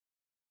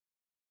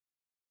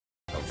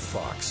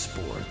Fox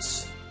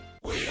Sports.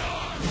 We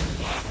are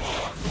Black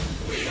Hawk.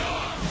 We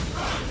are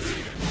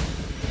country.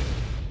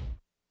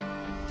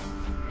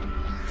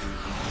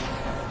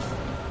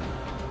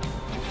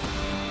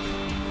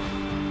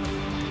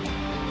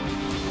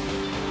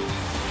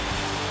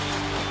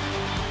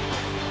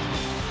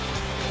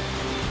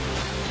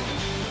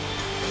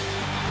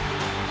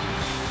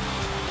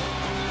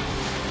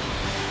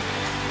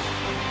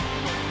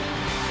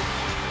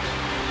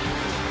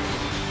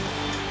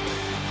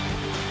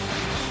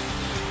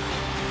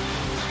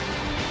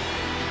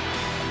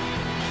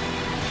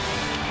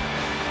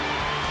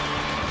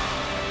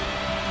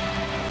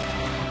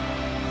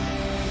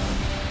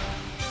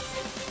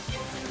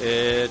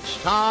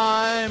 It's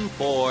time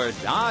for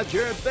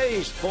Dodger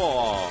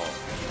Baseball.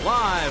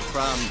 Live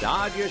from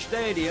Dodger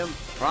Stadium,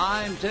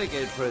 Prime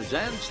Ticket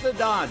presents the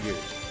Dodgers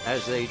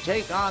as they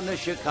take on the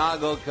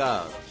Chicago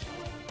Cubs.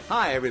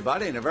 Hi,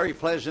 everybody, and a very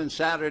pleasant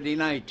Saturday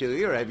night to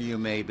you, wherever you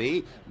may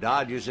be.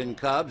 Dodgers and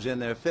Cubs in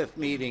their fifth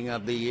meeting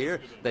of the year.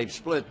 They've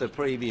split the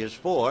previous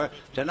four.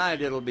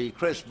 Tonight it'll be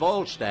Chris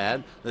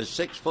Volstad, the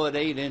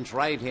 6'8"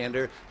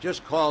 right-hander,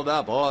 just called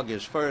up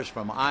August 1st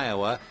from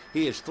Iowa.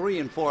 He is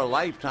 3-4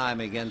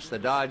 lifetime against the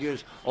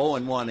Dodgers,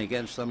 0-1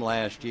 against them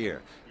last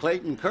year.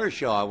 Clayton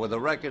Kershaw with a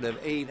record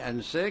of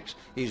 8-6.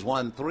 He's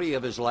won 3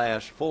 of his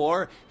last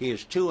 4. He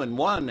is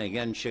 2-1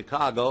 against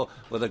Chicago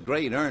with a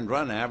great earned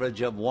run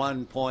average of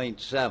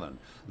 1.7.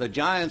 The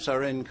Giants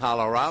are in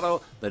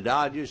Colorado. The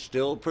Dodgers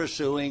still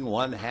pursuing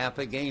 1/2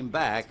 a game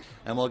back.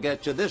 And we'll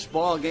get to this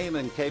ball game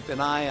and keep an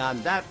eye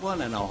on that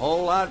one and a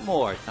whole lot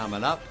more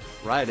coming up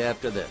right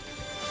after this.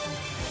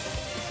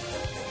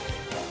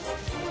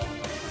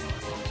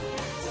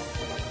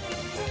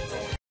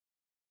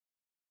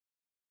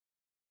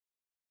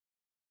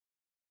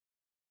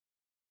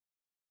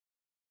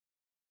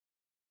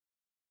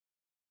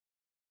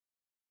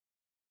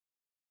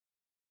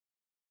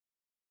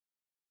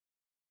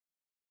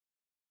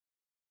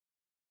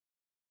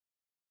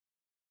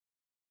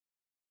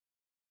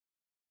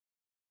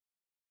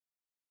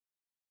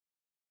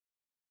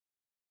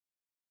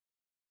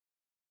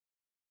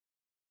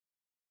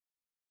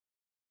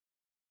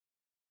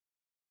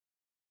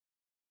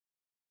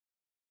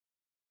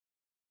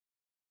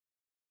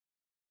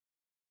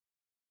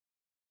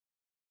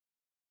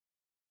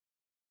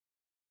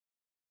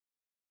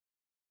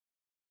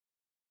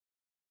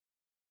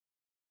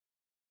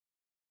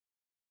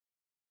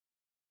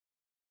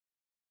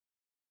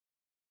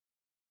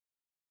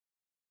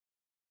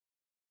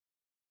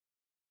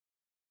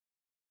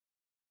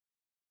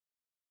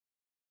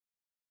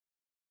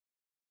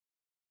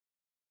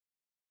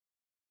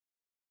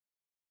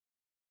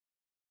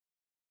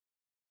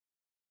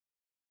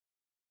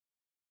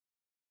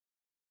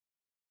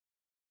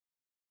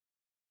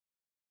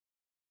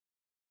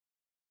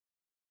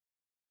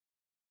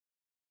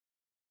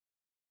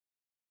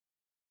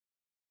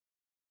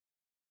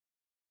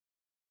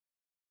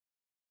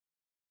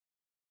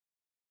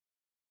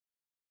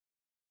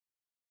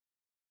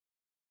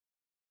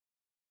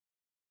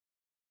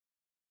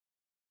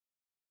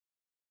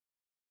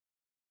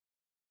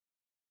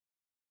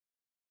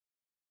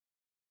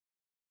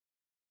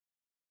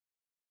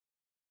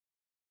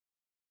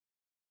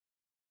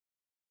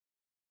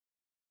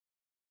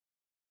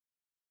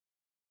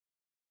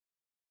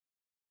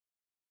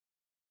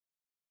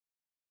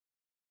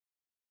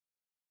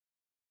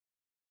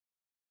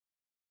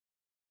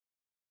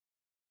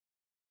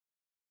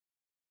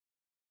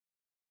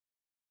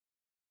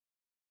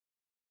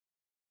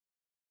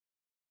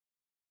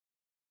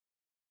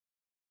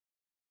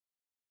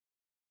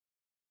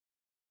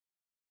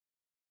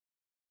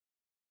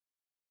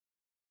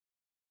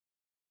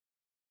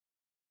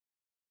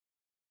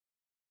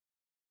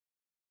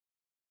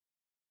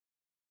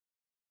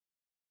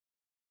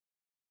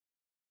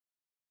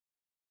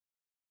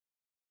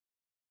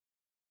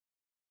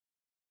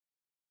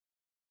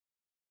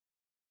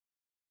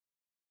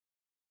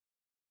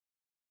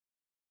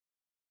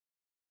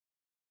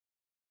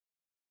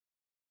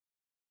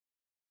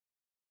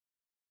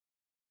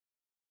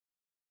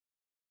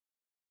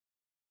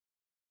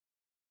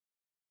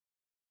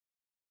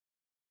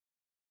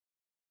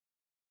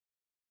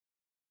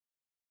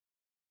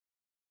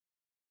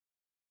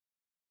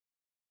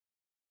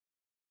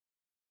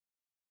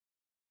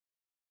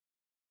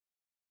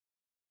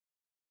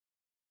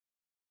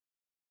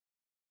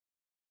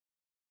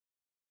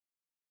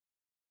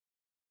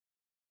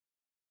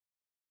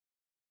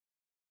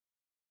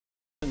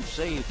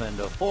 Safe and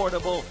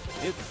affordable,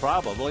 it's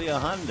probably a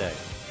Hyundai.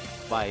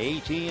 By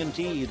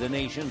AT&T, the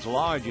nation's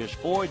largest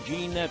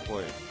 4G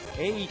network.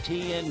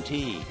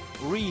 AT&T,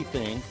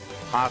 rethink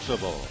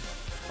possible.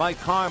 By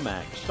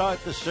CarMax,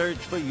 start the search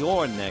for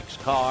your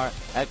next car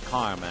at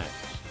CarMax.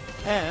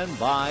 And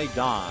by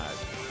Dodge.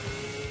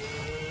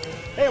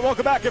 Hey,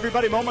 welcome back,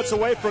 everybody. Moments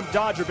away from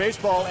Dodger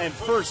baseball and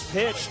first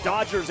pitch,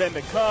 Dodgers and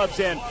the Cubs.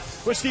 And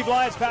with Steve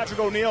Lyons, Patrick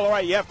O'Neill, all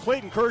right, you have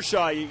Clayton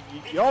Kershaw. You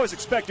always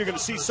expect you're going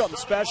to see something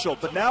special.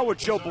 But now with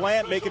Joe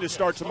Blant making his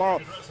start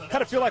tomorrow,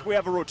 kind of feel like we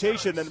have a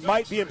rotation that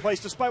might be in place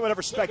despite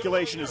whatever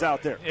speculation is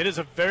out there. It is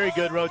a very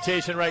good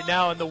rotation right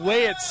now. And the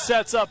way it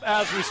sets up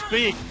as we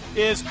speak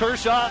is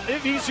Kershaw,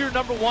 if he's your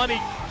number one, he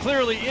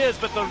clearly is.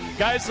 But the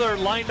guys that are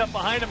lined up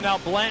behind him now,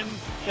 Blanton,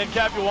 then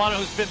Capuano,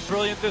 who's been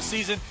brilliant this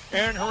season.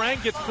 Aaron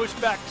Harang gets pushed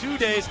back 2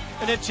 days.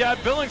 And then Chad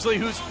Billingsley,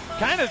 who's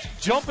kind of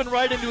jumping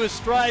right into his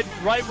stride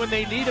right when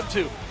they need him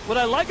to. What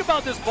I like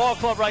about this ball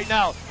club right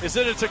now is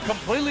that it's a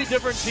completely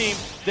different team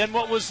than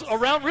what was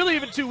around really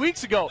even 2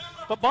 weeks ago.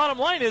 But bottom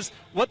line is,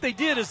 what they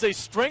did is they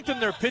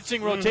strengthened their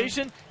pitching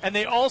rotation, and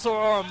they also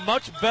are a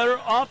much better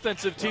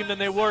offensive team than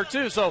they were,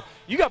 too. So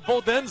you got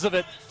both ends of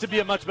it to be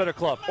a much better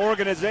club.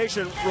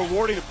 Organization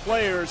rewarding the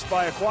players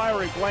by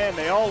acquiring Bland.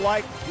 They all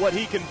like what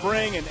he can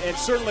bring, and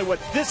certainly what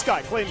this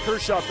guy, Clayton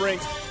Kershaw,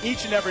 brings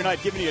each and every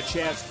night, giving you a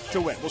chance to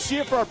win. We'll see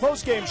you for our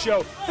post-game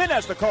show. Then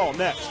has the call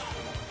next.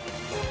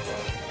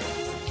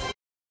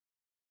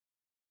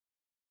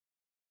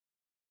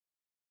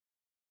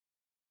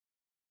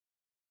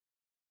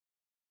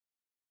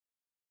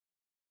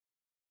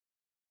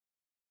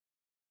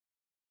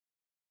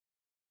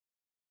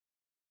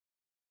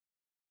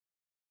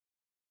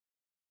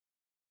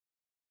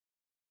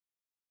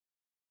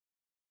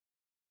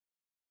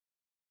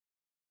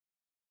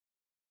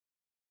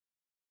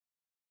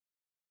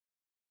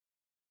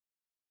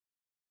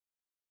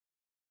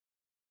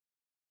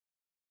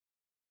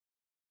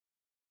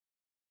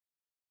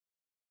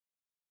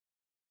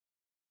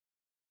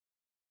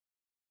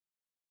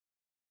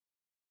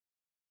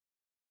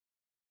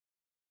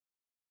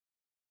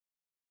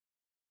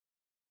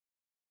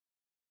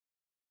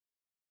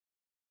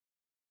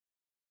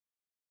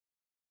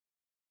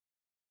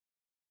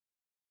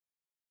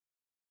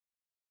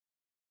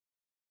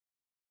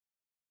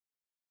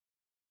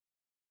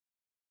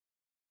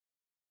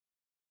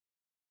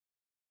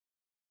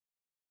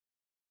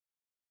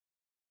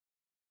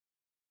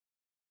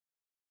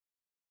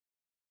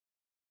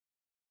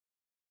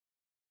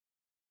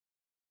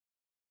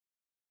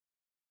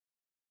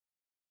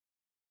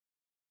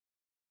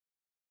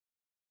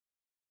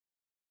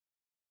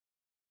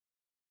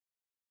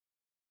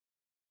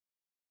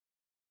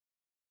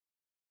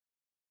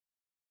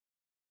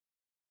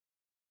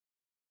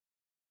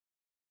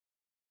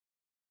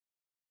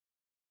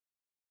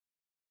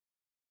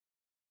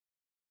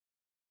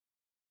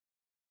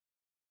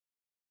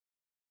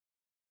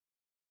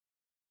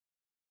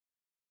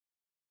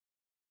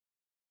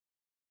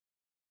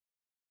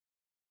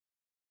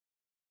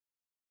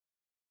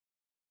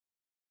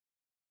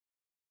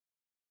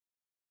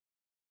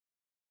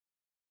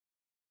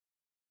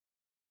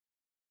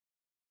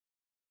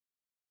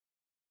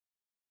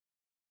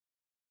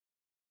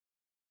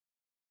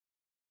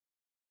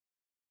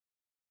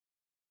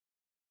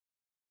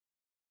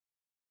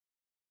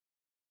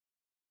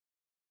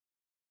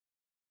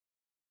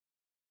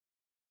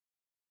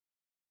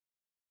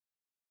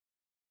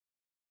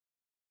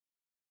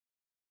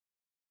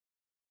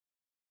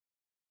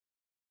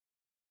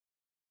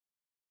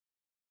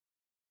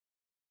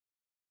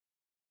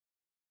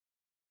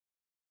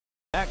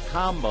 That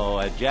combo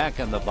at Jack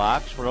in the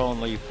Box for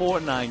only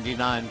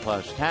 $4.99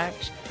 plus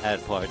tax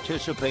at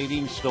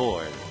participating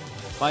stores.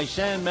 By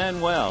San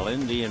Manuel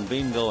Indian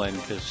Bingo and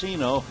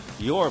Casino,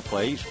 your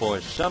place for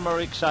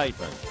summer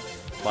excitement.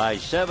 By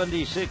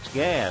 76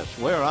 Gas,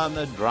 we're on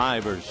the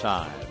driver's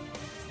side.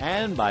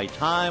 And by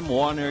Time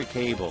Warner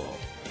Cable.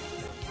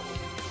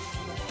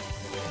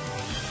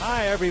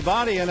 Hi,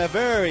 everybody, and a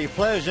very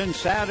pleasant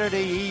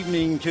Saturday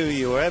evening to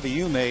you, wherever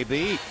you may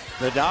be.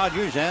 The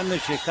Dodgers and the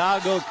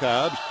Chicago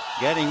Cubs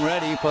getting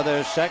ready for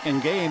their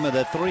second game of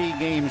the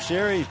three-game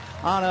series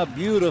on a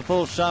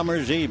beautiful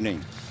summer's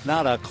evening.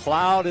 Not a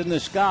cloud in the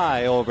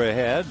sky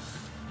overhead.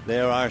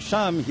 There are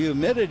some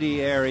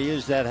humidity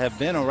areas that have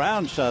been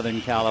around Southern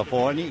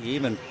California,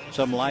 even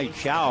some light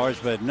showers,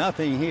 but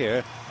nothing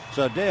here.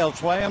 So Dale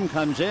Swam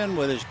comes in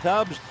with his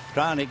Cubs,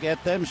 trying to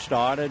get them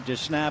started to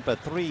snap a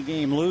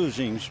three-game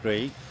losing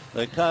streak.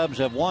 The Cubs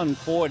have won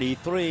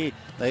 43.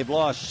 They've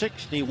lost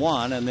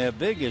 61, and their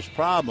biggest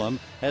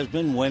problem has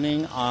been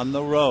winning on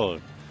the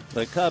road.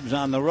 The Cubs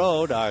on the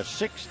road are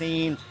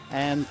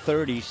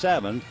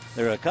 16-37.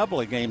 They're a couple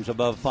of games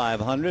above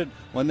 500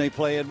 when they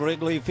play at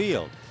Wrigley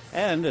Field.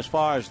 And as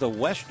far as the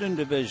Western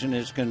Division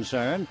is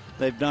concerned,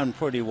 they've done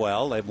pretty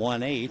well. They've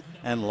won 8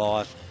 and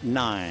lost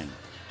 9.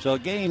 So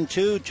game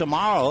 2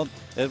 tomorrow,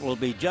 it will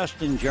be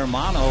Justin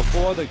Germano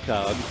for the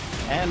Cubs,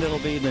 and it'll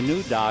be the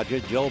new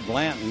Dodger, Joe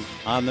Blanton,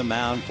 on the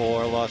mound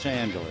for Los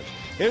Angeles.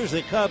 Here's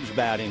the Cubs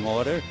batting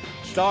order.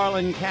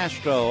 Starlin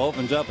Castro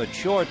opens up at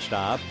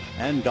shortstop,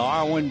 and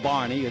Darwin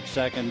Barney at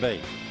second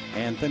base.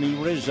 Anthony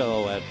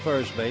Rizzo at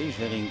first base,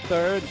 hitting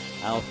third.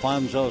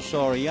 Alfonso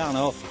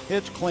Soriano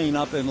hits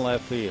cleanup in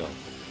left field.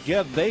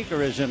 Jeff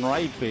Baker is in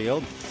right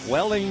field.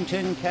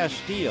 Wellington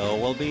Castillo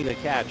will be the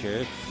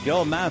catcher.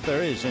 Joe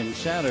Mather is in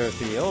center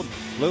field.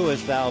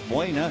 Luis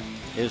Valbuena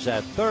is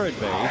at third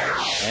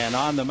base, and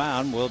on the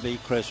mound will be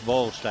Chris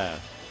Volstad.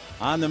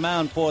 On the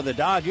mound for the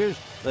Dodgers,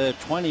 the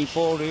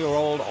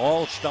 24-year-old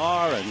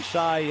All-Star and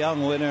Cy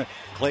Young winner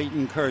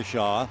Clayton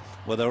Kershaw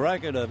with a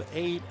record of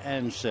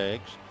 8-6.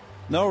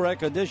 No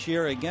record this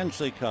year against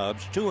the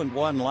Cubs,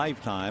 2-1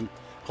 lifetime.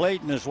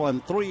 Clayton has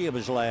won 3 of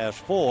his last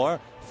 4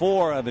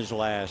 of his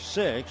last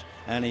 6,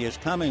 and he is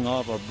coming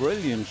off a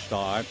brilliant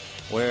start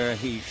where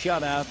he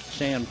shut out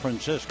San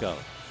Francisco.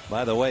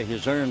 By the way,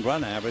 his earned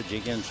run average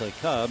against the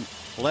Cubs,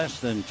 less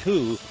than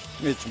 2.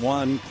 It's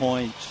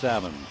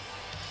 1.7.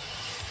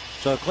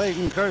 So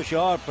Clayton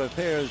Kershaw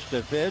prepares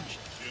to pitch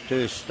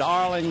to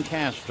Starlin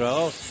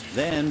Castro,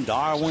 then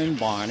Darwin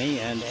Barney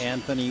and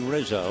Anthony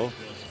Rizzo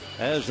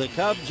as the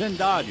Cubs and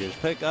Dodgers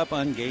pick up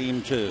on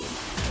Game 2.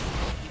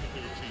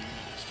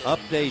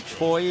 Updates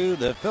for you.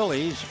 The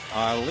Phillies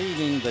are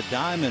leading the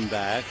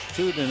Diamondbacks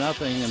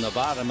 2-0 in the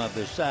bottom of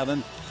the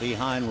 7th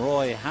behind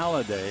Roy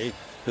Halladay,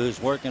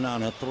 who's working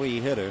on a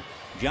 3-hitter.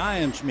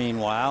 Giants,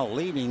 meanwhile,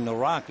 leading the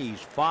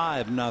Rockies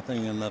 5-0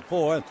 in the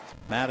 4th.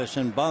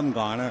 Madison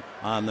Bumgarner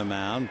on the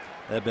mound.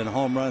 There have been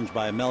home runs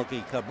by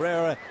Melky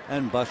Cabrera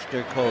and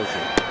Buster Posey.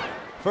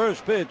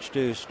 First pitch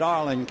to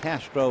Starlin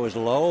Castro is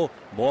low,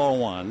 ball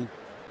 1.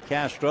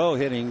 Castro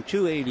hitting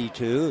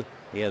 .282.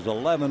 He has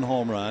 11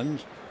 home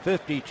runs,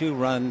 52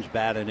 runs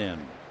batted in.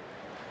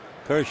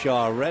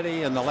 Kershaw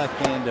ready in the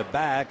left-handed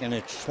back, and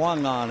it's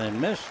swung on and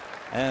missed,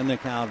 and the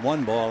count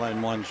 1 ball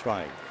and 1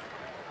 strike.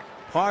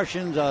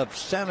 Portions of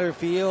center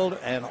field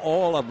and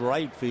all of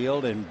right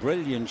field in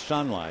brilliant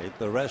sunlight.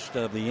 The rest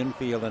of the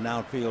infield and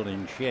outfield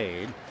in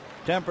shade.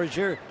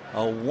 Temperature,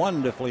 a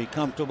wonderfully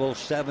comfortable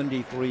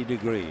 73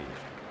 degrees.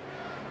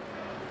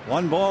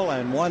 1 ball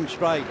and 1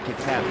 strike to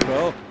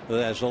Castro, who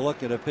has a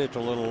look at a pitch a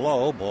little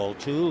low. Ball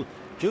 2.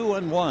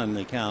 2-1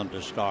 the count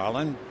to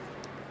Starlin.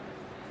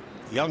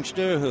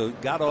 Youngster who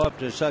got off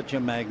to such a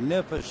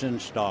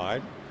magnificent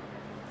start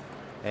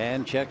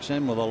and checks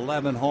in with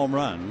 11 home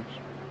runs.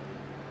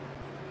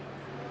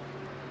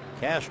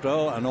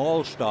 Castro, an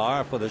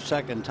all-star for the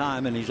second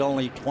time, and he's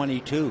only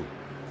 22.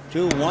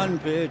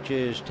 2-1 pitch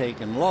is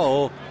taken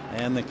low,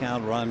 and the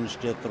count runs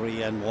to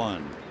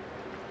 3-1.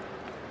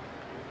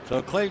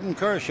 So Clayton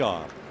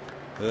Kershaw,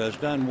 who has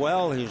done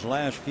well his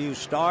last few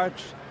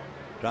starts,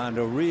 trying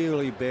to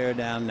really bear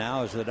down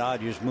now as the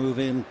Dodgers move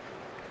in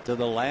to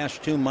the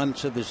last 2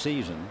 months of the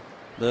season.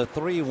 The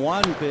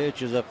 3-1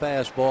 pitch is a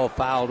fastball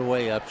fouled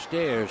away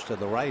upstairs to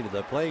the right of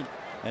the plate,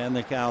 and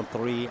the count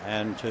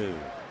 3-2.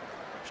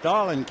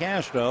 Starlin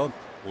Castro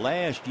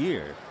last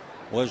year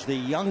was the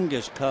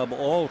youngest Cub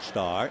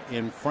All-Star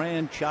in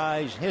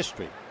franchise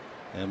history.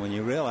 And when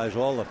you realize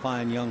all the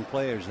fine young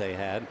players they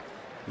had,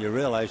 you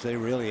realize they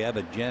really have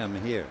a gem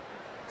here.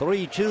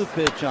 3-2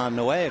 pitch on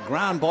the way. A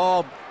ground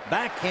ball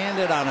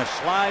backhanded on a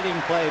sliding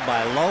play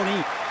by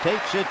Loney.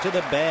 Takes it to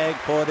the bag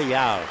for the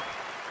out.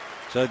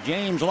 So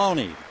James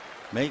Loney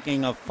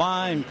making a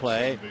fine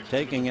play,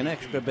 taking an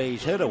extra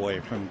base hit away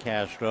from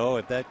Castro.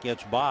 If that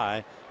gets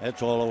by,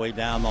 that's all the way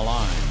down the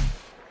line.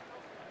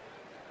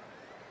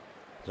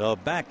 So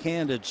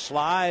backhanded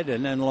slide,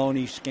 and then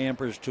Loney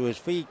scampers to his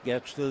feet,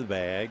 gets to the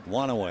bag,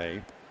 1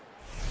 away.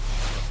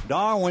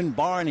 Darwin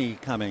Barney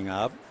coming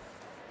up.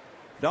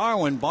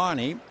 Darwin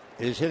Barney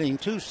is hitting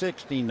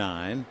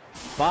 .269,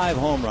 5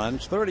 home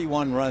runs,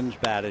 31 runs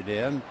batted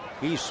in.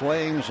 He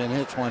swings and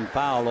hits one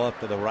foul off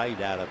to the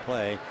right out of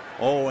play.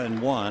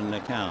 0-1 the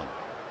count.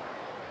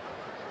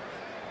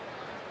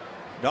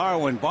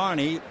 Darwin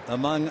Barney,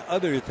 among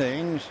other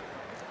things,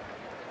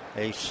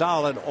 a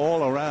solid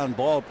all-around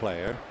ball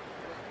player.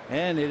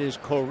 And it is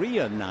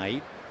Korea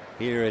night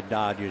here at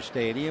Dodger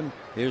Stadium.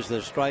 Here's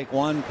the strike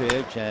 1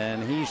 pitch,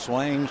 and he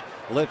swings,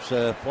 lifts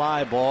a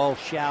fly ball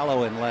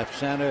shallow in left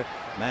center.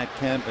 Matt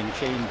Kemp and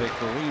Shane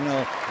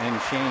Victorino,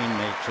 and Shane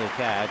makes the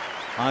catch.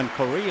 On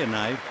Korea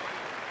night,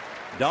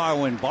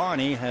 Darwin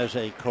Barney has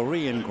a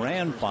Korean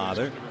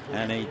grandfather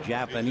and a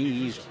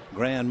Japanese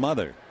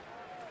grandmother.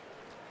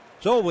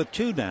 So with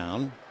 2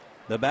 down,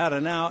 the batter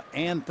now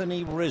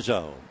Anthony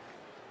Rizzo.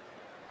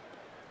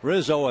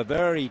 Rizzo, a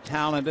very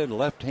talented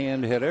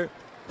left-hand hitter,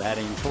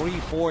 batting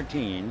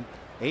 .314,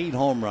 8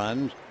 home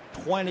runs,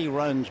 20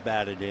 runs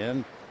batted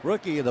in.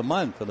 Rookie of the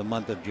month for the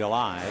month of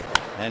July,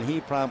 and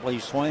he promptly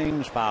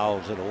swings,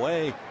 fouls it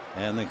away,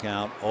 and the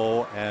count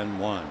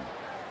 0-1.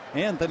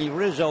 Anthony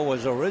Rizzo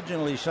was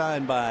originally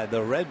signed by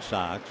the Red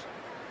Sox.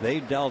 They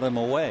dealt him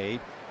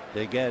away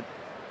to get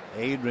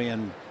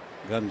Adrian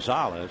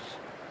Gonzalez,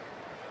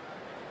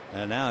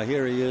 and now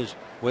here he is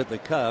with the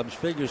Cubs.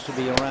 Figures to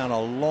be around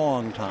a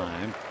long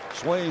time.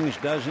 Swings,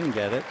 doesn't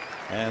get it,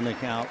 and the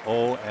count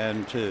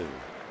 0-2.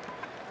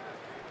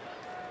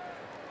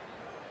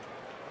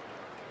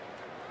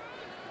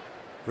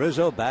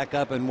 Rizzo back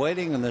up and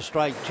waiting, and the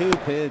strike 2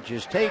 pitch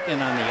is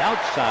taken on the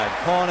outside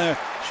corner.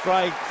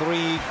 Strike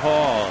 3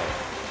 called.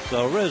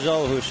 So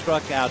Rizzo, who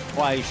struck out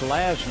twice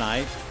last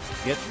night,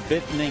 gets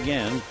bitten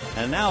again.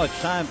 And now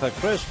it's time for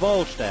Chris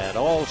Volstad,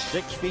 all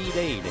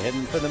 6'8",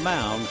 heading for the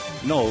mound.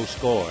 No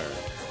score.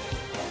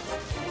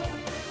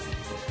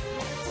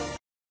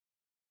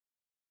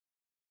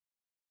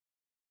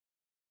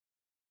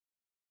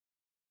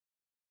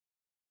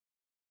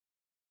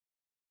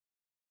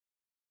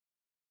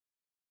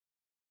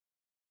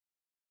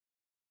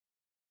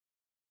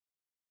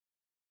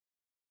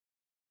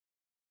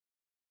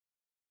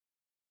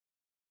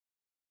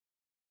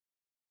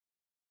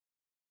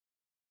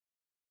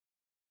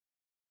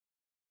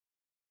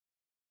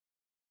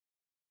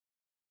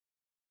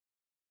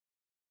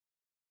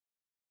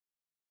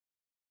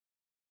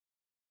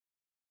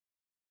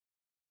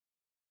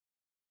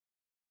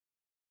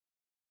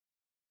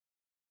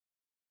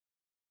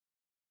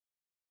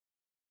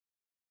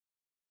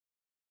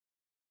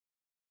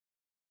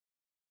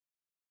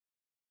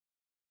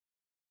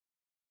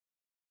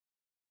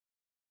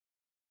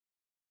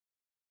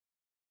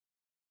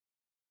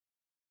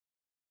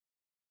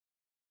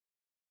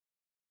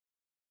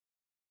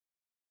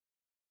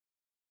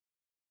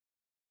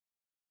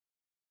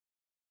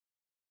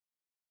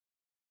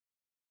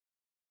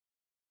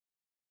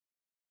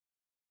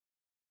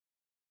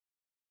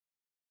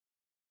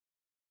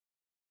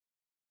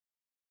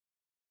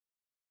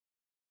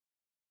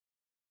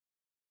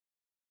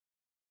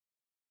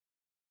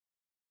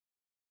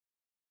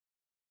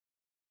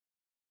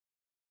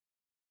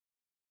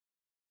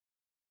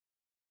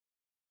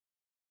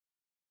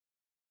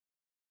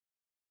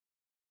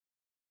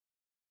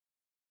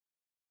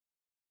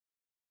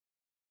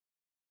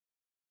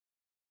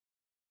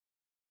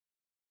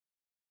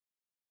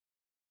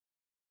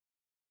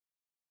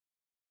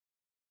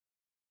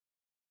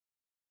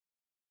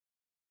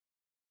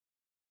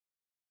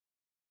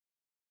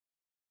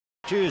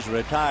 pitches,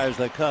 retires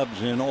the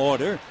Cubs in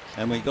order.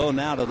 And we go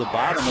now to the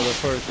bottom of the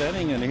first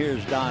inning, and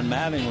here's Don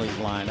Mattingly's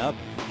lineup.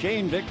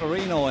 Shane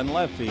Victorino in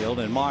left field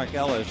and Mark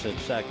Ellis at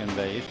second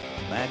base.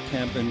 Matt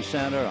Kemp in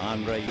center.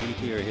 Andre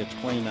Ethier hits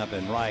cleanup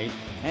in right.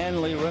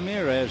 Hanley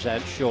Ramirez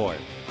at short.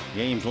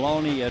 James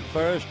Loney at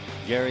first.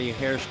 Jerry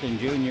Hairston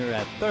Jr.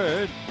 at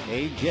third.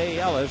 A.J.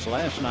 Ellis,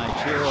 last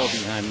night's hero,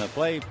 behind the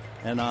plate.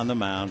 And on the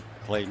mound,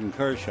 Clayton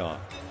Kershaw.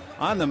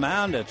 On the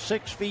mound at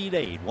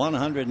 6'8",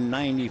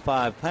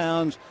 195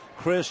 pounds,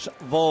 Chris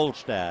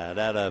Volstad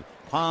out of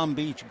Palm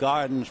Beach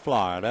Gardens,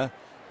 Florida.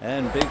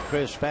 And Big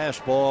Chris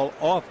fastball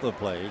off the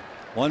plate.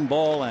 1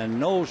 ball and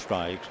no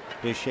strikes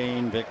to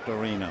Shane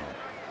Victorino.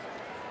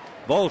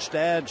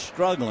 Volstad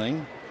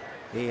struggling.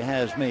 He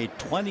has made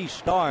 20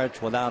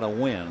 starts without a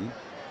win.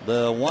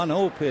 The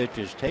 1-0 pitch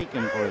is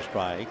taken for a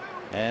strike,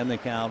 and the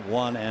count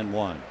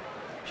 1-1.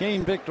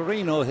 Shane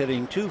Victorino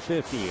hitting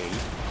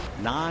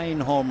 .258, 9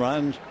 home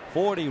runs,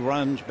 40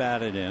 runs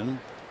batted in.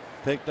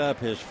 Picked up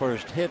his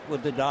first hit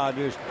with the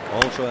Dodgers.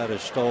 Also had a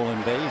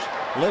stolen base.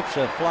 Lifts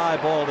a fly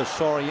ball to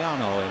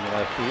Soriano in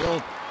left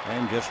field.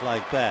 And just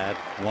like that,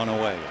 1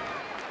 away.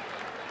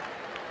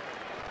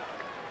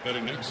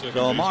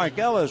 So Mark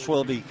Ellis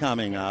will be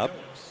coming up.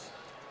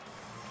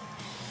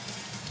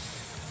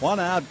 1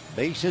 out,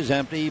 bases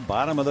empty.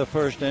 Bottom of the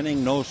first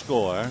inning, no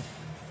score.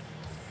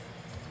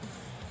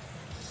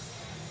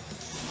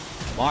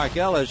 Mark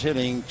Ellis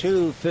hitting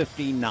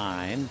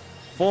 .259.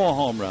 4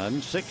 home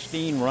runs,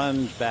 16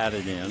 runs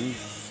batted in.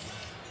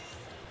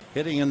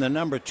 Hitting in the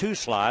number 2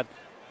 slot.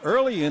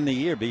 Early in the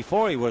year,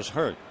 before he was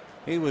hurt,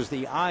 he was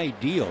the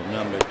ideal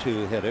number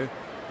 2 hitter.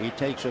 He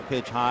takes a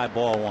pitch high,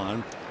 ball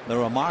 1. The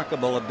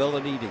remarkable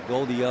ability to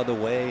go the other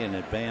way and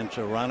advance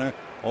a runner.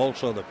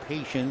 Also the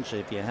patience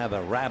if you have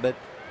a rabbit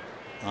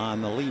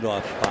on the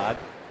leadoff spot.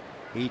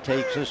 He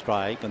takes a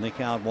strike, and they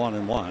count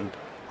 1-1.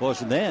 Of course,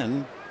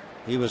 then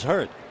he was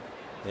hurt.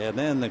 And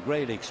then the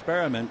great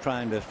experiment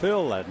trying to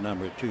fill that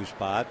number 2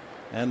 spot,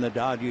 and the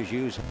Dodgers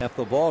use half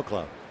the ball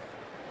club.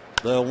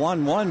 The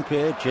 1-1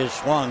 pitch is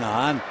swung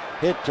on,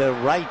 hit to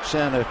right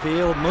center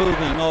field.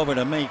 Moving over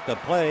to make the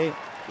play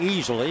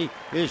easily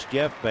is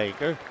Jeff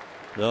Baker.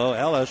 Though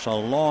Ellis, a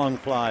long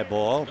fly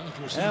ball.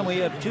 And we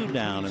have 2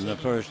 down in the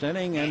first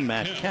inning, and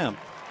Matt Kemp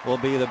will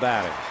be the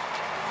batter.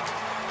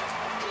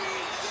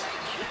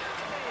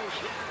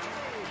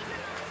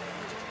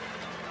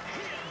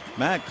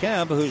 Matt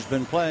Kemp, who's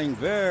been playing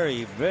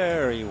very,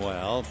 very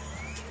well.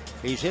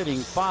 He's hitting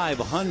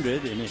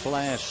 .500 in his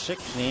last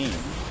 6 games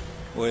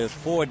with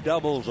 4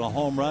 doubles, a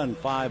home run,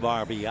 5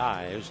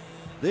 RBIs.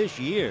 This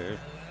year,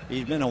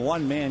 he's been a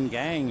one-man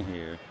gang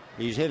here.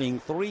 He's hitting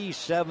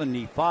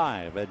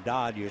 .375 at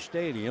Dodger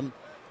Stadium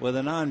with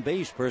an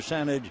on-base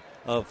percentage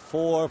of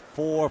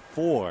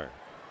 .444.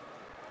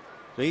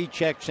 So he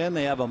checks in.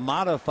 They have a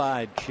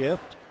modified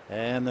shift,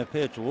 and the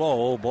pitch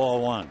low,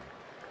 ball 1.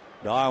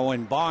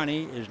 Darwin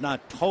Barney is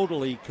not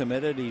totally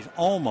committed. He's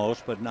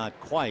almost, but not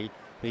quite,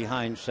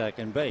 behind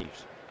second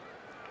base.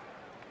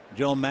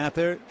 Joe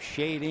Mather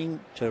shading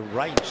to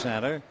right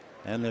center,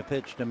 and the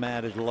pitch to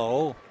Matt is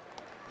low.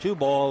 2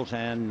 balls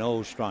and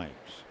no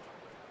strikes.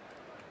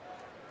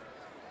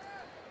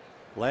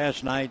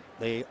 Last night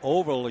they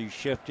overly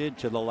shifted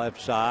to the left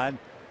side,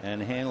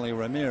 and Hanley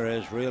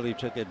Ramirez really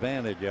took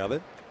advantage of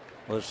it.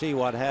 We'll see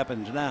what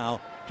happens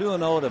now.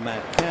 2-0 to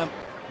Matt Kemp.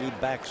 He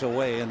backs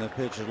away, and the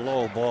pitch is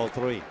low, ball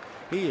 3.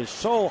 He is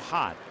so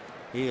hot.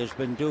 He has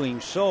been doing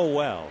so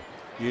well.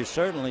 You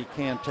certainly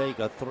can't take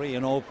a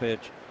 3-0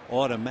 pitch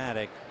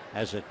automatic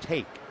as a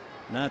take.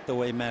 Not the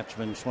way Matt's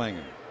been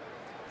swinging.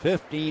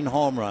 15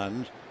 home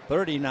runs,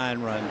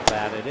 39 runs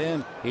batted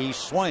in. He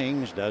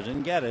swings,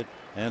 doesn't get it,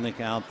 and the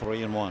count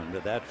 3-1 to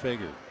that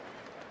figure.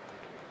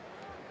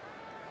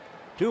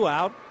 2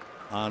 out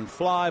on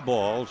fly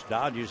balls.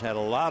 Dodgers had a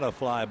lot of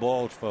fly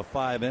balls for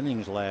 5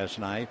 innings last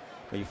night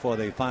before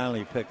they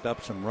finally picked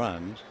up some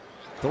runs.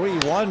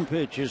 3-1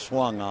 pitch is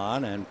swung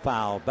on and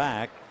fouled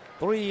back.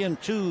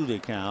 3-2 the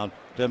count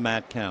to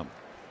Matt Kemp.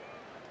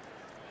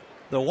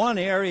 The one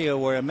area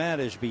where Matt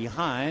is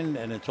behind,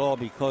 and it's all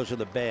because of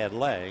the bad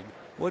leg,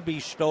 would be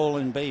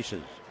stolen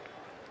bases.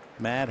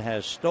 Matt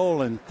has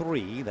stolen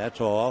 3, that's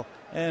all,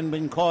 and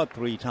been caught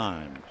 3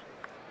 times.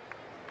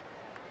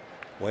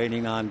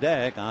 Waiting on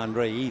deck,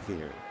 Andre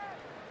Ethier.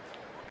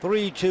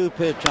 3-2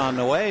 pitch on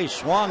the way,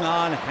 swung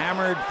on,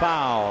 hammered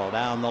foul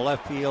down the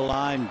left field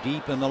line,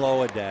 deep in the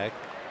lower deck.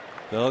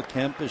 Bill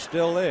Kemp is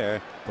still there.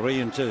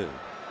 3-2.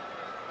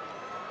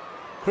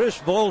 Chris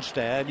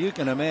Volstad, you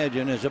can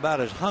imagine, is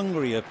about as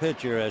hungry a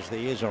pitcher as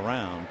he is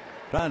around,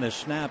 trying to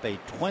snap a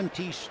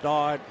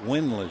 20-start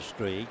winless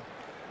streak.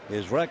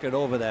 His record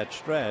over that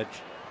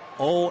stretch,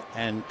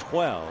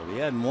 0-12. He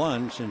hadn't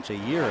won since a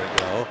year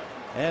ago.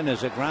 And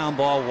there's a ground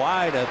ball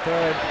wide to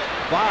third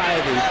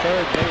by the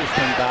third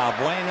baseman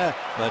Balbuena,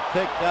 but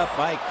picked up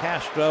by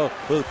Castro,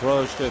 who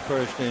throws to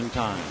first in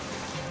time.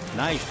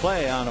 Nice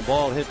play on a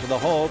ball hit to the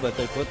hole, but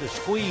they put the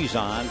squeeze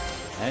on,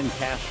 and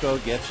Castro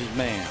gets his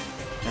man.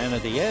 And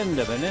at the end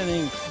of an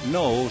inning,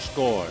 no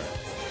score.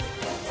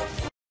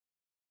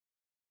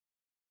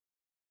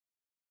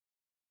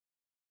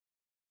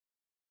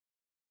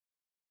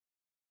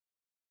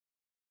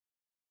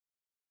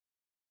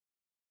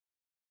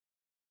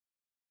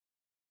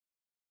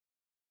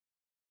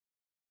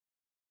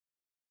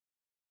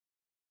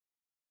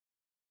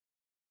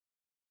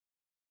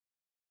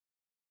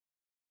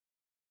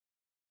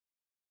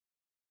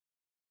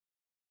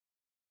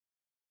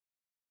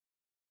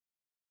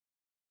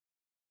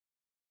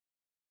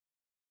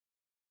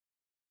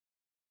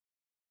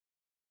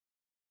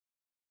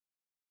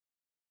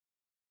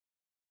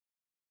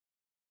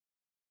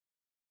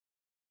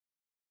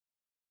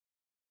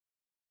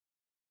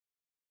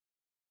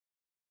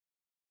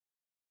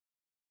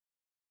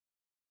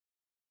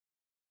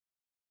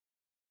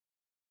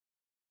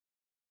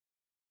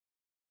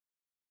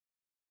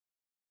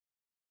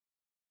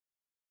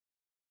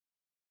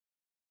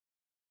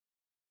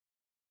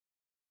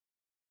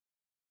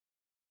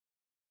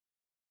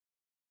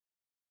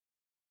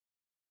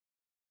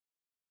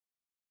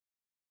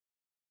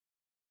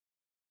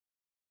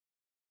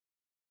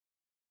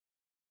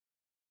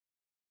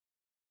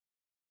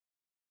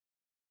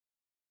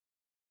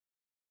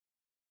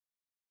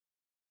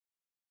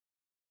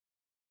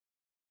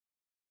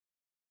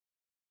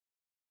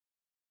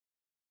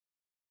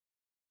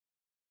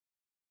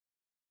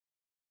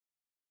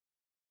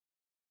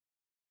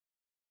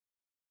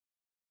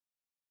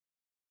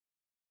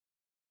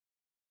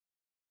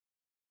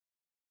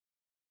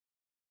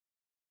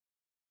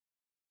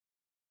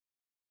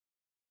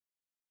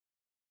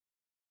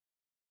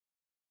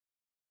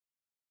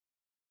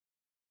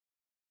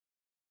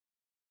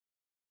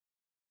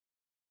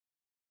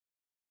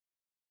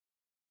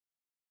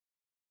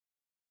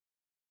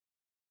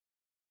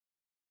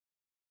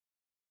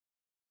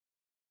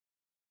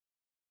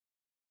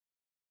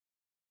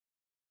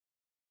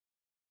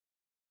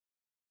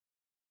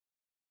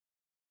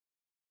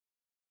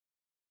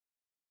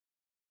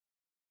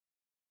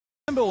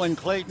 Remember when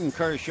Clayton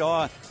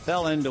Kershaw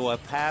fell into a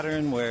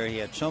pattern where he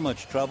had so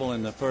much trouble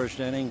in the first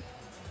inning?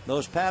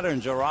 Those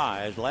patterns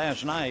arise.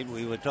 Last night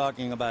we were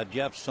talking about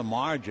Jeff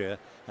Samardzija,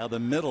 how the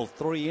middle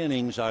 3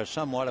 innings are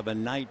somewhat of a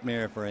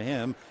nightmare for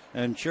him.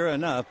 And sure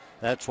enough,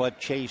 that's what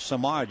chased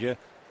Samardzija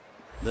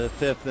the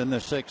 5th and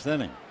the 6th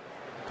inning.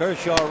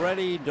 Kershaw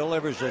ready,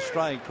 delivers a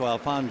strike to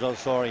Alfonso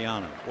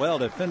Soriano. Well,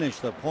 to finish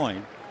the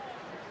point,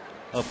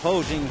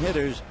 opposing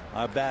hitters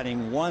are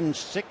batting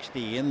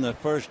 160 in the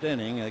first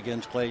inning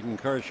against Clayton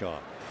Kershaw.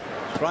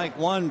 Strike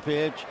 1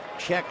 pitch,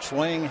 check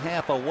swing,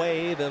 half a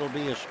wave, it'll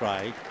be a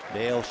strike.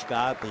 Dale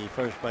Scott, the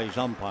first base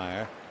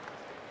umpire.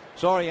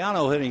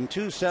 Soriano hitting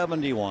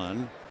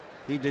 .271.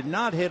 He did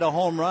not hit a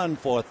home run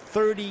for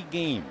 30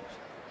 games.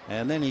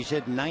 And then he's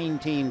hit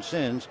 19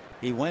 since.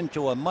 He went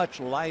to a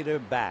much lighter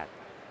bat.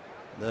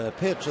 The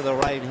pitch of the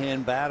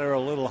right-hand batter a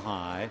little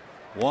high.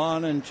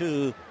 1-2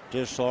 to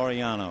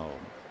Soriano.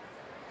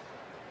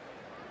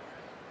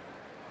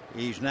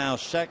 He's now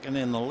second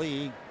in the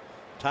league,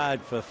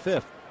 tied for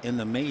 5th in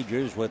the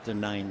majors with the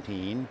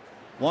 19.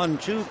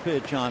 1-2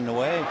 pitch on the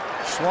way,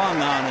 swung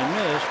on and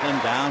missed,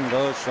 and down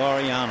goes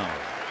Soriano.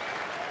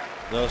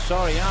 So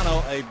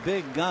Soriano, a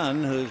big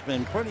gun who's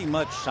been pretty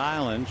much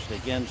silenced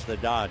against the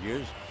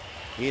Dodgers.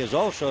 He has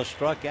also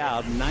struck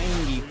out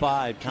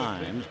 95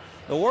 times.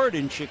 The word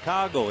in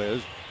Chicago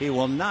is he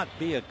will not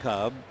be a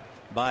Cub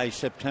by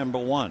September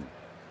 1.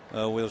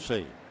 We'll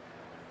see.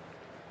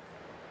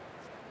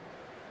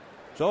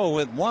 So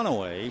with 1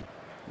 away,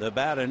 the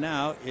batter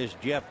now is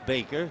Jeff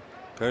Baker.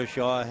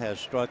 Kershaw has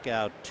struck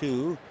out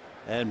 2,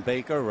 and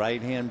Baker,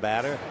 right-hand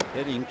batter,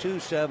 hitting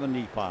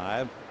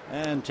 .275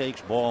 and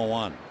takes ball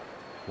 1.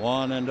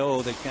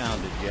 1-0 the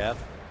count to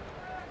Jeff.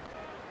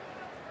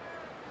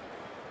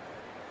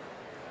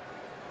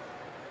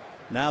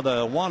 Now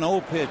the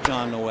 1-0 pitch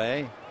on the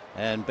way,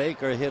 and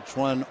Baker hits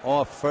one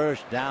off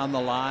first down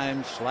the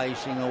line,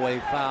 slicing away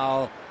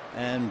foul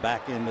and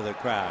back into the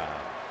crowd.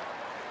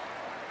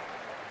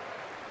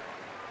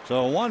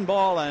 So 1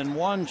 ball and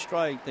 1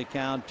 strike the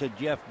count to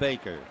Jeff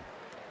Baker.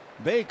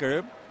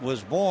 Baker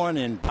was born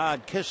in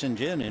Bad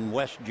Kissingen in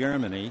West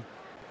Germany.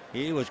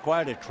 He was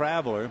quite a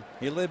traveler.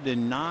 He lived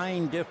in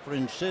 9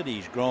 different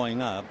cities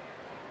growing up.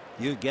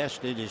 You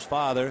guessed it, his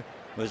father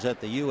was at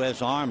the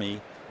U.S.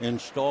 Army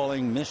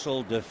installing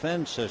missile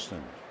defense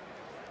systems.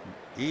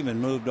 He even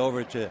moved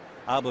over to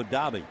Abu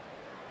Dhabi.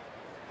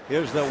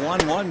 Here's the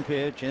 1-1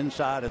 pitch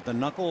inside at the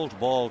knuckles,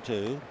 ball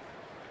 2.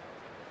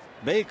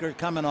 Baker,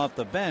 coming off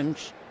the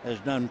bench, has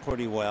done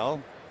pretty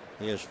well.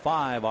 He has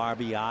 5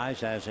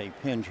 RBIs as a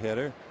pinch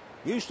hitter.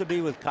 Used to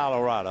be with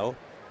Colorado.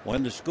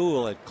 Went to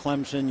school at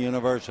Clemson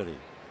University.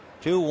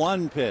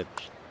 2-1 pitch,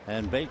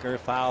 and Baker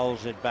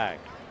fouls it back.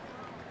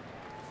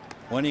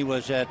 When he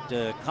was at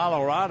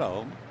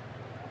Colorado,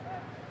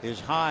 his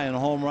high in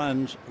home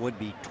runs would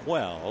be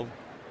 12.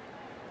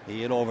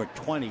 He hit over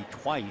 20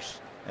 twice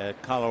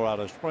at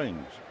Colorado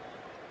Springs.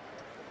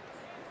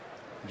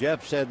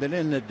 Jeff said that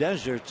in the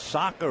desert,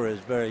 soccer is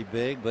very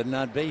big, but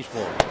not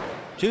baseball.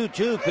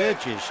 2-2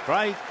 pitch is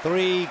strike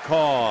 3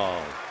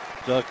 called.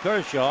 So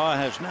Kershaw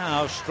has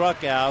now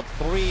struck out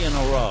 3 in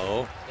a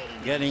row,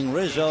 getting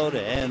Rizzo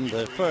to end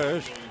the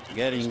first,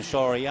 getting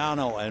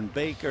Soriano and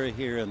Baker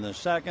here in the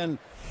second,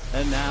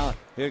 and now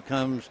here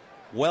comes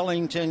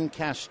Wellington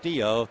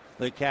Castillo,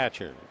 the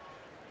catcher.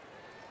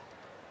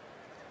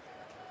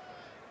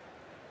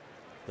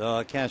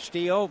 So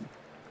Castillo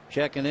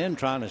checking in,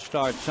 trying to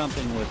start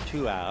something with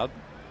 2 out.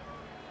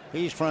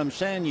 He's from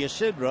San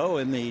Ysidro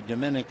in the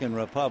Dominican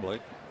Republic.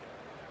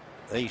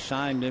 They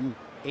signed him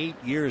 8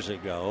 years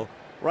ago.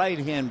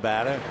 Right-hand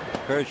batter.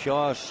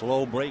 Kershaw,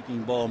 slow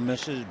breaking ball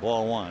misses,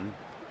 ball 1.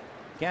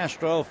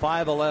 Castro,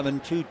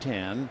 5'11",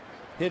 210,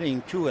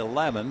 hitting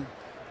 .211.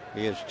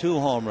 He has 2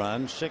 home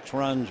runs, 6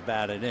 runs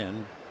batted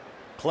in.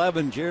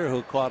 Clevenger,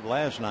 who caught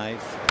last night,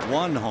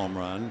 1 home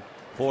run,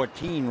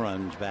 14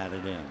 runs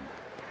batted in.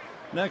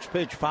 Next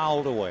pitch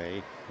fouled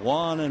away,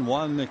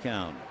 1-1 the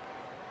count.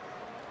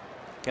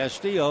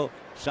 Castillo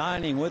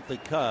signing with the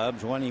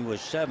Cubs when he was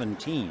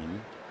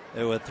 17.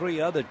 There were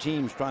 3 other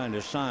teams trying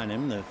to sign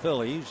him, the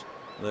Phillies,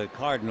 the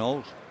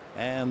Cardinals,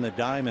 and the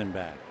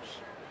Diamondbacks.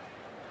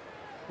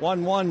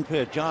 1-1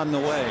 pitch on the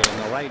way,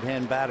 and the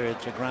right-hand batter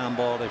hits a ground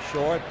ball to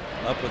short.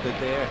 Up with it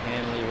there,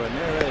 Hanley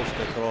Ramirez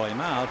to throw him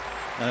out.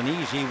 An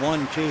easy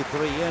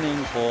 1-2-3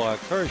 inning for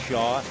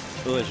Kershaw,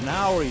 who is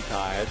now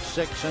retired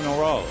 6 in a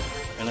row.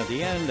 And at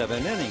the end of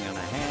an inning and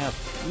a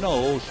half,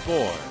 no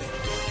score.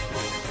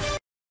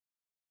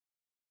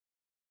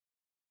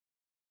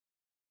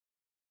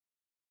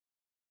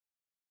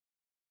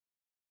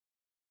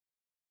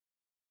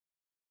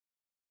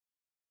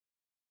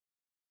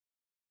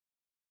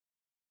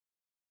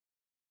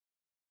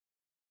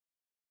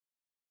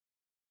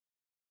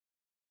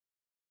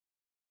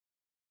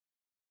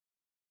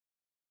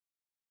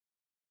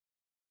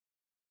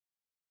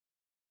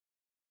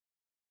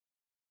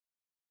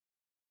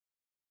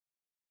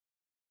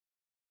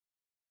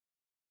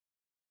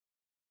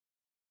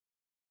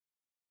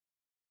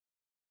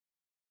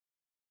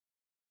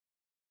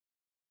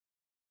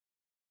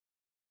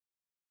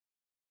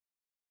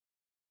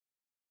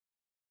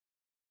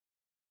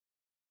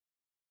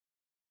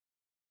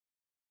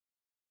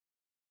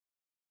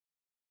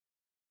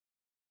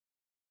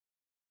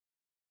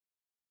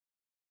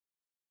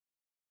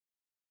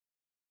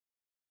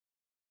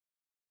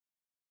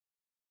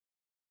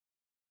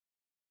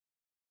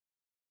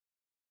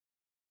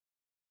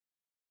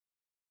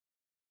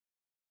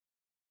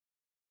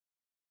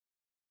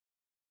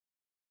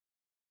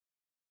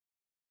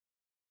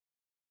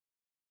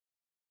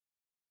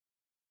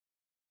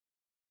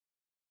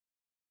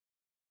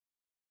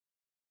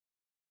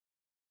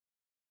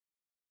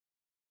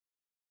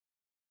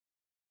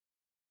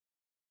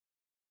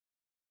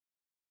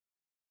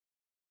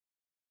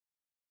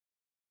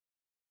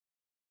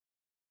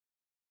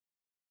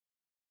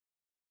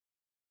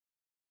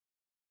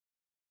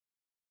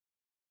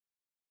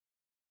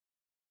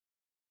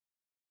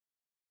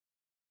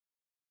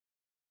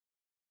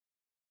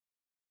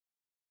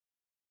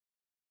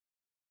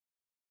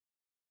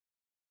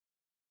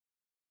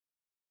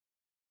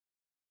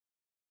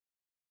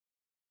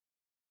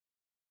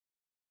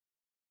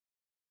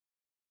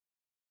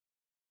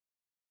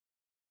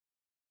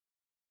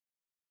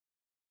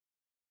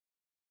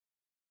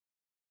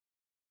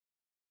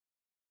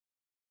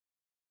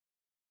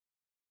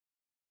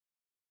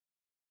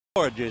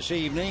 Gorgeous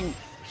evening,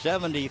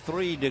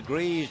 73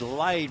 degrees,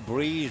 light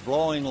breeze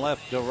blowing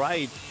left to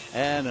right,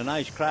 and a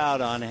nice crowd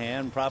on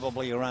hand,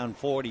 probably around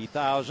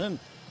 40,000.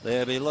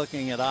 They'll be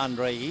looking at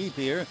Andre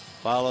Ethier,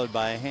 followed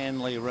by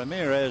Hanley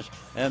Ramirez,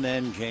 and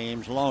then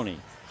James Loney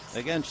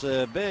against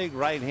the big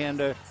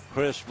right-hander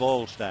Chris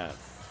Volstad.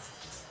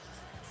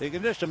 You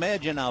can just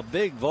imagine how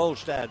big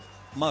Volstad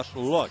must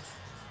look.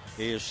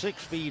 He is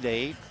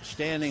 6'8",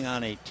 standing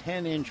on a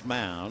 10-inch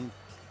mound,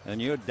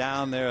 and you're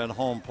down there at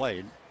home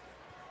plate.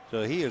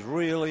 So he is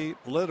really,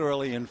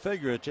 literally and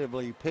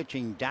figuratively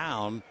pitching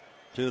down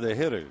to the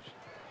hitters.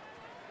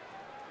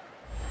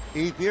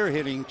 Ethier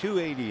hitting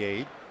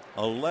 .288,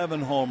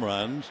 11 home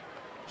runs,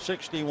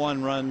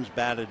 61 runs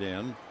batted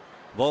in.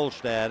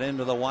 Volstad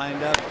into the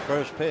windup.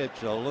 First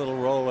pitch, a little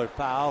roller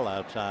foul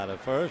outside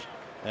of first,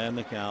 and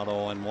the count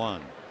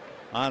 0-1.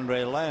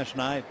 Andre last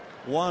night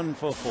 1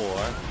 for 4,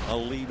 a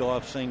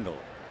leadoff single.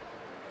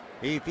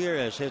 Ethier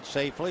has hit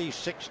safely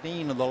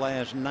 16 of the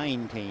last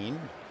 19.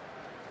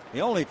 The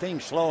only thing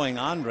slowing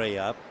Andre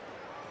up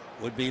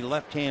would be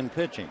left-hand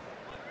pitching.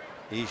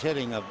 He's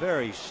hitting a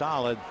very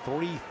solid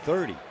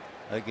 .330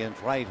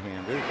 against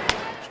right-handers.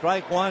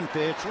 Strike one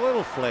pitch,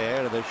 little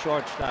flare to the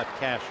shortstop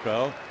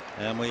Castro,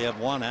 and we have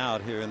one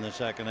out here in the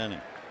second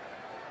inning.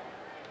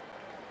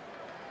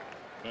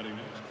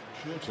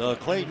 So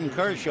Clayton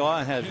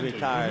Kershaw has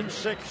retired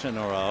 6 in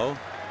a row.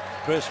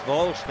 Chris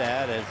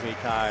Volstad has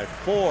retired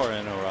 4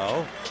 in a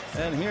row.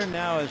 And here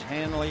now is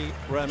Hanley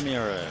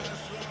Ramirez.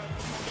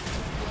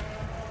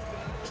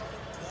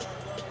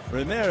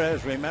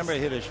 Ramirez, remember,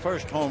 hit his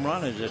first home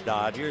run as a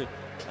Dodger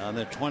on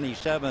the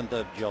 27th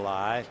of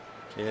July.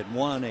 It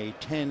won a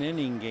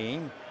 10-inning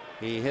game.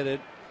 He hit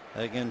it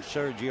against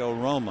Sergio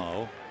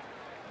Romo.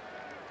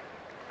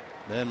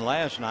 Then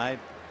last night,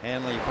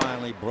 Hanley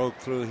finally broke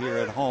through here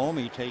at home.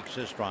 He takes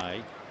a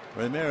strike.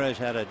 Ramirez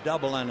had a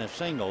double and a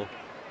single.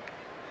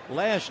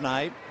 Last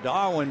night,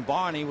 Darwin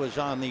Barney was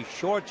on the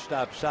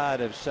shortstop side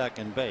of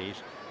second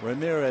base.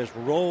 Ramirez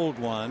rolled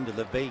one to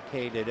the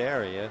vacated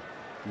area.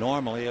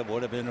 Normally, it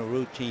would have been a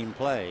routine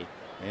play.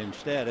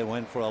 Instead, it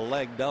went for a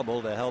leg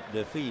double to help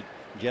defeat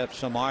Jeff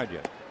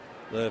Samardzija.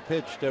 The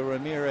pitch to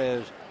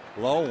Ramirez,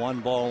 low, 1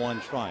 ball, 1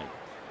 strike.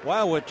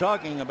 While we're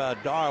talking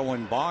about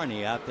Darwin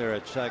Barney out there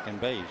at second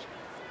base,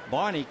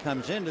 Barney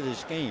comes into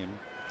this game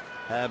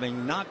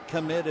having not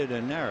committed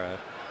an error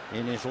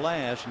in his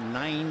last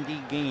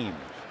 90 games.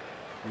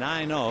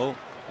 9-0,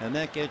 and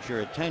that gets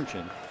your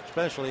attention,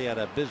 especially at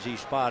a busy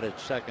spot at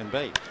second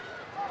base.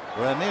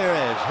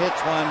 Ramirez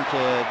hits one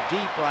to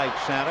deep right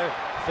center,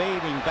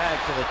 fading back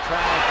to the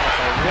track at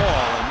the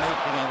wall and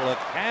making it look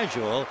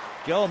casual.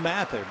 Joe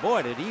Mather,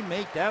 boy, did he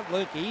make that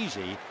look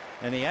easy,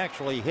 and he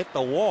actually hit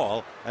the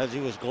wall as he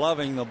was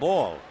gloving the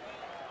ball.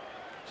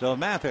 So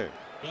Mather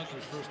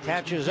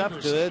catches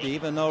up to it,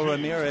 even though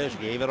Ramirez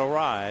gave it a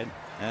ride,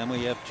 and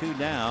we have 2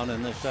 down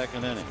in the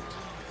second inning.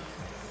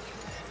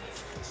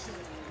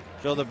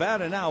 So the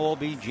batter now will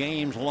be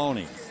James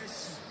Loney.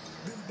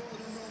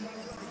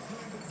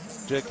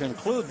 To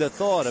conclude the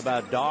thought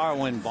about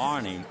Darwin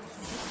Barney,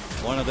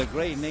 one of the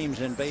great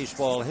names in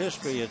baseball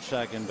history at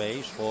second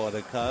base for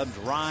the Cubs,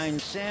 Ryne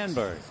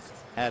Sandberg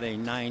had a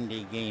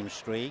 90-game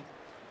streak.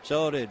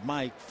 So did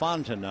Mike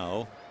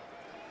Fontenot.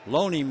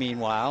 Loney,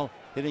 meanwhile,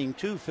 hitting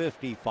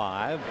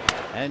 .255,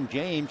 and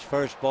James,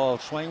 first ball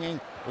swinging,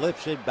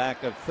 lifts it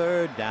back of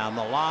third, down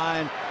the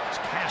line. It's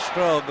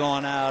Castro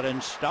going out,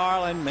 and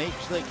Starlin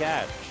makes the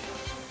catch.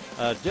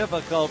 A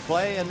difficult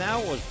play, and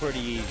that was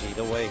pretty easy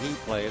the way he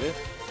played it.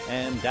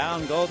 And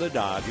down go the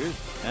Dodgers,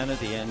 and at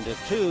the end of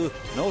 2,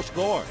 no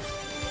score.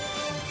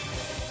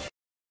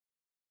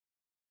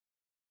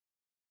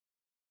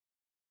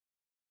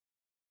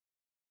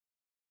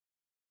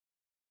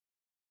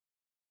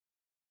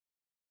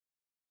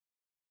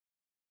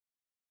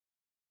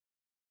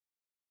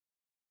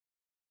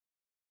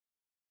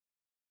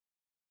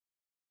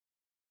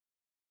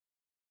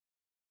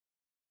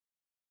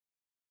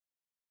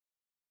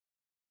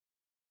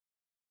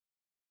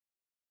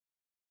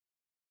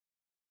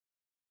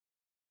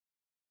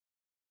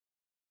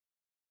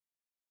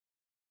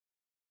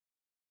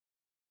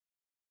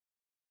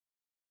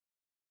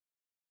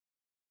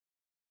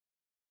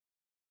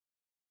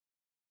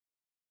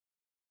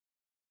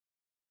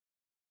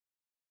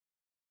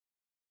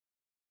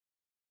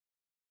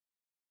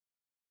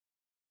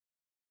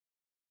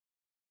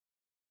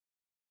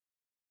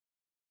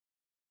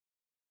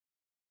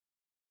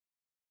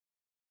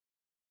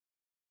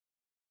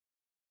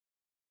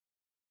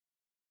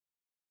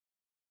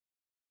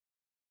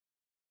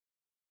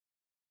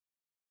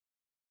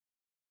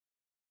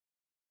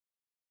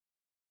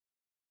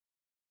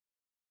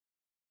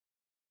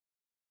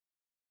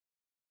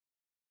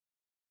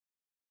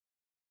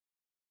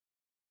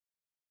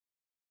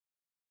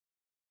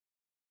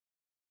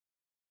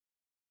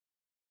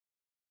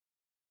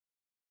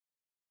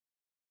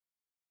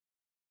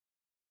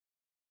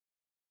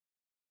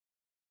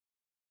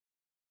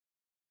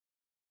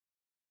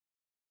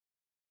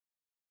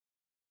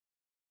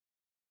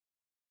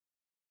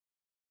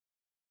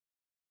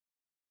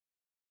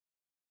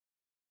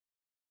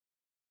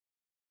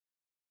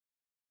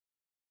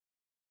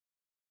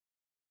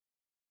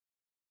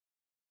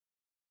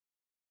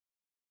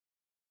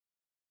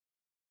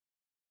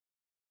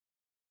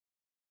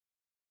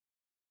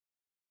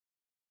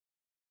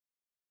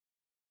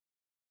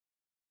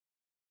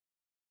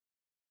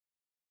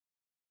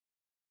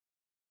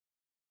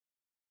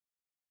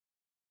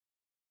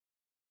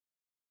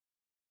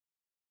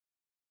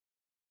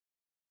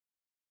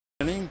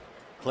 inning,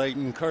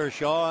 Clayton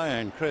Kershaw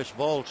and Chris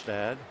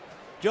Volstad.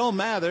 Joe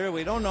Mather,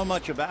 we don't know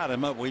much about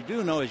him, but we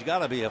do know he's got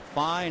to be a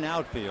fine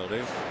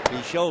outfielder.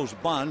 He shows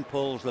bunt,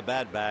 pulls the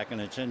bat back, and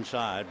it's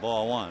inside,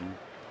 ball one.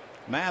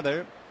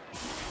 Mather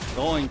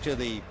going to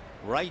the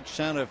right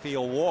center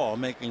field wall,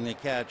 making the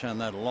catch on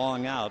that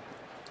long out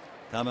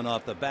coming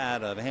off the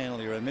bat of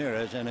Hanley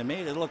Ramirez, and it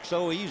made it look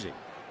so easy.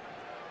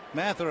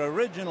 Mather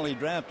originally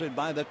drafted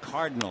by the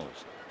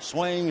Cardinals.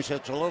 Swings,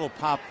 hits a little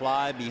pop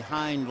fly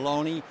behind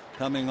Loney,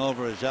 coming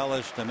over as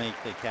Ellis to make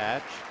the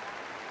catch.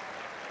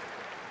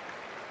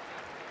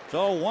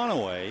 So one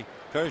away.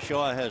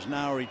 Kershaw has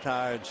now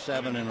retired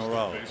 7 in a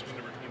row.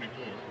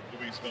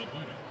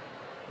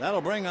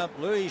 That'll bring up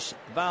Luis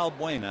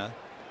Valbuena.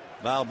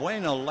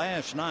 Valbuena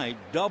last night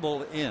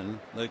doubled in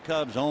the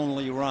Cubs'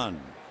 only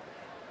run.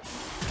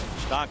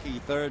 Stocky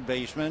third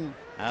baseman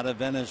out of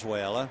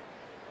Venezuela.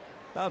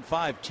 About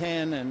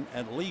 5'10" and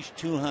at least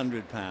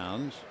 200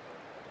 pounds.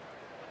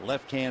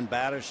 Left-hand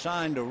batter,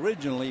 signed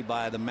originally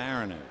by the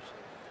Mariners.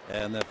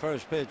 And the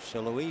first pitch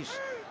to Luis,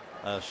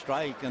 a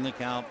strike in the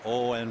count,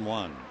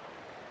 0-1.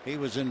 He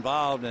was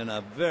involved in a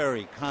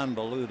very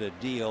convoluted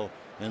deal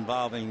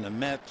involving the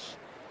Mets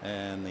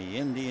and the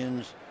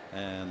Indians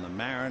and the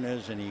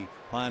Mariners, and he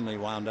finally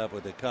wound up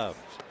with the Cubs.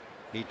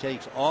 He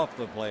takes off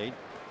the plate,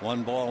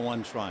 1 ball,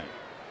 1 strike.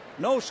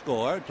 No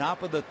score,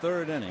 top of the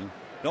third inning.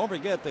 Don't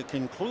forget the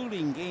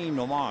concluding game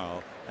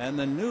tomorrow, and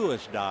the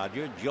newest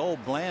Dodger, Joe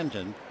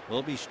Blanton,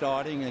 will be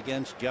starting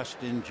against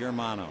Justin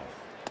Germano.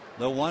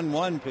 The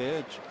 1-1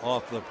 pitch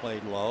off the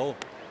plate low,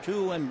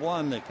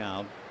 2-1 the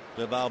count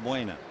to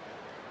Valbuena,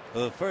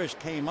 who first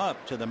came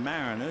up to the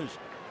Mariners,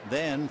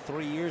 then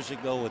 3 years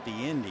ago with the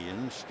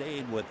Indians,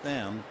 stayed with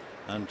them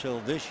until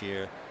this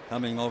year,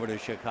 coming over to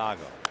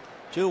Chicago.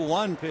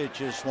 2-1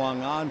 pitch is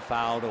swung on,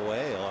 fouled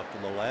away off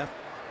to the left,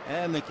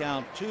 and the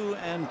count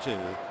 2-2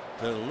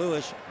 to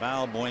Luis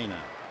Valbuena.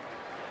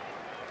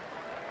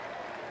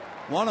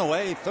 1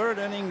 away, third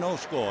inning, no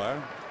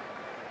score.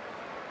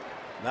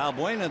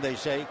 Valbuena, they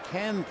say,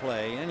 can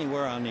play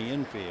anywhere on the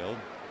infield,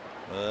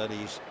 but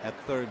he's at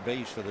third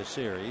base for the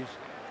series.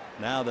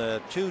 Now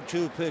the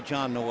 2-2 pitch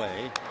on the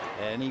way,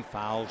 and he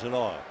fouls it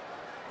off.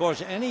 Of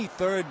course, any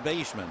third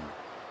baseman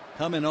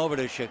coming over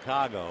to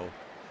Chicago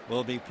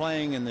will be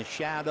playing in the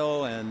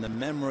shadow and the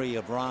memory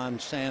of Ron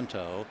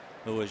Santo,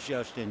 who was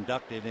just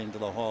inducted into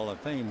the Hall of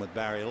Fame with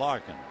Barry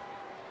Larkin.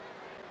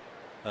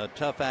 A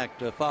tough act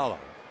to follow.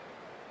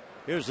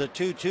 Here's the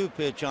 2-2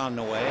 pitch on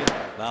the way.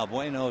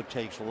 Valbuena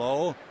takes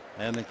low,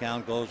 and the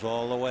count goes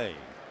all the way.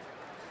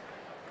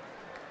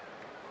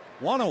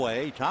 1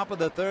 away, top of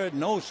the third,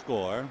 no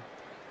score.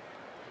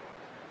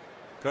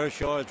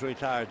 Kershaw has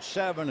retired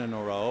 7 in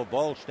a row.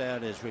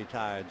 Volstad has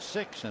retired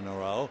 6 in a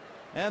row.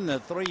 And the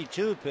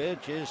 3-2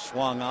 pitch is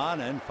swung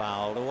on and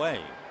fouled away.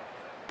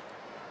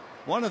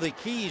 One of the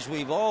keys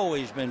we've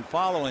always been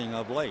following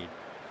of late,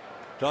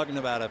 talking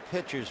about a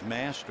pitcher's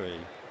mastery,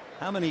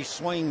 how many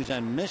swings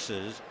and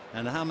misses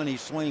and how many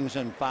swings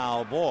and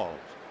foul balls.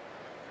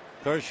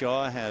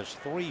 Kershaw has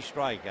 3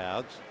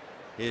 strikeouts.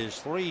 His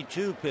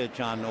 3-2 pitch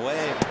on the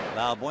way.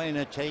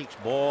 Valbuena takes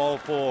ball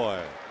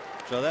 4.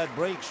 So that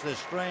breaks the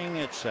string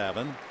at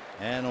 7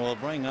 and will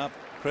bring up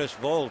Chris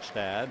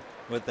Volstad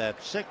with that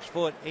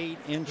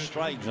 6'8"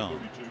 strike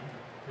zone.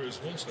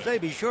 Say,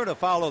 be sure to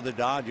follow the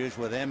Dodgers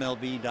with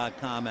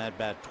MLB.com at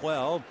bat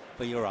 12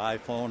 for your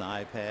iPhone,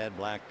 iPad,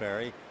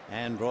 BlackBerry,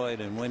 Android,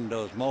 and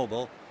Windows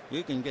Mobile.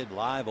 You can get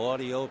live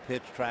audio,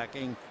 pitch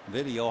tracking,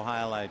 video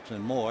highlights,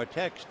 and more.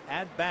 Text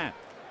at bat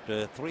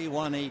to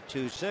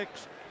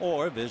 31826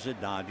 or visit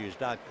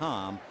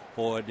Dodgers.com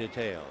for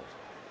details.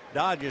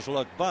 Dodgers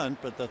look bunt,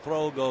 but the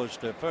throw goes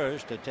to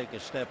first to take a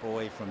step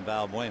away from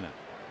Valbuena.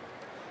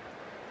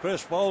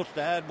 Chris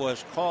Volstad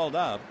was called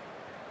up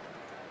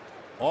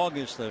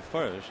August the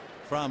 1st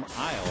from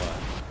Iowa.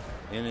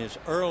 In his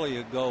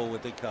earlier go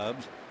with the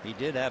Cubs, he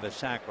did have a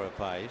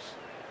sacrifice.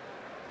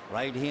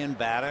 Right-hand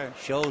batter,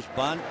 shows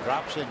bunt,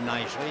 drops it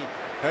nicely.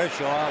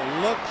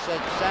 Kershaw looks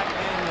at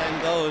second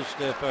and goes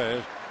to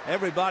first.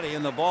 Everybody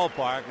in the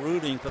ballpark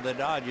rooting for the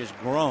Dodgers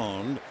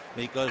groaned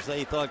because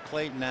they thought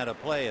Clayton had a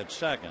play at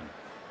second.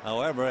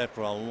 However,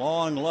 after a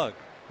long look,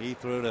 he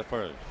threw to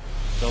first.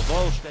 So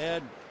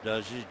Volstad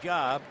does his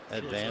job,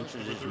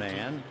 advances his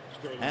man,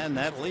 and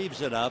that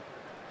leaves it up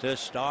to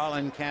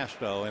Starlin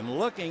Castro. And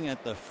looking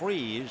at the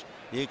freeze,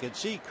 you could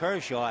see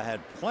Kershaw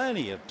had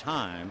plenty of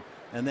time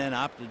and then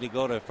opted to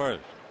go to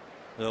first.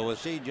 So we'll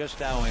see just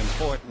how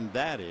important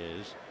that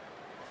is.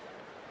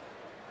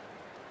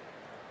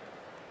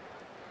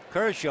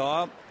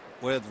 Kershaw,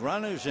 with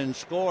runners in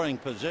scoring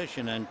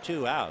position and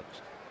 2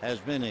 outs, has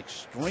been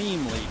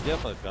extremely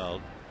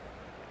difficult.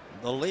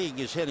 The league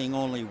is hitting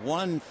only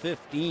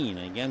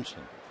 .115 against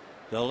him.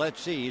 So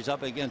let's see, he's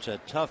up against a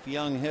tough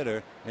young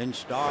hitter in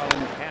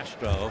Starlin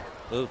Castro,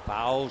 who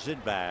fouls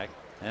it back,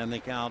 and the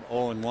count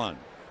 0-1.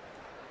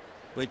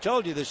 We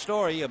told you the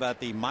story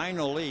about the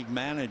minor league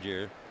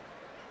manager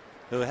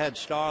who had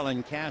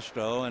Starlin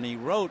Castro, and he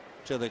wrote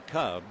to the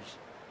Cubs,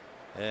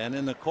 and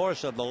in the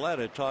course of the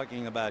letter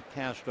talking about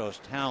Castro's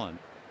talent,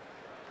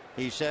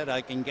 he said,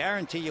 "I can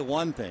guarantee you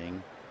one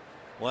thing.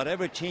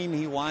 Whatever team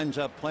he winds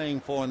up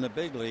playing for in the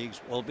big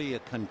leagues will be a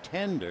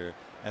contender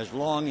as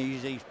long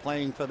as he's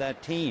playing for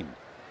that team."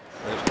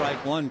 The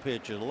strike one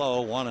pitch is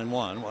low,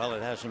 1-1. Well,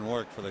 it hasn't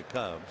worked for the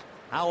Cubs.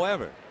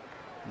 However,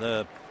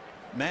 the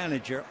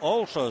manager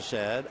also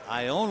said,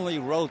 "I only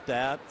wrote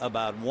that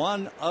about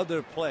one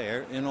other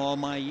player in all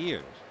my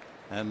years,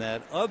 and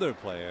that other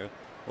player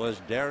was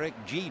Derek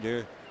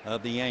Jeter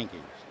of the Yankees."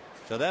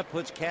 So that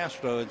puts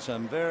Castro in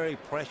some very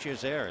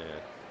precious area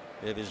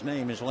if his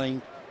name is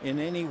linked in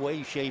any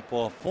way, shape,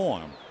 or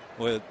form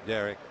with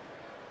Derek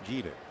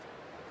Jeter.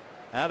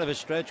 Out of his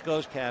stretch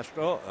goes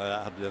Castro.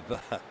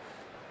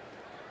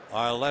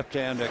 Our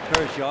left-hander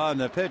Kershaw,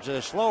 and the pitch is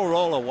a slow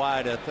roller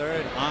wide to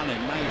third. On it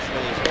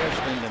nicely is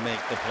Hairston to make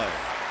the play.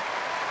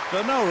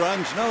 So no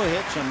runs, no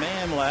hits, a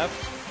man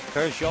left.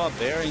 Kershaw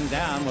bearing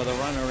down with a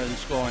runner in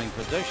scoring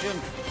position.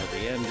 At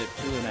the end of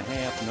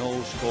 2.5,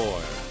 no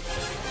score.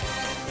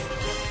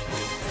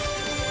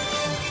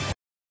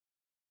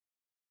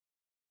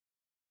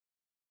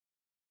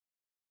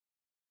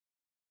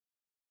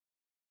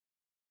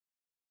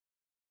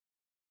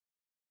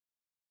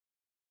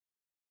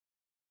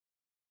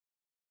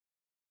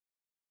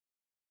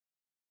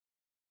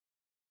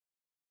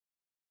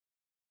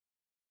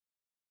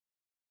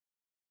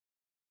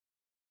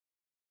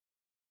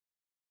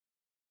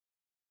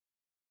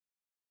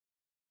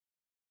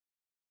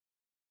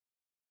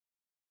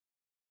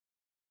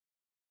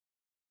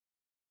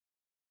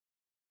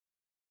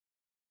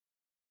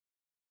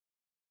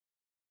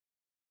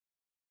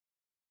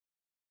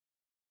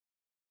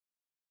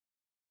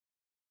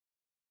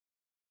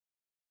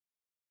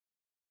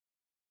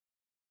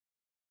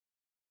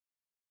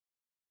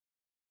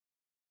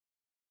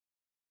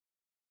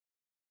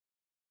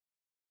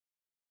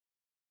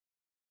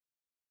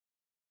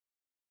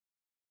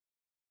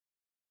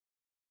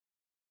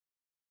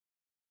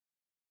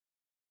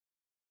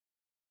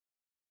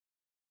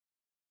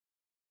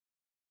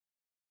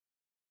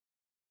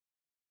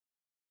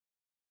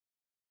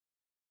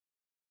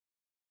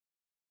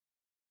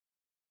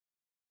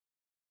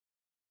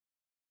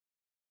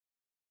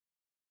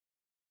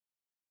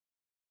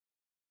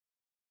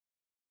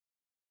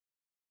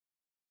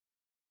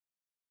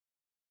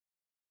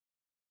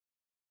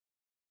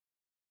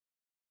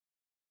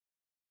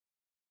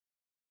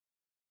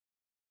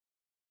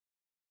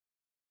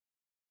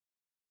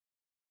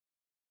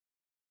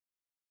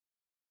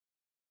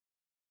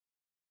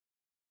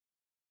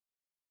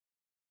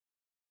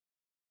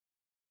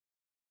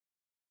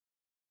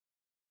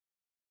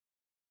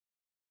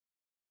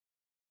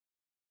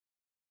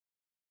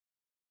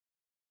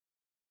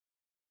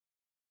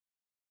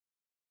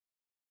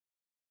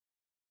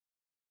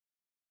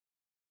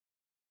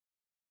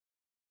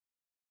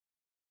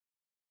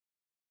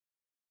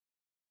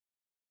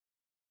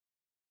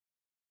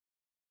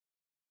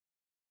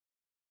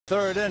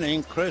 Third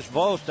inning, Chris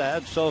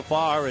Volstad so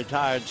far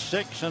retired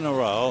 6 in a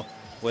row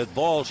with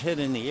balls hit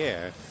in the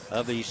air.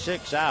 Of these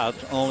 6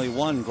 outs, only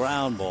 1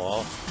 ground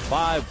ball,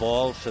 5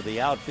 balls to the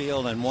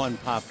outfield, and 1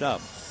 popped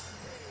up.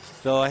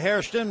 So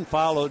Hairston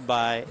followed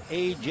by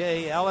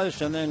A.J.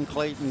 Ellis and then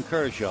Clayton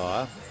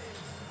Kershaw.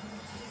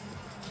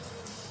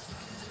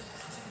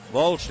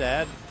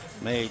 Volstad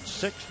made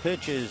 6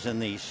 pitches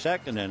in the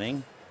second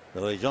inning,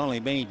 though he's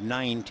only made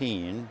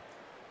 19.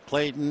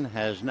 Clayton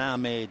has now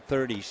made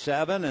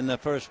 37, and the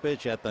first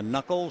pitch at the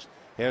knuckles.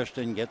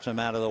 Hairston gets him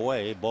out of the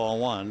way. Ball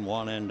 1,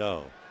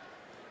 1-0.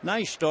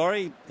 Nice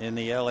story in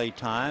the L.A.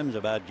 Times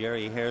about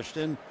Jerry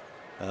Hairston,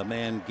 a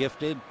man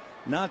gifted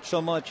not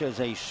so much as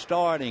a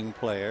starting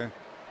player,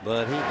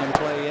 but he can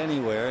play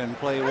anywhere and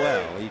play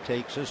well. He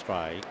takes a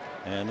strike,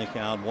 and the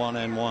count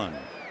 1-1.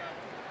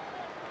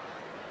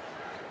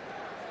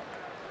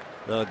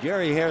 So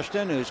Jerry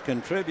Hairston, who's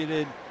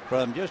contributed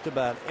from just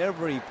about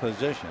every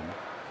position,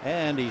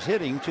 and he's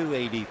hitting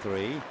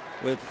 .283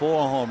 with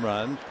 4 home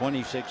runs,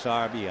 26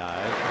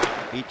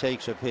 RBIs. He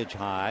takes a pitch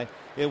high.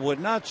 It would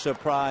not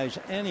surprise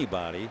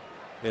anybody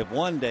if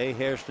one day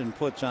Hairston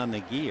puts on the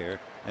gear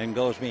and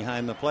goes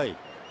behind the plate,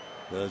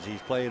 because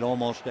he's played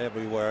almost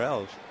everywhere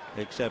else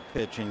except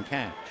pitch and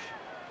catch.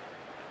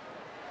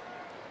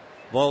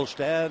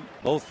 Volstad,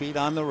 both feet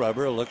on the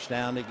rubber, looks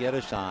down to get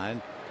a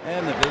sign,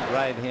 and the big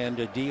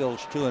right-hander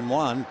deals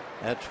 2-1.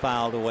 That's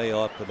fouled away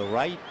off to the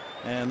right,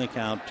 and the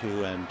count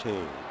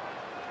 2-2.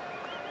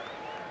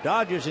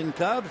 Dodgers and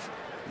Cubs.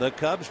 The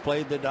Cubs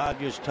played the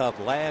Dodgers tough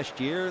last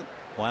year,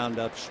 wound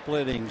up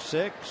splitting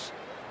 6.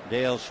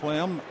 Dale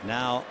Swim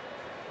now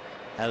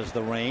has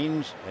the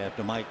reins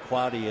after Mike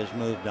Quaddy has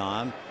moved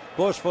on. Of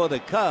course, for the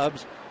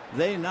Cubs,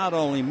 they not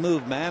only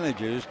moved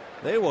managers,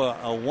 they were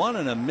a 1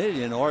 in a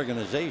million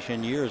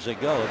organization years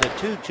ago. The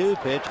 2-2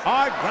 pitch,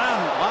 hard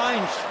ground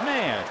line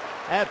smash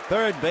at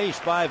third base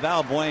by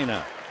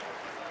Valbuena.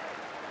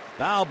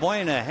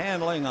 Valbuena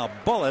handling a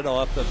bullet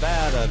off the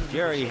bat of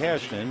Jerry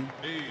Hairston,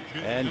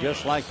 and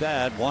just like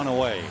that, 1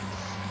 away.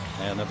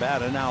 And the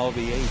batter now will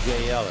be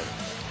A.J. Ellis.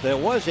 There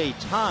was a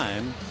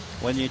time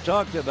when you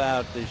talked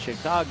about the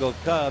Chicago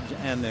Cubs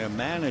and their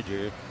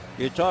manager,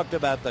 You talked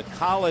about the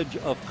College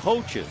of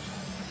Coaches.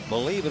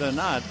 Believe it or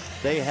not,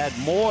 they had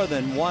more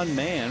than one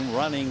man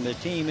running the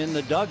team in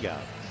the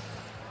dugout.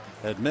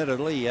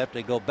 Admittedly, you have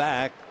to go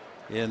back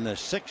in the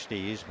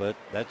 60s, but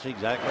that's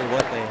exactly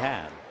what they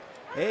had.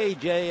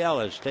 A.J.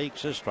 Ellis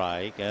takes a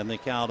strike, and the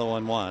count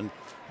 0-1.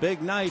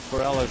 Big night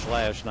for Ellis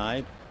last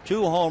night.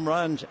 2 home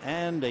runs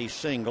and a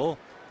single.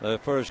 The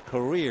first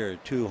career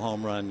 2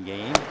 home run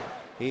game.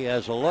 He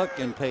has a look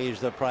and pays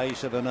the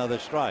price of another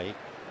strike.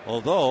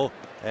 Although,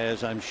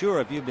 as I'm sure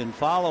if you've been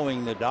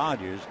following the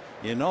Dodgers,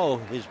 you know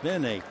he's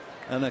been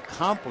an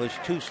accomplished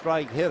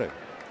 2-strike hitter.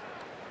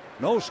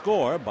 No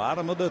score,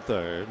 bottom of the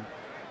third.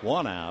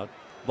 1 out.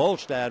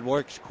 Volstad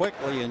works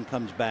quickly and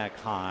comes back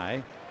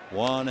high.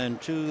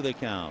 1-2 the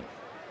count.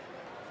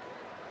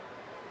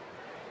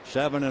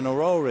 7 in a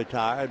row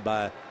retired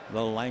by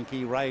the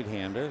lanky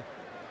right-hander.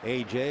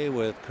 A.J.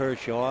 with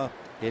Kershaw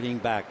hitting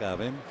back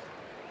of him.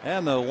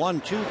 And the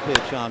 1-2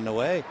 pitch on the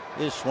way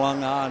is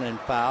swung on and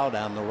fouled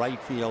down the right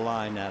field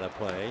line out of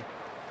play.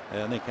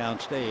 And the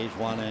count stays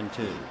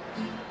 1-2.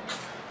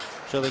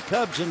 So the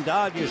Cubs and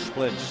Dodgers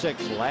split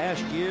 6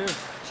 last year.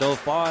 So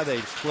far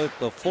they've split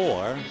the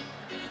 4.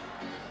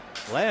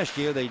 Last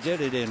year they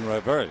did it in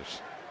reverse.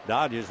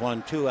 Dodgers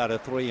won 2 out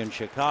of 3 in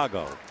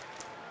Chicago.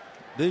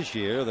 This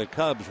year the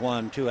Cubs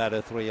won 2 out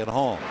of 3 at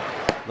home.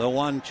 The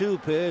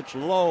 1-2 pitch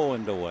low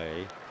and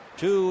away.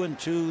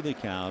 2-2 the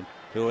count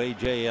to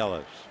A.J.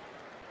 Ellis.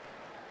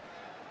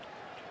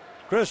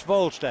 Chris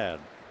Volstad,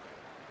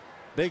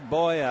 big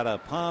boy out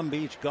of Palm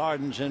Beach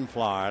Gardens in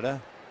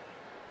Florida.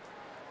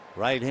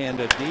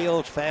 Right-hander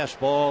deals,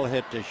 fastball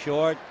hit to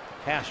short.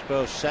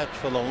 Castro sets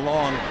for the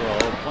long throw,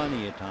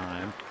 plenty of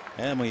time.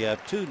 And we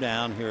have 2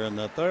 down here in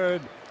the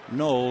third.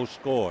 No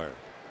score.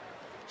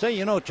 Say,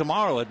 you know,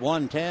 tomorrow at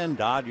 1:10,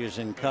 Dodgers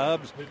and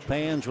Cubs,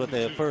 fans with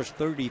their first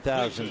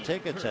 30,000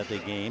 tickets at the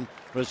game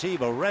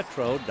receive a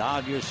retro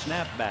Dodgers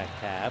snapback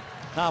cap,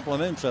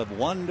 compliments of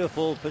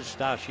wonderful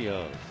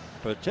pistachios.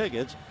 For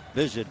tickets,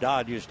 visit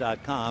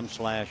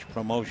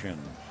Dodgers.com/promotion.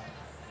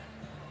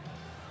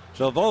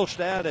 So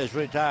Volstad has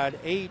retired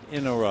 8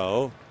 in a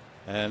row.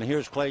 And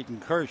here's Clayton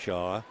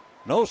Kershaw.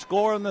 No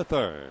score in the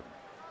third.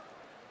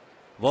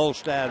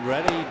 Volstad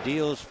ready,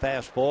 deals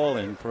fastball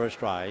in for a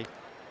strike.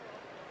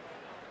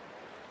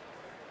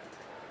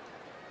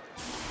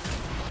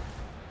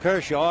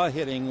 Kershaw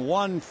hitting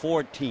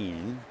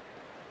 114.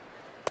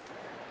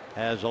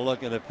 Has a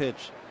look at a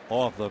pitch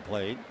off the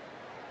plate.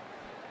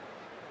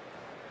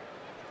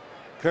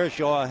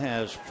 Kershaw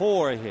has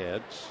 4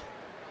 hits.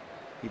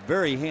 He's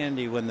very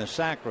handy when the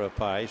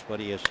sacrifice,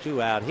 but he has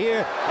 2 out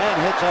here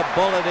and hits a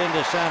bullet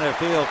into center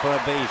field for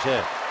a base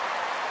hit.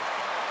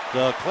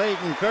 So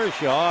Clayton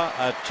Kershaw,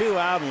 a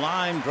 2-out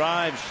line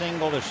drive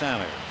single to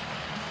center.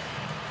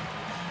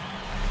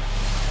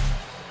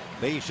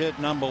 Base hit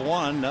number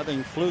 1,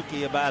 nothing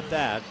fluky about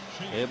that.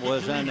 It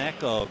was an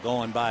echo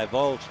going by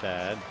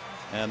Volstad,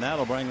 and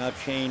that'll bring up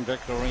Shane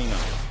Victorino.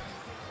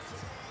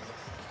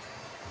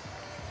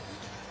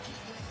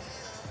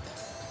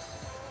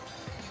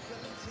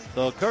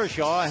 So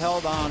Kershaw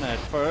held on at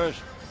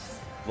first.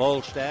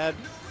 Volstad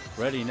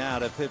ready now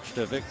to pitch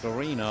to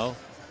Victorino.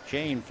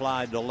 Shane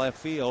flied to left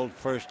field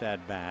first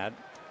at bat.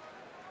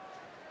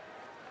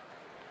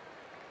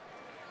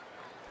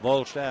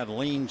 Volstad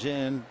leans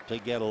in to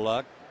get a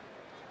look.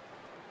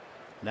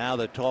 Now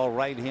the tall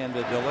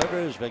right-hander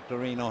delivers.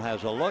 Victorino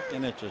has a look,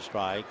 and it's a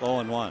strike.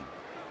 0-1.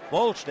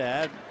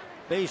 Volstad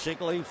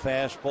basically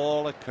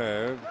fastball, a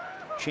curve,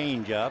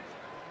 changeup,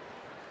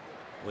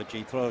 which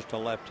he throws to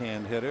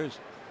left-hand hitters.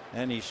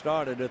 And he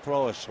started to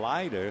throw a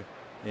slider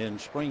in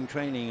spring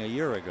training a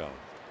year ago.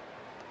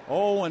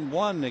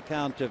 0-1 the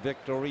count to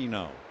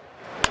Victorino.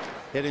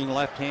 Hitting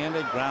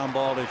left-handed, ground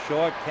ball to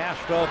short.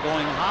 Castro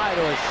going high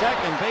to a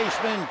second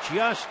baseman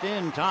just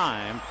in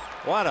time.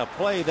 What a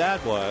play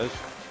that was.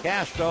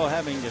 Castro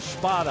having to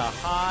spot a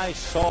high,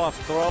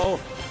 soft throw,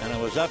 and it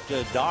was up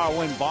to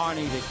Darwin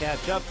Barney to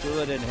catch up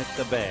to it and hit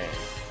the bag.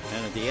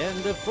 And at the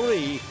end of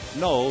 3,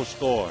 no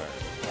score.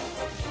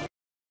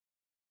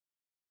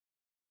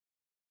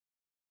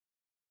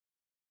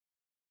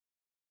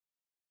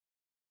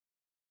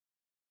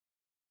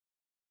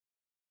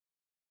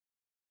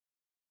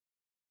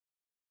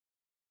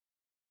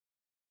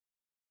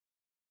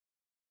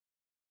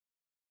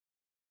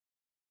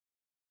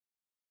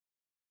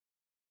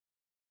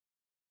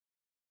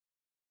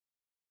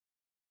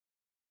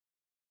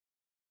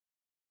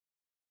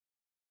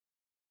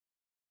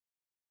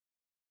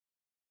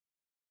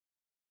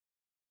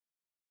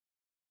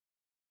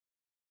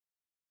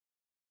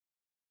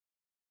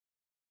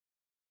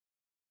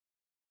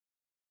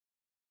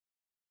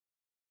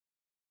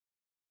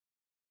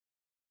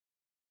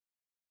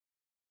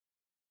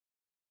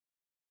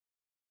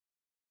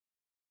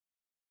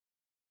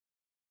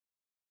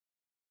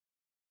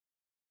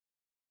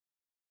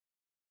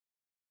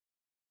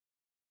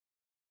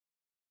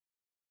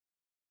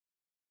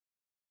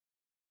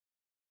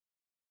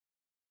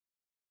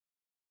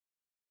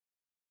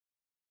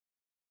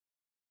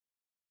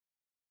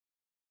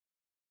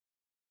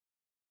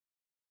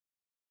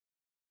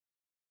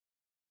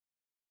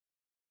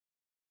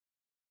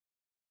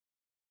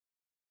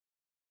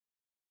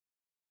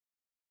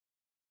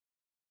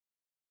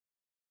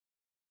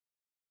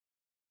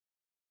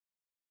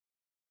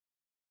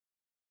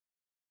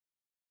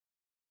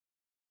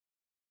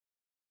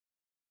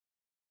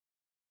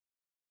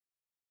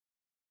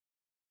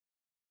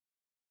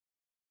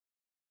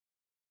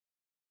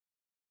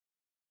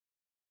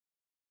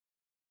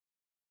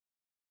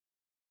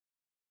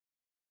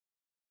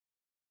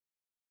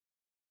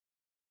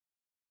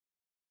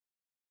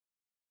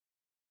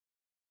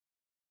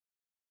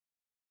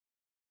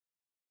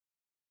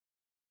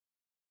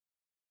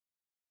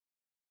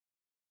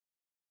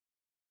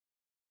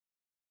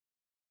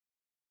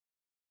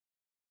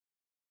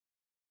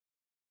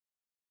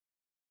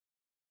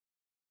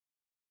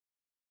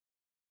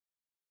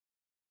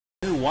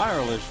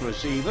 wireless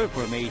receiver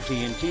from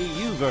AT&T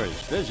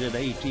UVerse. Visit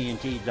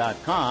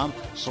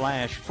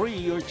AT&T.com/free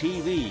your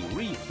TV.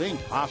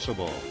 Rethink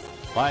possible.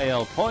 By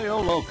El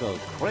Pollo Loco,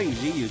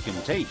 crazy you can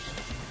taste.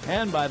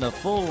 And by the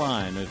full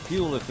line of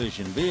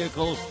fuel-efficient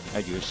vehicles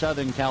at your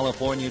Southern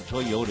California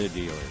Toyota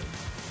dealer.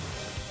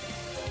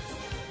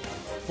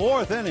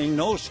 Fourth inning,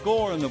 no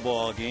score in the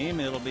ball game.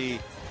 It'll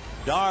be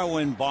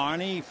Darwin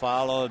Barney,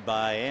 followed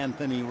by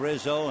Anthony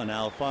Rizzo and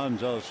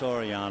Alfonso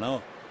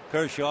Soriano.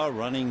 Kershaw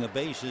running the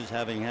bases,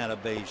 having had a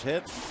base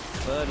hit,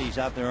 but he's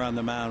out there on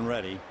the mound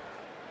ready.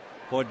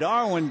 For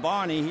Darwin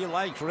Barney, he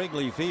likes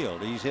Wrigley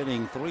Field. He's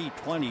hitting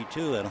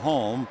 .322 at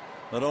home,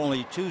 but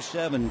only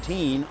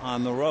 .217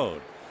 on the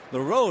road.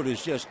 The road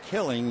is just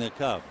killing the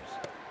Cubs.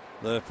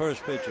 The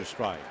first pitch is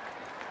strike.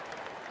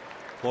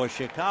 For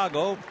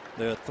Chicago,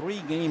 they're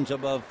 3 games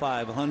above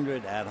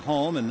 .500 at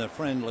home in the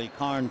friendly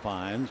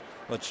confines,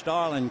 but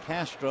Starlin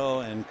Castro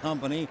and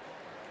company,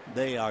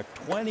 they are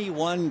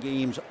 21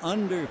 games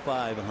under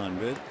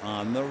 .500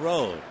 on the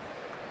road.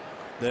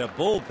 Their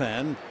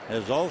bullpen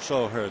has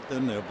also hurt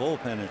them. Their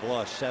bullpen has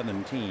lost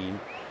 17,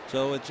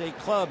 so it's a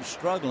club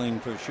struggling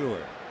for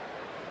sure.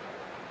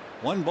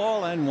 1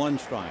 ball and 1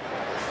 strike.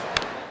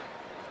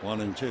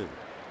 1-2.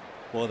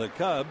 For the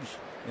Cubs,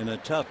 in a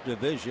tough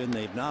division,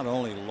 they've not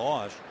only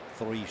lost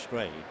 3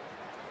 straight,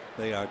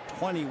 they are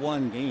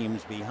 21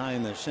 games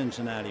behind the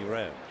Cincinnati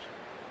Reds.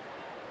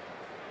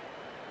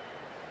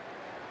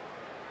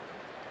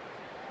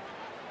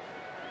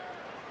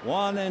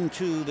 One and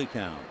 2 the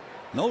count.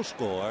 No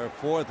score,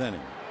 4th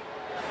inning.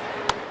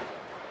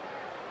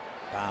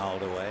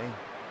 Fouled away.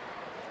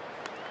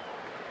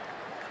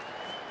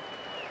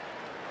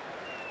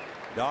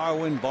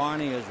 Darwin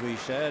Barney, as we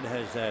said,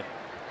 has that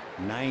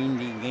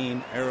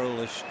 90-game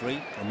errorless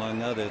streak,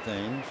 among other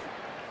things.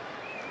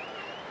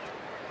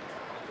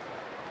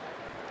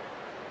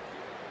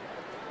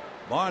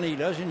 Barney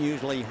doesn't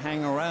usually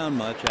hang around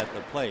much at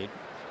the plate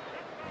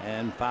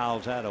and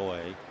fouls that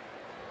away.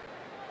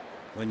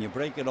 When you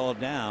break it all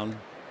down,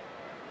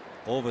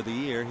 over the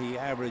year, he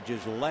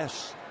averages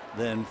less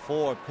than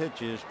 4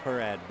 pitches per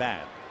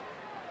at-bat.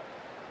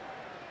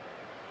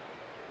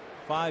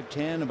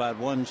 5'10", about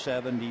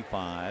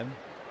 175.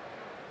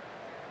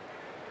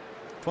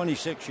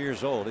 26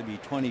 years old. He'll be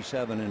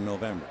 27 in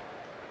November.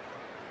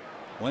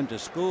 Went to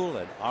school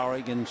at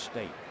Oregon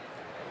State.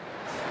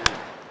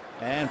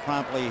 And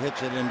promptly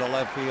hits it into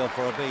left field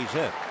for a base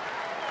hit.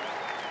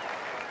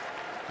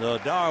 So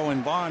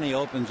Darwin Barney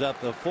opens up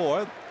the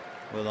 4th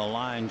with a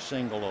line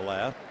single to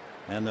left.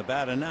 And the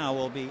batter now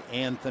will be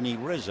Anthony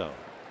Rizzo.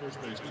 First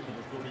baseman,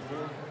 number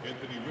 44,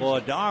 Anthony Rizzo. For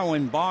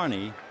Darwin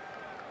Barney,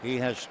 he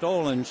has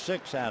stolen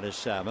 6 out of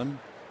 7.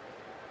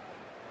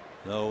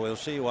 So we'll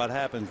see what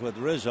happens with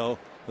Rizzo,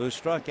 who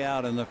struck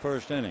out in the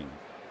first inning.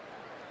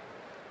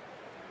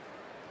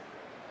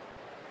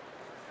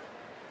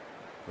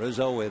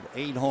 Rizzo with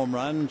 8 home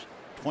runs,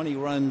 20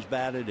 runs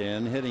batted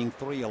in, hitting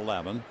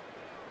 .311.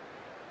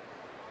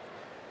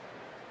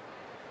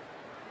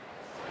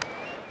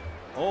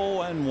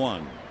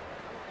 0-1.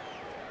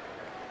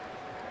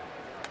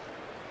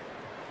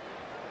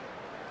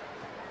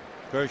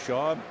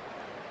 Kershaw,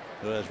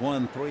 who has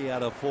won 3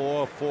 out of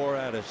 4, 4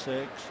 out of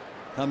 6,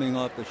 coming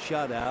off the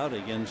shutout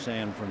against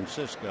San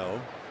Francisco,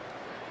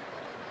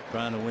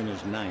 trying to win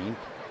his 9th.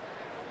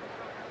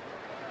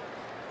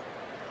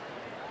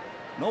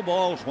 No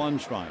balls, 1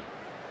 strike.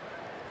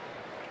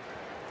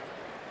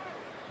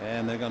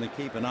 And they're going to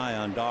keep an eye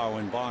on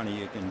Darwin Barney,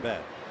 you can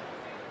bet.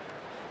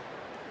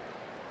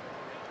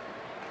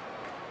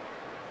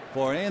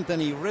 For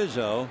Anthony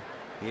Rizzo,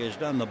 he has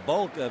done the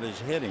bulk of his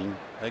hitting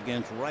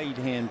against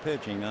right-hand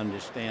pitching,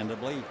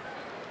 understandably,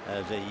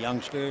 as a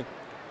youngster.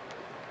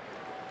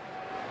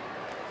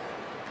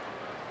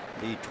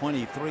 Be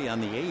 23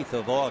 on the 8th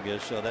of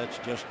August, so that's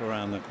just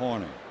around the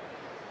corner.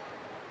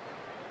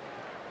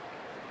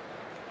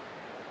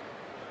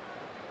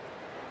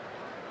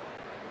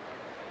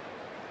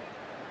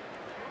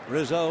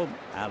 Rizzo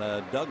out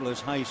of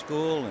Douglas High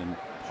School in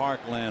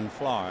Parkland,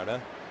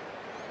 Florida.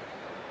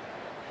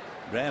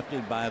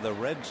 Drafted by the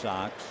Red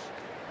Sox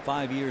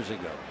 5 years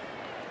ago.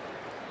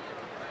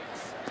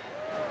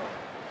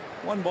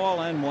 1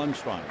 ball and 1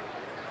 strike.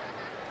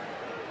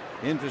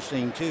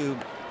 Interesting, too,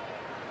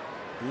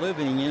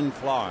 living in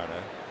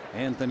Florida,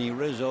 Anthony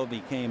Rizzo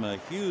became a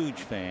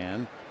huge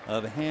fan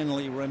of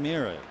Hanley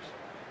Ramirez.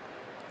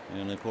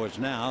 And, of course,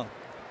 now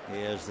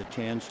he has the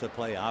chance to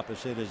play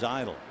opposite his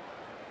idol.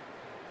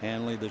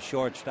 Hanley, the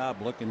shortstop,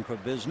 looking for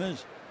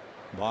business.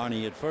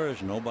 Barney at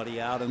first,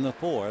 nobody out in the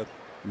 4th.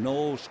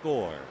 No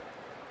score.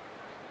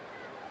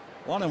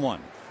 1-1.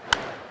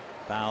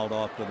 Fouled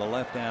off to the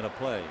left out of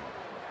play.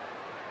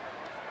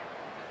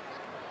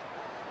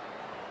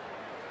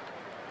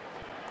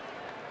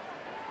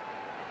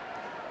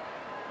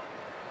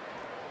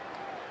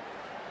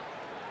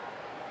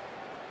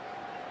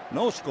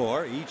 No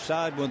score, each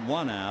side with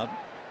 1 out.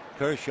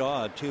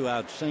 Kershaw a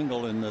 2-out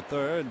single in the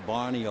 3rd.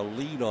 Barney a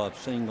leadoff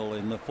single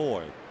in the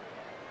 4th.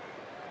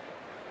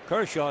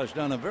 Kershaw has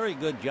done a very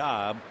good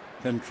job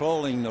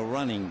controlling the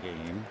running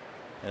game.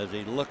 as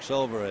he looks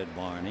over at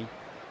Barney.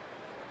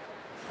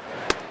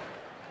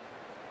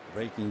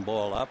 Breaking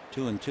ball up,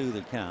 2-2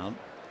 the count.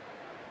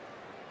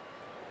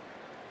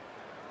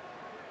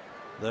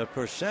 The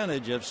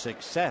percentage of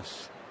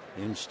success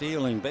in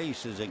stealing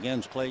bases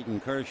against Clayton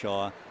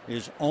Kershaw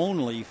is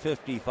only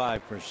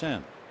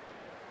 55%.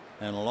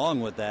 And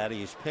along with that,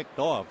 he's picked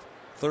off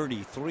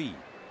 33.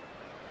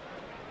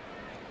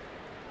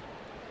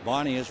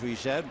 Barney, as we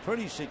said,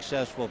 pretty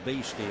successful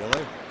base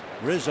stealer.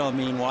 Rizzo,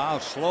 meanwhile,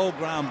 slow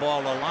ground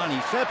ball to line. He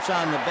steps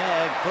on the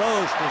bag,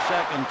 throws to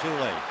second, too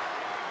late.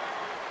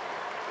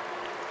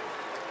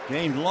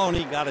 James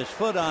Loney got his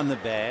foot on the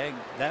bag.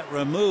 That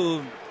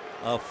removed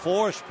a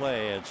force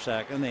play at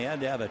second. They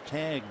had to have a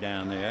tag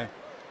down there,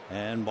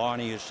 and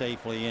Barney is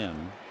safely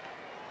in.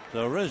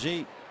 So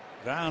Rizzi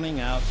grounding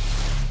out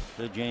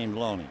to James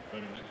Loney.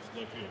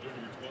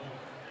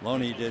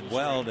 Loney did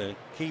well to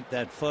keep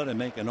that foot and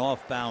make an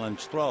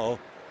off-balance throw,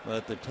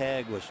 but the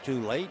tag was too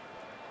late.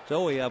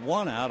 So we have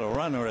one out, a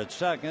runner at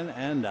second,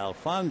 and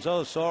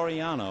Alfonso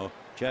Soriano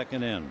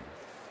checking in.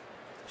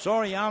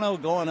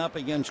 Soriano going up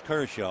against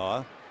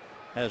Kershaw,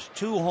 has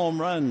 2 home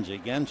runs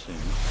against him,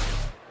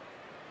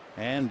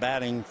 and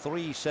batting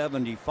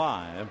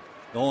 .375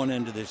 going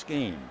into this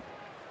game.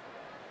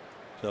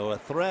 So a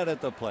threat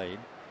at the plate.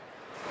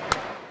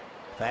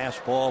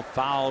 Fastball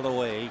fouled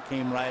away,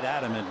 came right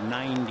at him at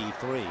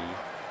 93.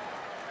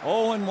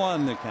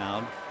 0-1 the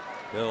count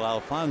to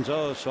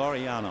Alfonso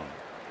Soriano.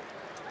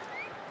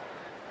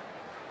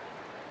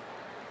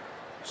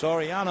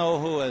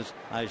 Soriano, who, as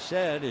I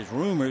said, is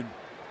rumored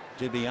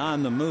to be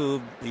on the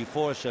move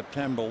before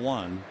September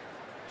 1,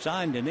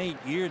 signed an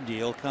 8-year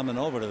deal coming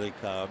over to the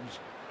Cubs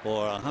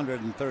for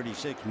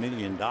 $136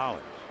 million. 0-1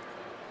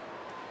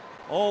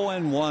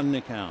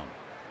 the count.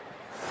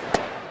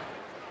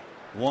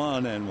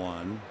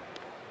 1-1.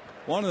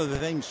 One of the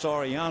things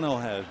Soriano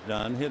has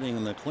done, hitting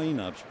in the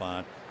cleanup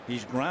spot,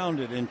 he's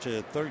grounded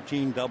into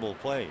 13 double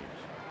plays.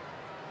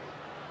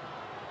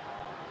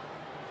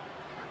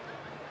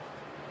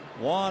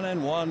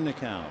 1-1 the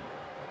count.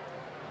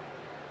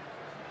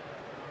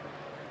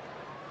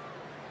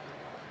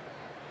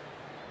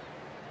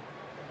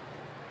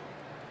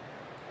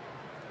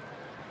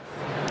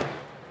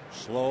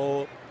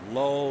 Slow,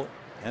 low,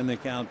 and the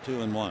count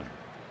 2-1.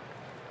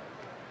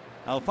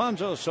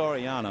 Alfonso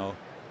Soriano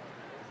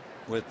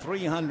with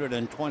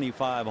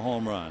 325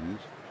 home runs.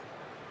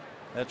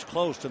 That's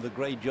close to the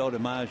great Joe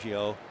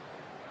DiMaggio,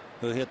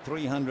 who hit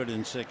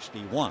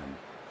 361.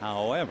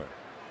 However,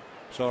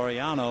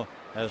 Soriano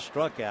has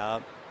struck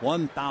out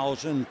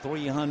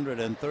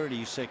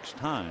 1,336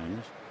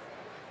 times.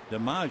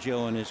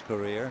 DiMaggio in his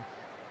career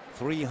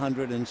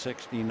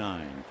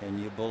 369. Can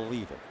you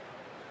believe it?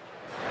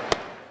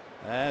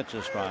 That's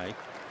a strike.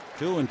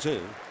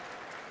 2-2.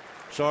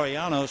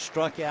 Soriano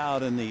struck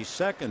out in the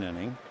second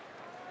inning.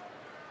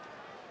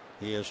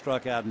 He has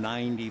struck out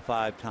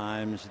 95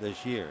 times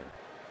this year.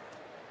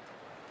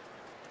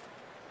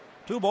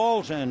 2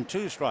 balls and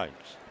 2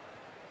 strikes.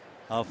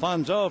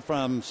 Alfonso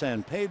from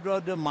San Pedro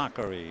de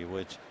Macari,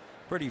 which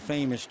pretty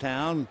famous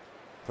town,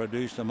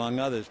 produced among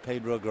others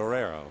Pedro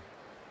Guerrero.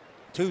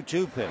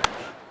 2-2 pitch.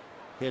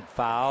 Hit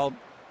foul.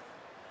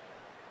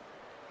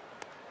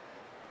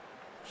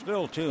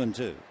 Still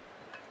 2-2.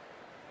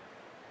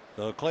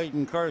 So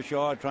Clayton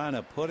Kershaw trying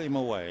to put him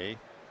away.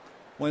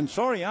 When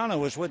Soriano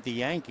was with the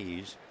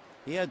Yankees,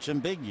 he had some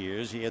big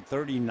years. He had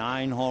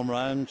 39 home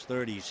runs,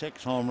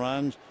 36 home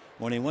runs.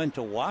 When he went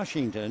to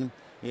Washington,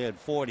 he had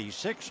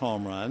 46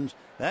 home runs.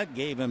 That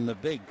gave him the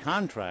big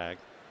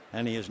contract,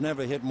 and he has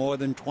never hit more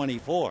than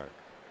 24.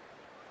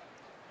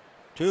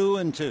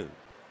 2-2.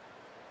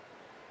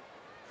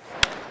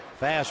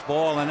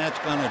 Fastball, and that's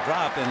going to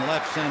drop in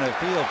left center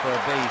field for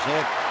a base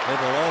hit.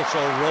 It'll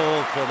also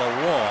roll for the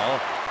wall.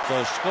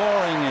 So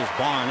scoring is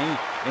Barney.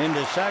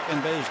 Into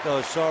second base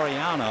goes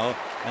Soriano,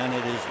 and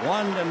it is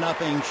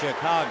 1-0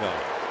 Chicago.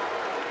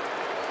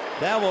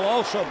 That will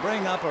also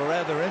bring up a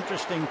rather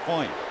interesting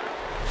point.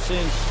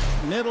 Since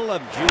middle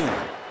of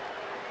June,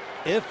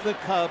 if the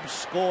Cubs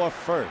score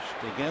first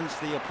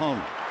against the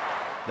opponent,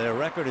 their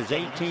record is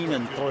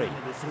 18-3.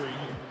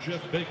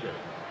 Jeff Baker.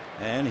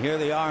 And here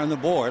they are on the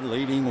board,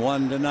 leading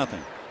 1-0.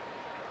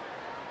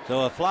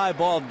 So a fly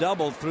ball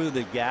double through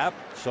the gap.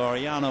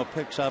 Soriano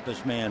picks up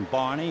his man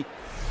Barney.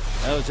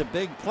 That was a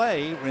big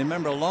play.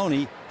 Remember,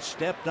 Loney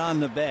stepped on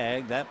the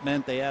bag. That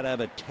meant they had to have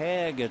a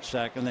tag at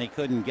second. They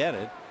couldn't get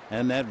it,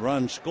 and that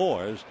run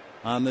scores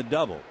on the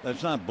double.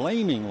 That's not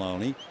blaming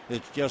Loney.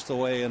 It's just the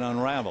way it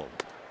unraveled.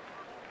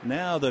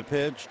 Now the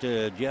pitch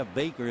to Jeff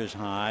Baker is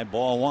high.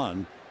 Ball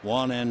 1,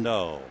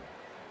 1-0.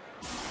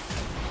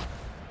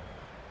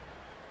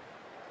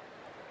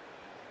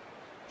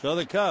 So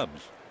the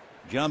Cubs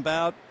jump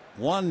out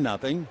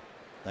 1-0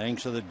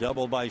 thanks to the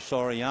double by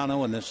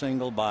Soriano and the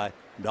single by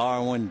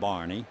Darwin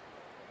Barney.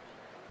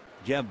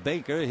 Jeff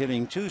Baker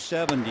hitting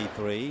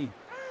 .273,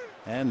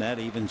 and that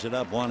evens it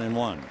up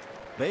 1-1.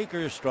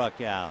 Baker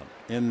struck out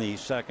in the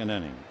second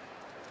inning.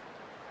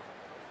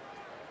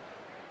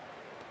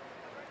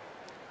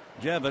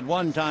 Jeff at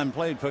one time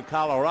played for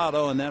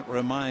Colorado, and that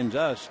reminds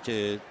us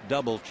to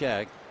double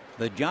check.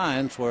 The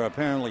Giants were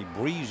apparently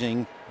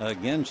breezing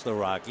against the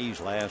Rockies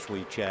last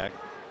we checked.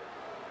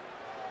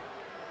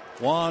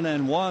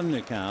 1-1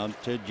 the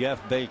count to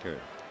Jeff Baker.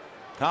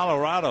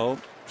 Colorado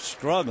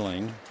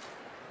struggling.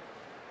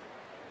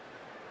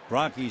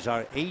 Rockies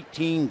are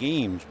 18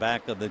 games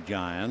back of the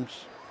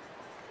Giants.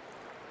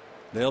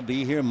 They'll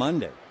be here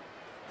Monday.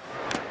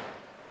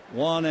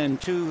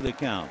 1-2 the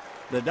count.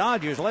 The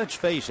Dodgers, let's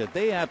face it,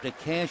 they have to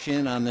cash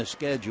in on the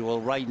schedule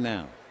right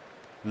now.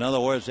 In other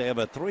words, they have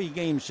a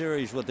 3-game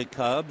series with the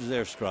Cubs.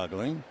 They're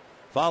struggling.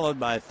 Followed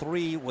by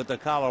 3 with the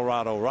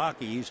Colorado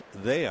Rockies.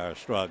 They are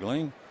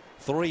struggling.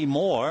 3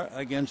 more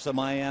against the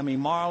Miami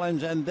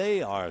Marlins, and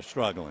they are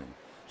struggling.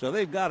 So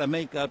they've got to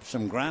make up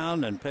some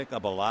ground and pick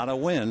up a lot of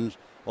wins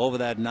over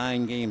that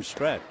 9-game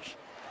stretch.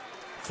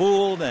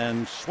 Fooled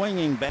and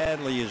swinging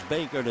badly is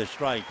Baker to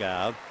strike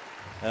out.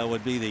 That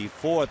would be the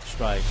 4th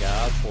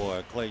strikeout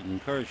for Clayton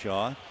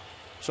Kershaw.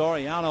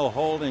 Soriano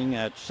holding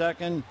at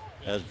second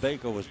as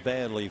Baker was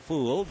badly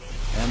fooled,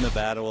 and the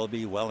batter will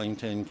be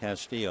Wellington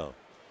Castillo.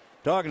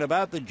 Talking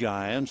about the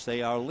Giants,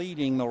 they are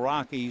leading the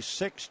Rockies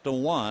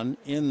 6-1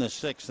 in the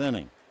 6th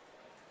inning.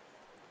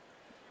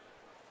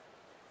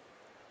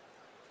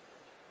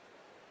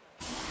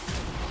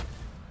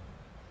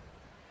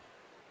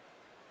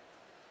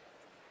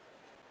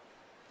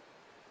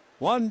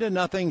 One to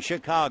nothing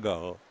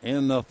Chicago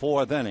in the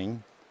 4th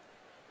inning.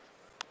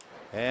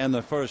 And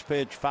the first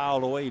pitch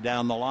fouled away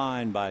down the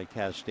line by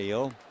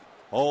Castillo.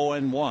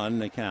 0-1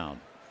 the count.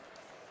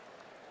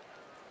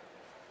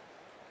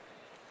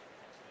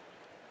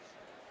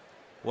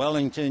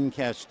 Wellington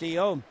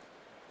Castillo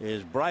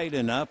is bright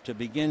enough to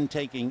begin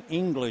taking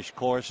English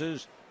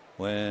courses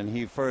when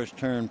he first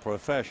turned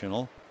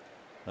professional.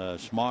 A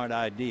smart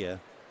idea.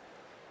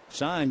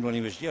 Signed when he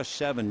was just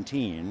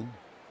 17.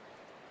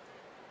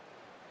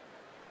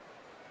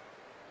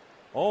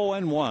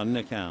 0-1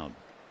 the count.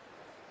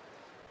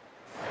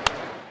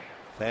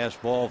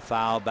 Fastball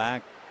foul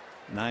back.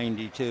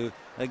 92.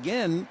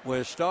 Again,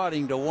 we're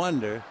starting to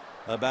wonder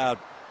about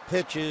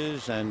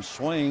pitches and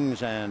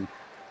swings and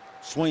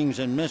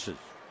misses.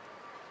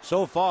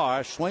 So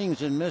far,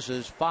 swings and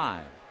misses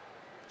 5.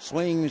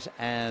 Swings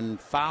and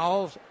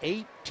fouls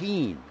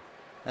 18.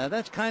 Now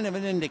that's kind of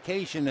an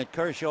indication that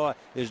Kershaw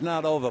is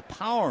not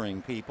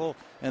overpowering people,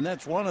 and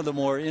that's one of the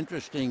more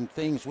interesting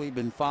things we've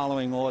been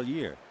following all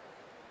year.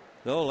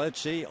 So let's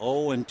see.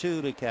 0-2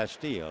 to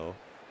Castillo.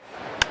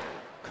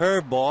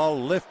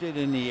 Curveball lifted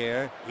in the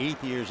air.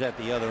 Ethier's at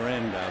the other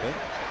end of it.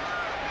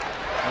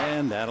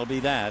 And that'll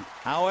be that.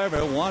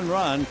 However, 1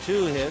 run,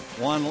 2 hit,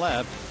 1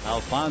 left.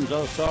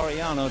 Alfonso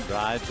Soriano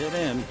drives it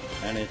in,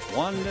 and it's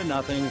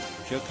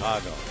 1-0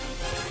 Chicago.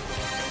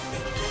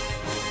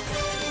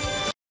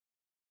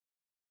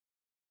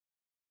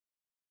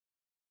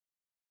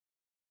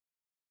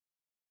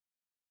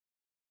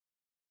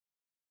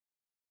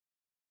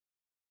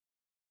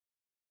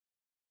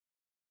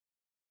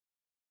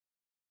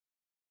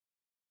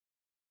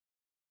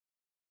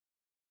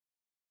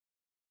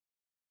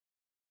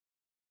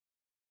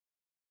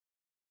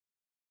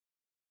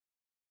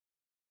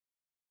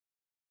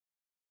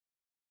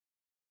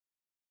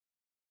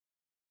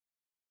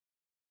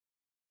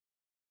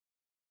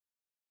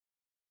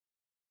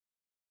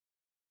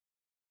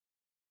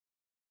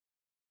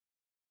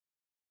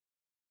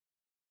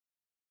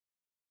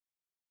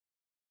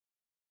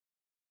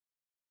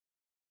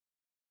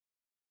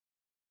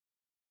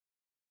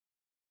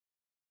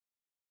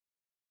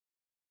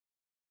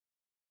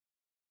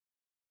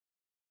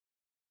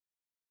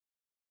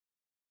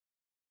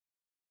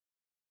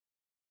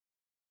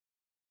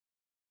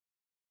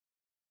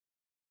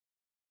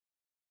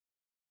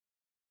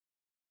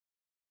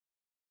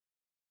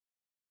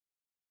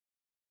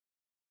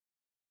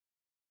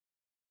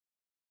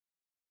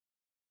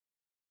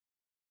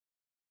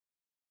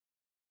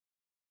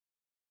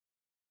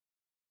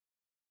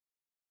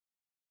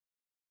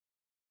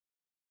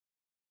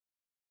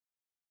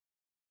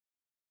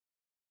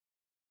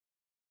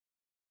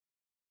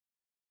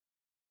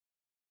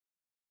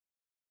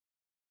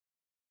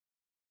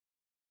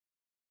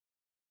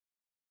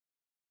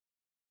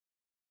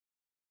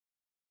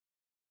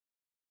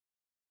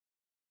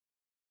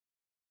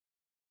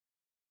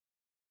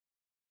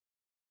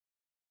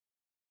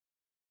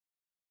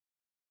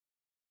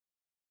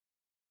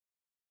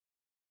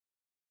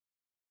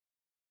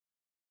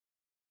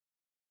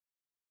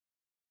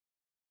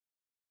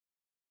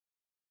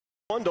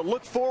 One to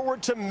look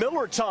forward to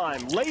Miller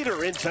time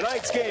later in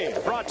tonight's game.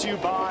 Brought to you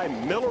by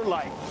Miller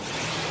Lite.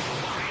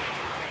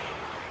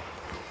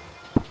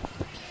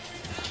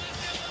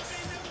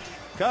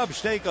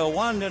 Cubs take a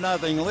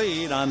 1-0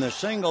 lead on the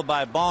single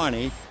by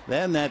Barney.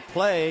 Then that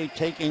play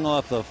taking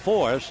off the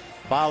force,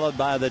 followed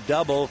by the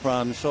double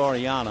from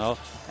Soriano,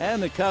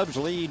 and the Cubs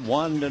lead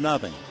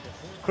 1-0.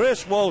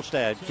 Chris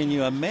Wolstad, can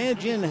you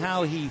imagine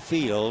how he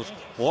feels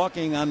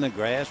walking on the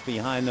grass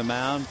behind the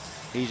mound?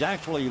 He's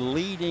actually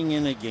leading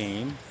in a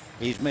game.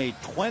 He's made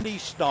 20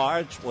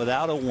 starts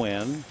without a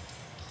win.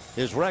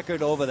 His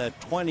record over that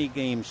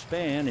 20-game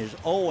span is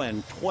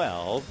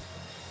 0-12.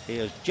 He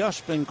has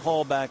just been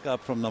called back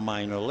up from the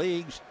minor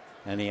leagues,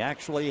 and he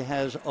actually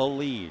has a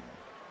lead.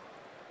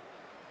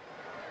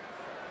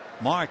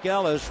 Mark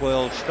Ellis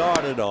will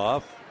start it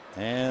off,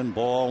 and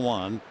ball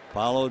one,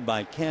 followed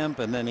by Kemp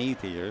and then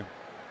Ethier.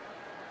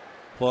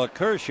 For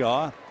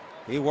Kershaw,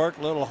 he worked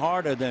a little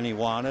harder than he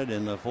wanted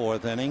in the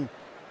fourth inning.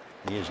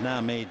 He has now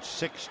made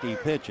 60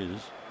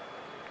 pitches.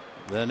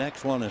 The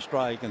next one a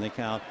strike in the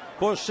count. Of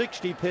course,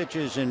 60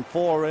 pitches in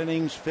 4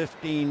 innings,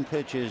 15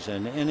 pitches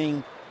an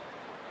inning.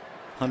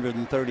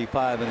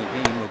 135 in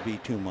a game would be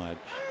too much.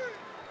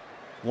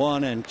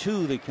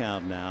 1-2 the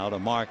count now to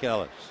Mark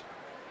Ellis.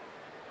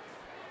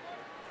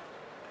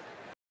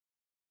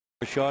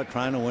 Kershaw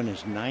trying to win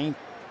his 9th.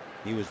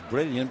 He was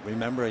brilliant,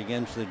 remember,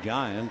 against the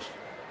Giants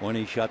when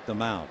he shut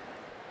them out.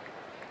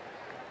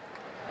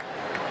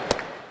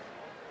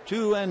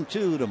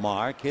 2-2 to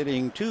Mark,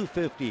 hitting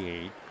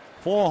 .258,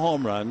 4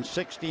 home runs,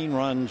 16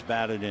 runs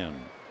batted in.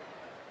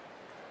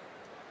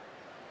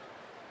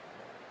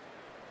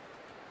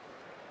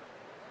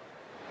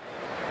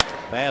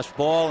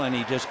 Fastball, and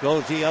he just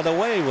goes the other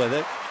way with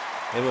it.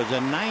 It was a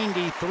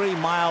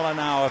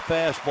 93-mile-an-hour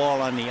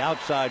fastball on the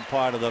outside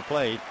part of the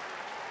plate,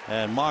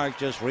 and Mark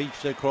just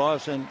reached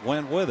across and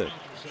went with it.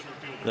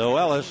 So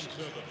Ellis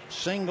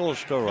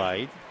singles to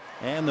right,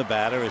 and the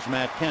batter is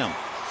Matt Kemp.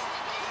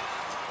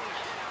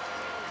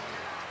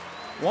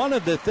 One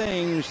of the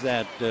things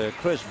that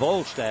Chris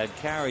Volstad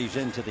carries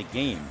into the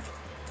game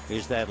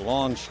is that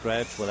long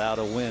stretch without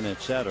a win,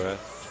 etc.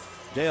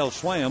 Dale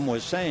Swam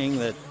was saying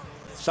that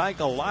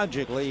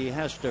psychologically he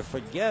has to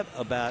forget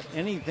about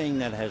anything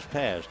that has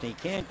passed. He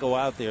can't go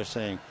out there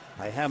saying,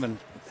 I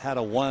haven't had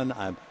a 1,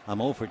 I'm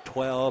 0 for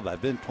 12,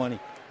 I've been 20.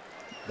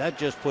 That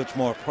just puts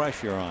more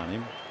pressure on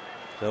him.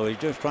 So he's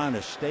just trying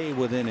to stay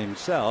within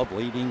himself,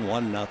 leading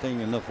 1-0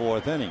 in the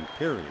fourth inning,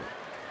 period.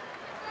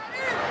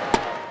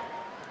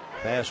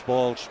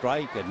 Fastball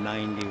strike at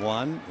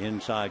 91,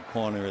 inside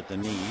corner at the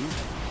knees.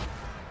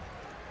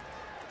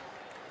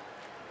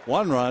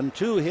 1 run,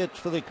 2 hits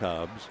for the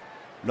Cubs.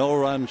 No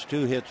runs,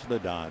 2 hits for the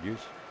Dodgers.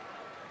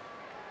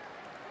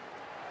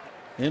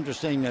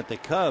 Interesting that the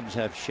Cubs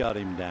have shut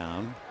him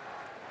down.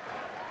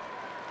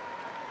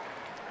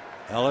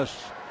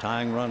 Ellis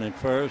tying run at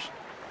first.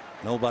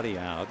 Nobody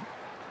out.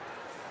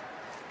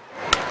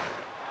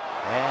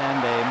 And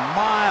a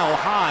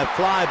mile-high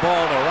fly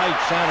ball to right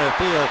center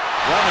field,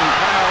 running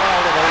parallel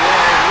to the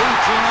wall,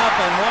 reaching up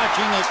and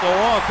watching it go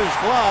off his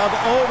glove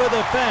over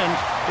the fence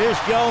is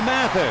Joe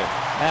Mather,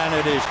 and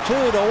it is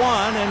 2-1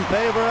 in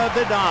favor of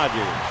the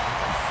Dodgers.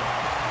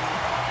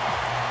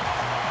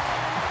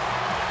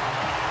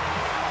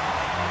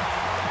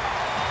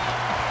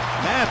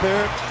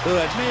 Mather, who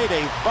had made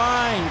a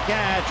fine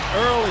catch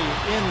early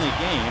in the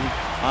game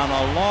on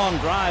a long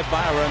drive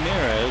by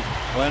Ramirez,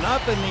 went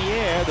up in the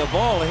air. The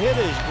ball hit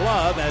his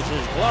glove as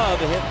his glove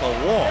hit the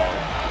wall,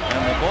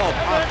 and the ball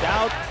popped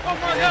out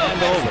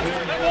and over.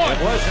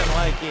 It wasn't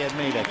like he had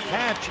made a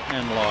catch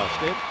and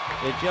lost it.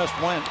 It just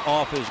went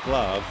off his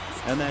glove,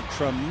 and that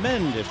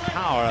tremendous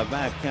power of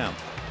Matt Kemp.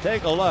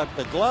 Take a look.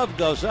 The glove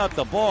goes up.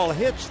 The ball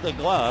hits the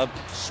glove,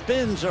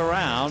 spins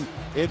around.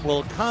 It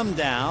will come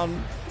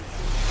down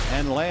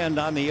and land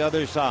on the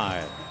other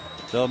side.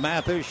 So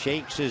Mather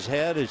shakes his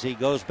head as he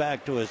goes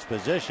back to his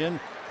position,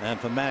 and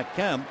for Matt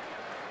Kemp,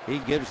 he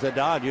gives the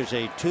Dodgers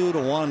a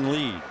 2-1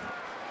 lead.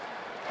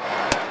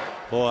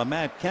 For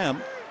Matt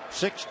Kemp,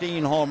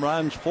 16 home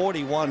runs,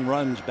 41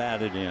 runs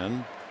batted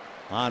in.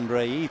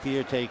 Andre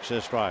Ethier takes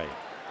a strike.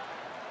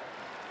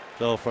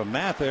 So for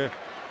Mather,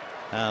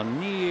 how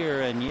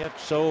near and yet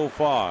so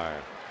far.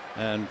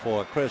 And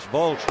for Chris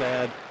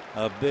Volstad,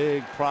 a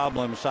big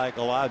problem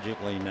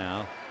psychologically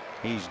now.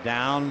 He's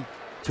down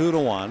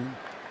 2-1.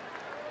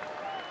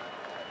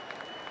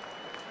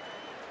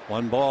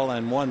 1 ball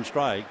and 1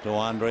 strike to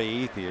Andre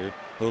Ethier,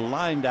 who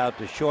lined out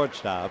to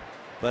shortstop,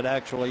 but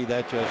actually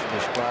that just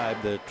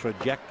described the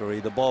trajectory.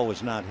 The ball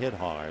was not hit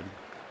hard.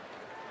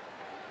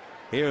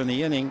 Here in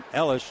the inning,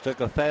 Ellis took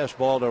a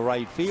fastball to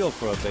right field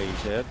for a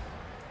base hit,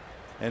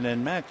 and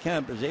then Matt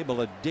Kemp is able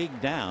to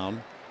dig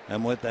down,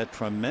 and with that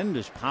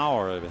tremendous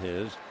power of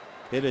his,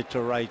 hit it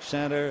to right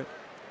center,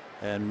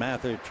 and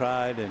Mather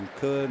tried and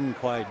couldn't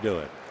quite do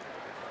it.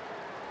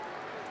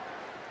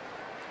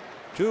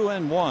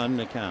 2-1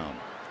 to count.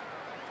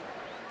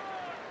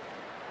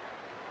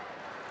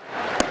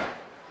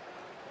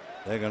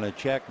 They're going to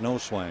check, no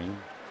swing.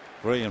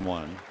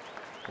 3-1.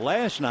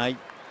 Last night,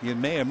 you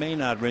may or may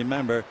not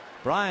remember,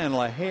 Brian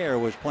LaHare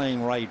was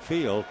playing right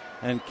field,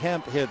 and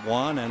Kemp hit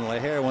one, and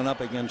LaHare went up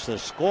against the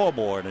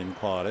scoreboard and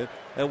caught it.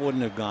 It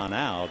wouldn't have gone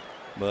out,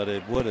 but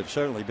it would have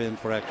certainly been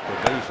for extra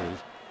bases.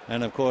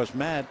 And of course,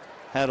 Matt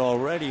had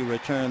already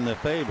returned the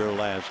favor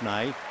last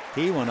night.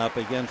 He went up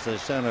against the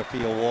center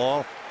field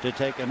wall to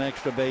take an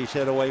extra base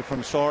hit away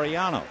from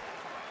Soriano.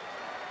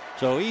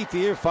 So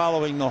Ethier,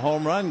 following the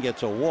home run,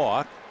 gets a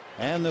walk,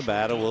 and the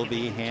batter will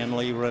be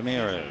Hanley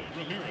Ramirez.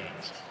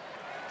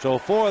 So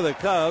for the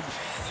Cubs,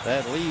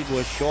 that lead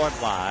was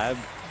short-lived.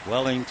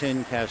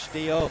 Wellington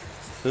Castillo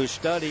who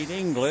studied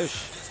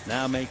English,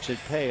 now makes it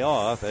pay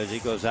off as he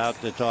goes out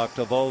to talk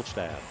to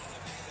Volstad.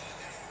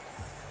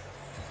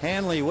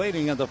 Hanley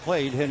waiting at the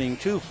plate, hitting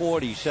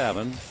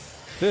 .247,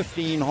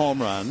 15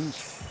 home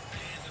runs.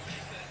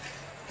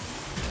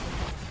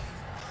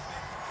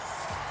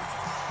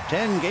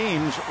 10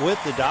 games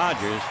with the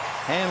Dodgers.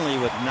 Hanley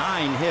with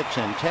 9 hits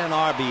and 10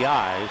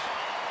 RBIs.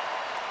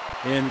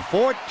 In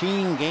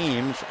 14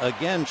 games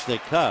against the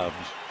Cubs,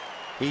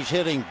 he's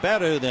hitting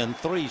better than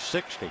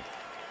 .360.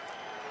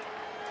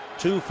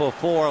 2 for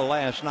 4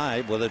 last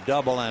night with a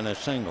double and a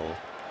single.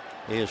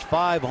 He has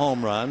 5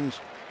 home runs.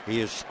 He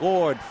has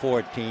scored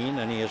 14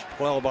 and he has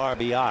 12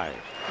 RBIs.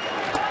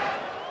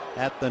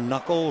 At the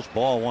knuckles,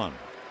 ball 1.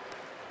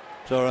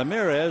 So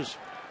Ramirez,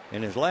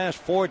 in his last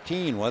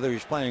 14, whether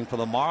he's playing for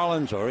the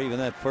Marlins or even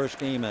that first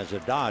game as a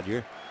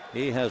Dodger,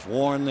 he has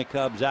worn the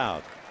Cubs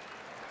out.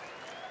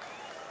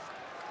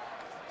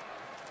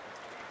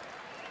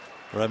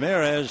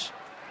 Ramirez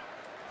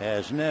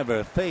has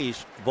never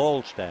faced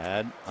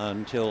Volstad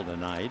until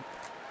tonight.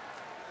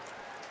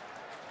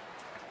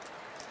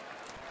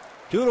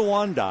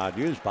 2-1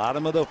 Dodgers,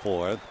 bottom of the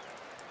 4th.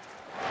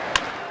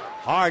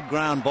 Hard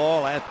ground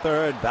ball at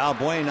third.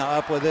 Valbuena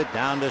up with it,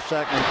 down to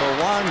second for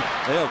 1.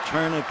 They'll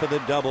turn it for the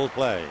double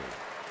play.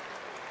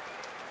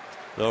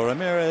 So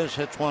Ramirez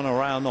hits one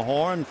around the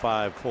horn,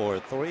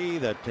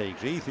 5-4-3. That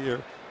takes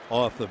Ethier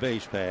off the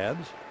base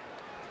paths.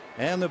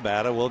 And the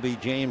batter will be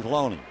James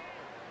Loney.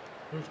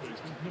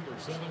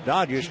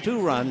 Dodgers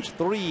 2 runs,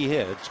 3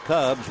 hits.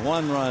 Cubs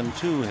 1 run,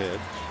 2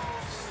 hits.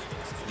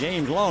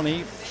 James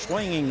Loney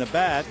swinging the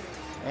bat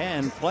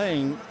and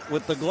playing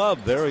with the glove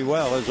very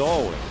well as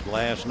always.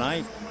 Last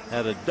night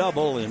had a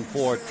double in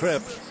 4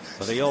 trips,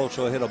 but he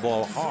also hit a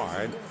ball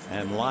hard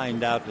and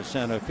lined out to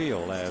center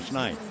field last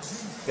night.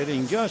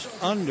 Hitting just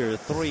under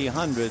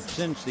 300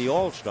 since the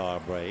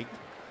All-Star break.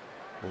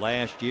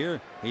 Last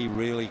year he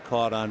really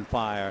caught on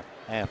fire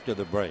after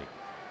the break.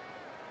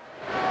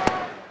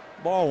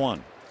 Ball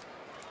 1.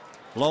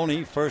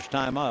 Loney, first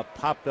time up,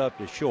 popped up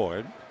to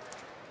short.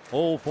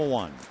 0 for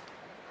 1.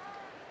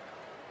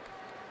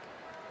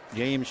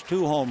 James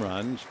 2 home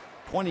runs,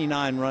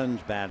 29 runs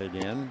batted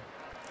in.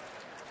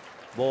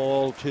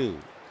 Ball 2.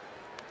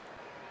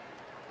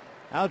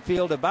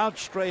 Outfield about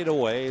straight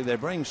away. They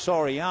bring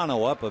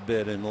Soriano up a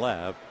bit in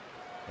left,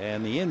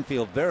 and the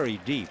infield very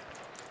deep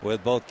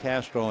with both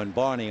Castro and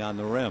Barney on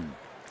the rim.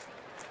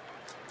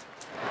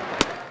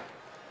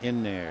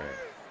 In there.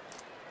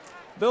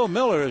 Bill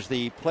Miller is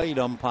the plate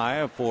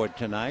umpire for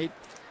tonight.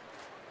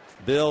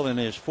 Bill, in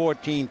his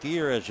 14th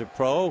year as a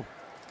pro,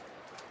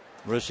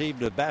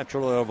 received a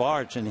Bachelor of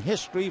Arts in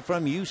History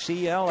from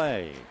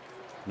UCLA.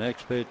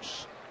 Next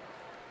pitch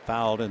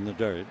fouled in the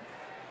dirt.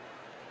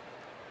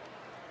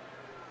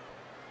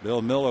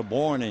 Bill Miller,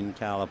 born in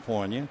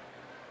California.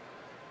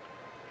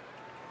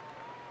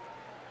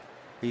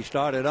 He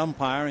started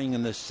umpiring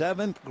in the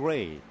 7th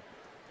grade.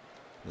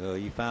 So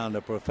he found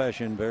a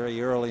profession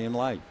very early in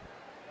life.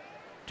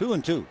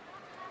 2-2.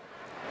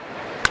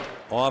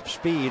 Off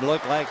speed,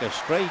 looked like a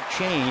straight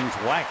change,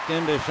 whacked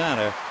into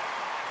center.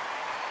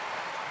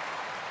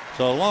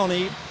 So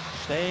Loney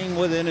staying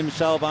within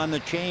himself on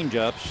the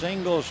changeup,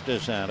 singles to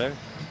center,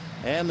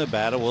 and the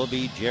batter will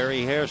be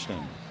Jerry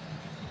Hairston.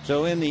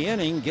 So in the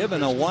inning,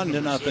 given a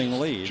 1-0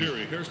 lead,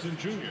 Jerry Hairston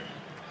Jr.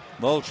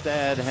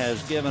 Volstad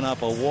has given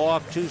up a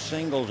walk, 2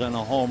 singles and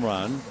a home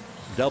run.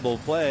 Double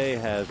play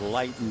has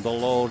lightened the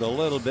load a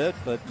little bit,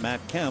 but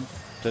Matt Kemp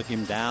took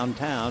him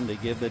downtown to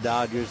give the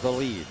Dodgers the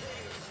lead.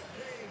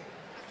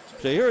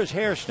 So here's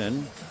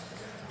Hairston.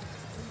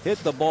 Hit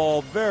the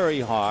ball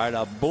very hard,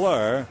 a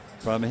blur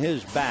from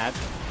his bat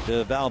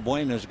to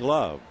Valbuena's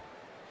glove.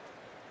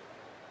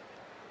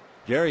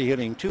 Jerry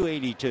hitting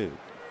 .282.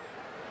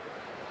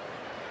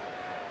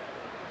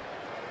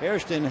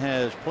 Hairston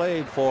has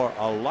played for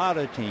a lot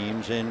of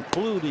teams,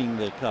 including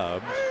the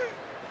Cubs.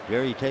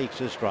 Jerry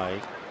takes a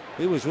strike.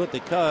 He was with the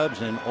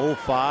Cubs in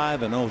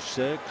 05 and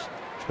 06.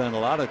 Spent a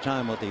lot of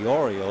time with the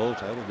Orioles.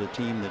 That was the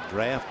team that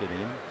drafted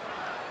him.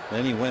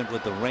 Then he went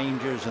with the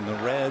Rangers and the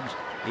Reds.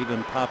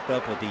 Even popped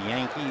up with the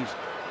Yankees.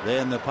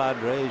 Then the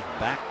Padres,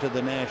 back to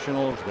the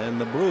Nationals, then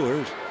the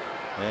Brewers.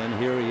 And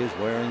here he is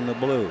wearing the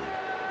blue.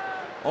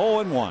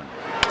 0-1.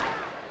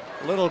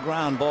 Little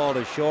ground ball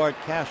to short.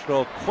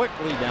 Castro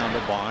quickly down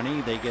to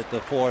Barney. They get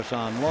the force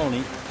on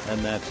Loney,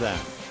 and that's that.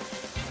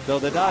 So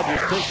the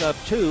Dodgers pick up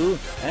 2,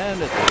 and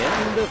at the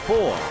end of 4,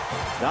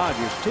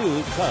 Dodgers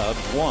 2, Cubs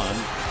 1.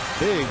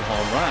 Big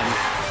home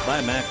run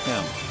by Matt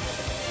Kemp.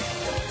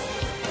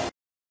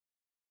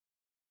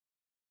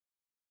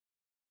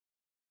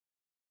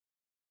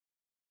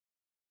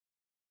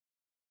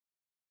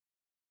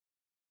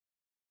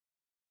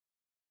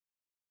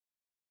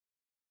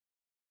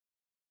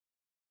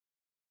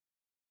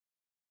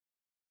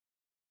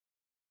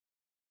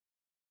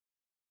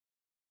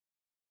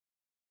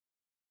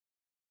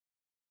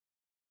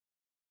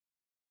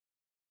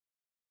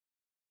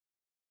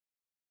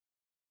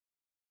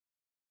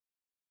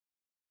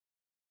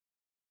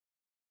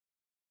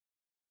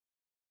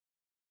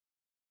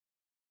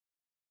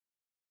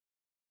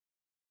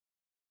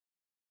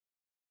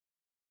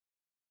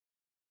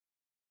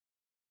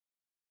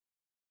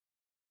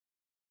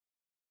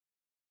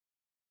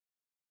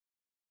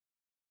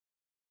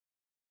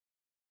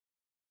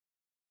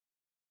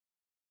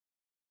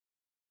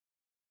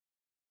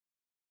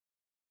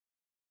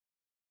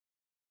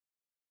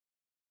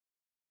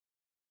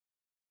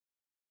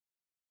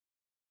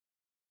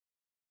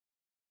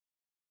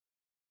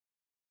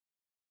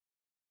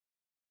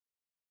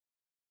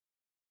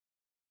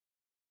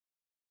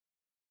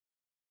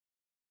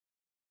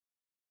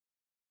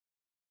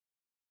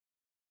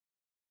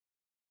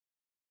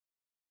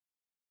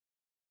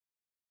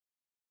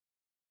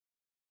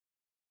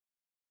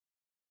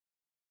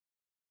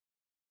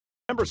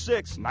 November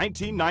 6,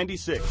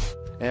 1996.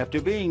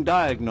 After being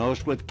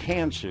diagnosed with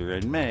cancer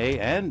in May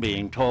and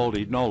being told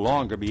he'd no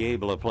longer be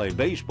able to play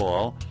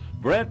baseball,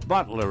 Brett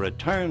Butler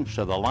returns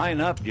to the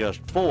lineup just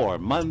 4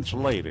 months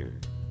later.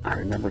 I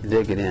remember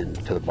digging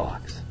into the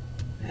box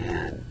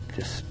and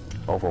just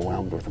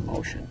overwhelmed with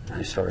emotion.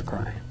 I started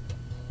crying.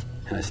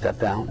 And I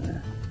stepped out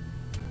and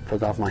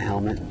took off my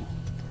helmet and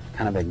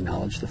kind of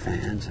acknowledged the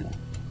fans, and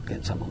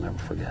again, something I'll never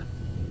forget.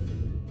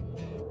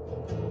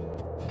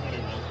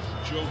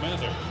 Joe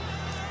Mather.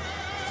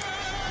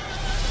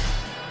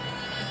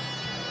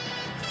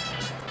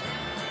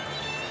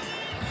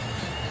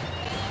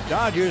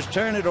 Dodgers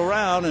turn it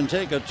around and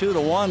take a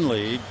 2-1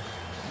 lead.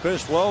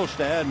 Chris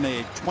Wolstad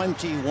made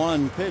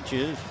 21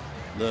 pitches,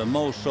 the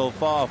most so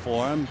far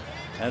for him.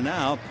 And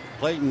now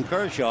Clayton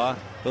Kershaw,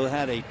 who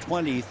had a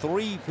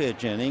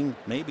 23-pitch inning,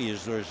 maybe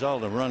as a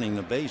result of running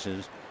the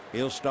bases,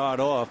 he'll start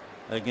off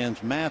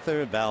against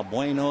Mather,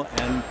 Valbuena,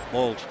 and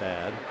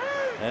Wolstad.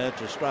 That's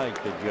a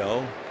strike to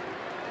Joe.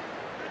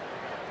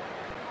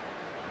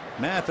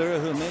 Mather,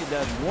 who made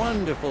that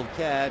wonderful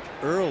catch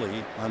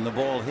early on the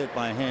ball hit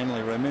by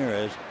Hanley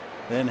Ramirez,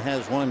 then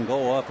has one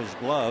go off his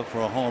glove for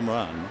a home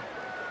run.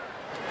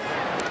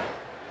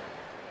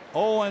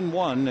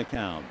 0-1 the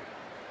count.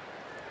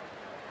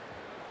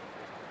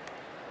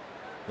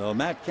 So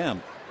Matt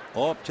Kemp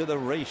off to the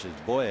races.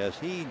 Boy, has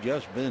he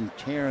just been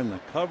tearing the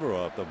cover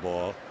off the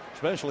ball,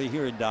 especially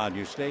here at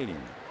Dodger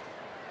Stadium.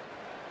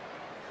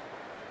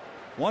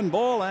 1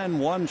 ball and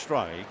 1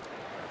 strike.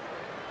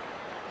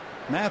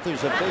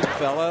 Mather's a big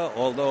fella,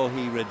 although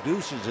he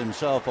reduces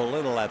himself a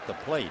little at the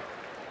plate.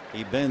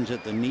 He bends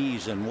at the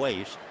knees and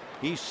waist.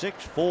 He's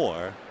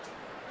 6'4",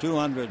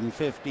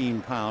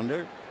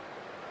 215-pounder.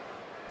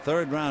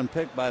 3rd round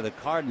pick by the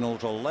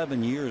Cardinals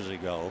 11 years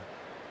ago.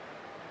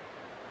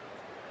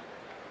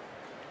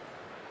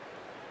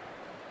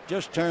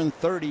 Just turned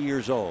 30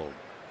 years old.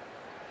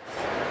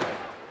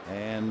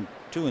 And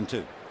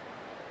 2-2.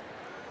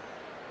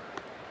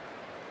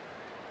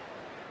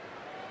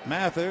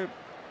 Mather,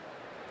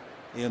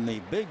 in the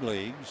big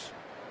leagues,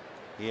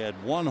 he had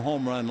 1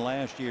 home run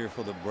last year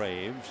for the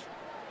Braves.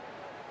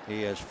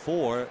 He has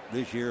 4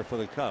 this year for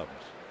the Cubs.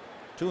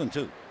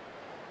 2-2.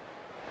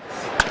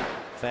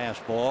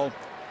 Fastball.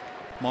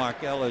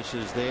 Mark Ellis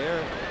is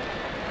there,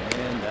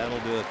 and that'll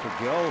do it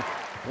for Joe.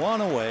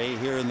 1 away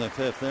here in the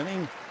 5th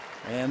inning,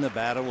 and the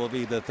batter will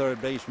be the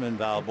 3rd baseman,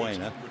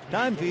 Valbuena.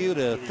 Time for you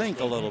to think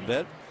a little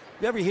bit.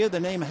 You ever hear the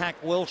name Hack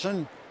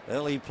Wilson?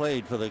 Well, he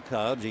played for the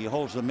Cubs. He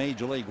holds the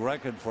major league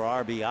record for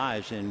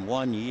RBIs in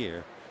 1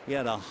 year. He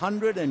had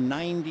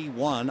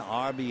 191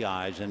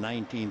 RBIs in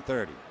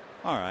 1930.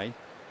 All right.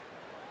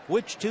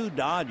 Which 2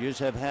 Dodgers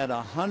have had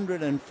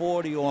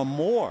 140 or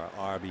more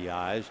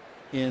RBIs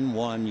in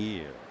 1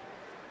 year?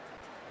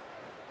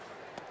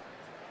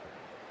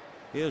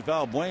 Here's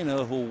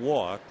Valbuena, who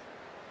walked.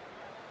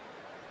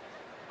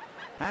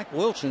 Hack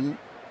Wilson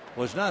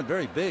was not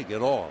very big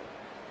at all.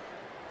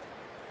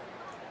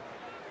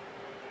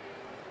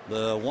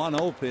 The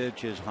 1-0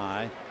 pitch is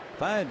high.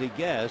 If I had to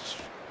guess,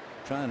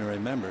 trying to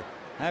remember,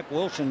 Hack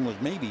Wilson was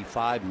maybe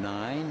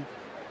 5'9".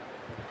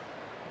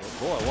 But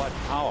boy, what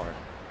power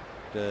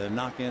to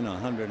knock in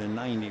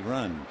 190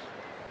 runs.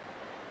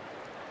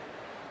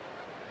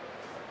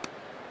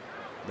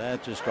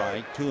 That's a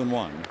strike.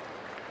 2-1.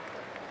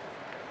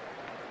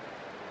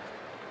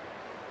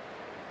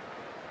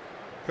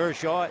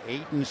 Kershaw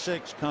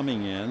 8-6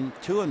 coming in.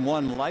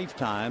 2-1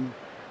 lifetime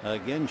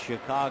against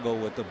Chicago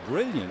with a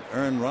brilliant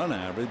earned run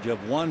average of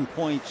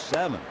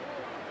 1.7.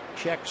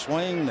 Check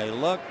swing, they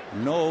look,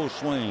 no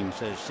swing,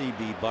 says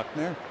C.B.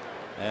 Buckner,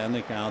 and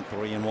the count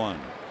 3-1.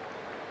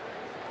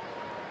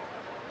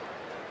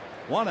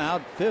 1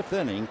 out, 5th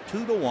inning,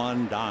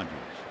 2-1 Dodgers.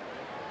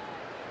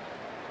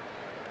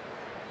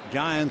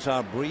 Giants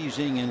are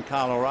breezing in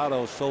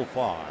Colorado so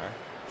far,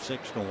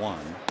 6-1,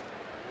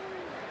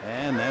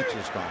 and that's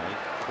a strike.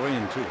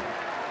 3-2.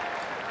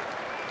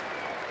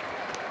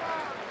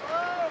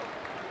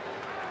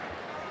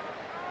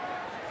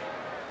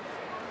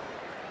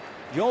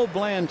 Joe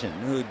Blanton,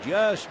 who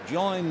just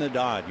joined the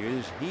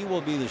Dodgers, he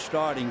will be the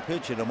starting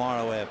pitcher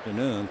tomorrow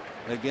afternoon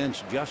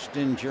against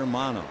Justin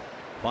Germano.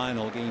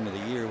 Final game of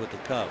the year with the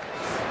Cubs.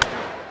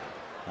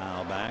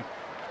 Foul back.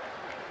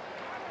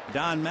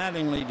 Don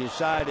Mattingly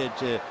decided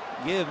to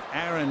give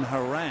Aaron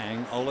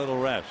Harang a little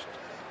rest.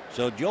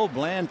 So Joe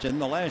Blanton,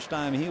 the last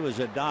time he was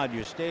at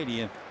Dodger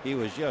Stadium, he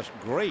was just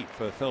great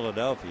for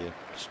Philadelphia.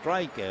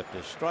 Strike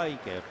after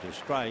strike after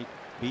strike.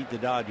 Beat the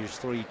Dodgers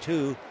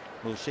 3-2.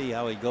 We'll see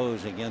how he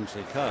goes against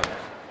the Cubs.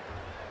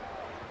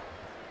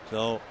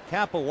 So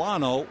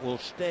Capuano will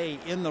stay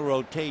in the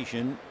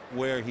rotation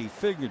where he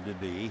figured to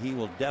be. He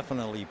will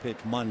definitely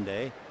pitch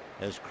Monday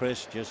as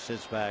Chris just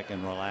sits back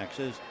and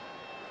relaxes.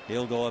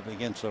 He'll go up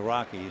against the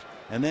Rockies.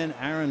 And then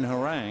Aaron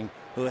Harang,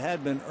 who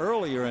had been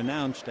earlier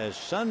announced as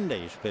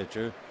Sunday's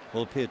pitcher,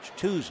 will pitch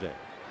Tuesday.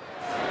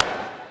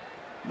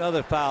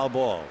 Another foul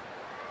ball.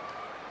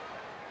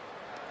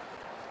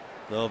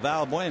 So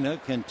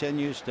Valbuena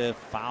continues to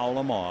foul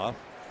him off.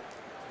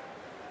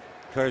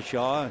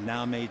 Kershaw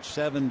now made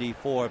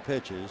 74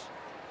 pitches.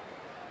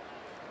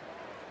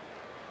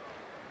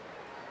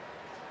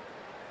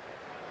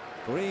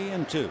 Three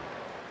and two.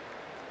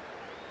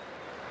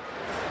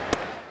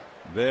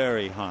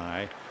 Very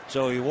high.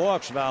 So he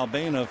walks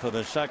Valbuena for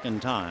the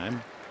second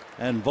time,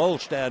 and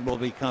Volstad will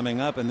be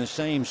coming up in the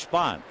same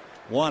spot.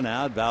 One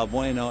out,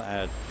 Valbuena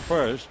at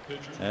first,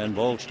 and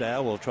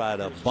Volstad will try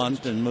to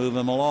bunt and move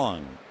him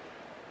along.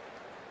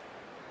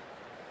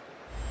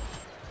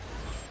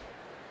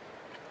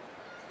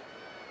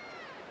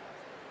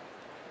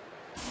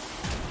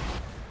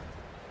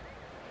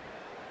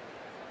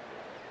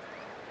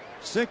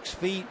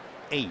 .6'8".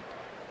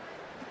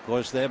 Of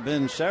course, there have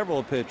been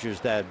several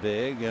pitchers that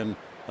big, and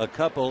a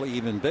couple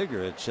even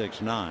bigger at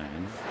 6'9".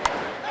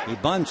 He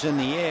bunts in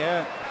the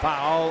air,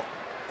 foul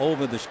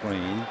over the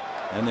screen,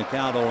 and the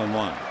count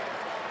 0-1.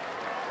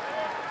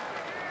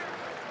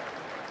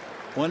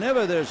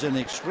 Whenever there's an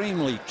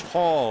extremely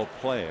tall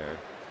player,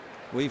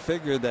 we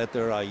figure that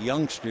there are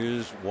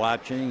youngsters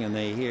watching and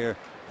they hear,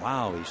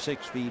 wow, he's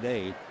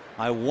 6'8".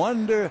 I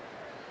wonder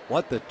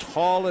what the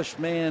tallest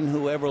man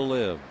who ever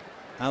lived,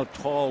 how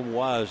tall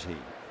was he?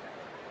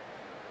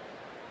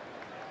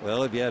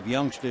 Well, if you have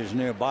youngsters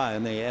nearby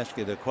and they ask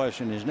you the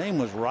question, his name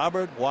was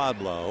Robert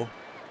Wadlow.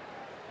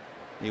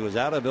 He was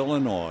out of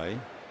Illinois,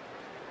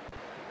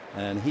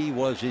 and he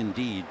was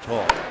indeed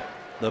tall.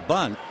 The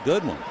bunt,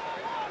 good one,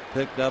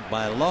 picked up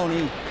by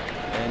Loney,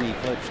 and he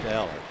flips to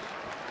Ellis.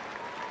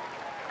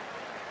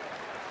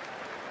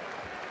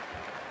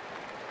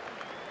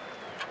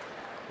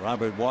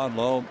 Robert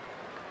Wadlow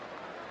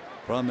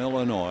from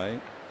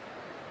Illinois.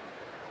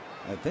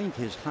 I think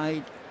his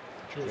height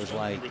was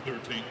like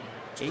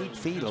 8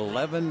 feet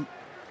 11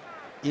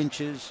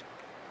 inches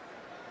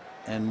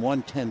and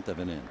 1/10 of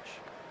an inch.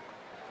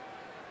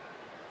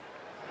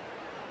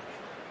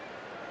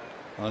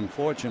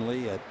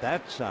 Unfortunately, at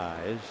that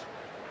size,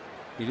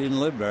 he didn't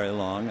live very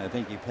long. I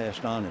think he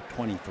passed on at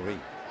 23.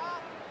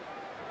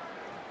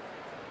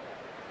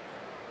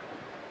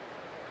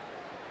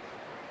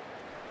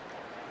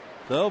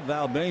 So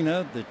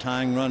Valbuena, the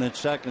tying run at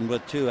second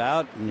with 2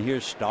 out, and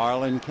here's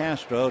Starlin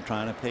Castro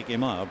trying to pick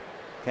him up.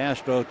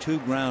 Castro 2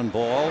 ground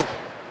balls,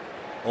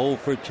 0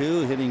 for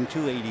 2, hitting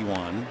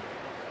 .281.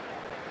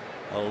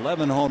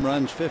 11 home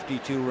runs,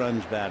 52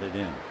 runs batted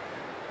in.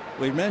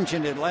 We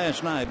mentioned it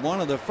last night. One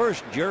of the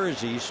first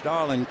jerseys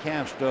Starlin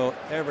Castro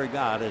ever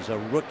got as a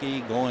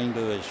rookie going to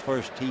his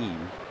first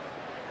team.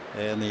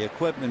 And the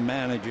equipment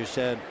manager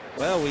said,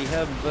 well, we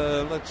have,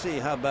 let's see,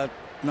 how about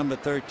number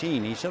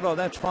 13? He said, oh,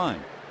 that's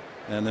fine.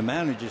 And the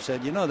manager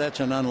said, you know, that's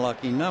an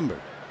unlucky number.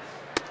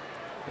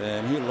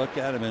 And he looked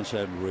at him and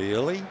said,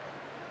 really?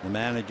 The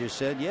manager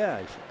said, yeah.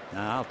 He said,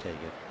 nah, I'll take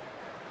it.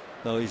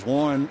 So he's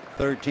worn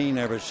 13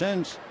 ever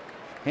since.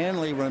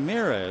 Hanley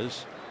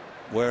Ramirez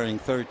wearing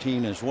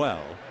 13 as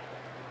well.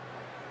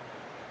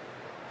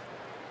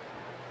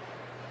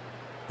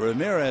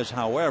 Ramirez,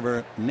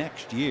 however,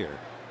 next year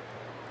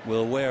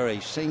will wear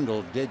a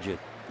single-digit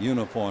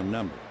uniform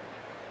number.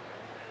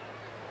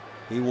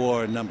 He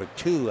wore number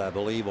 2, I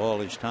believe, all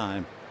his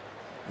time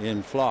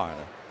in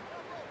Florida.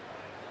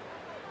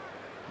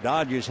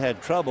 Dodgers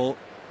had trouble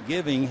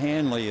giving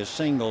Hanley a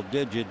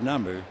single-digit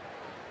number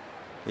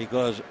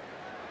because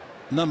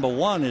number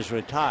 1 is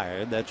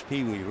retired. That's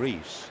Pee Wee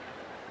Reese.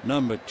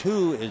 Number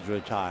 2 is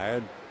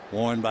retired,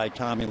 worn by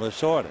Tommy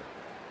Lasorda.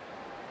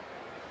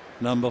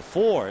 Number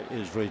 4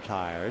 is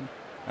retired.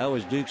 That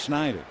was Duke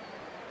Snider.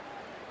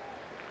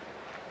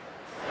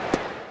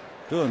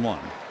 2-1.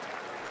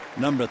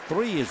 Number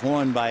 3 is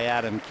worn by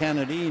Adam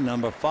Kennedy.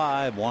 Number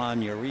 5,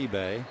 Juan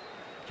Uribe.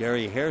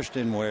 Jerry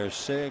Hairston wears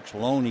 6.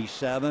 Loney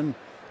 7.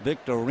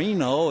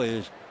 Victorino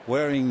is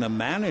wearing the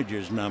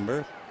manager's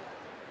number.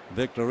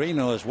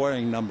 Victorino is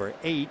wearing number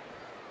 8.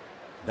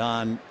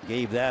 Don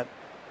gave that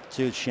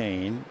to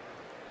Shane.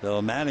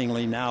 So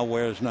Mattingly now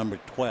wears number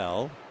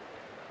 12.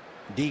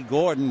 D.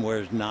 Gordon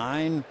wears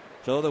 9.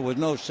 So there was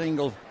no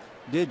single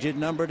digit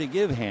number to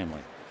give Hanley.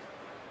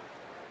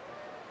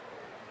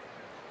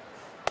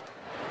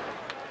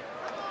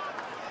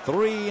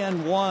 Three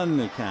and 1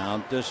 the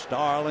count to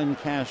Starlin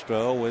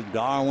Castro with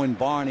Darwin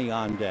Barney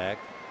on deck.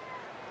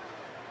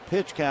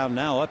 Pitch count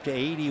now up to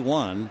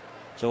 81.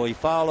 So he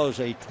follows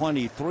a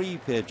 23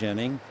 pitch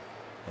inning,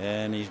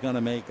 and he's going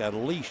to make at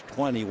least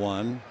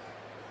 21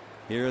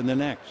 here in the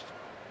next.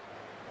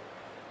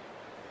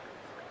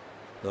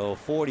 So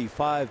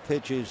 45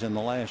 pitches in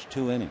the last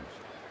 2 innings.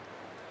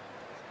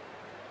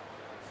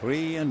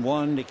 3 and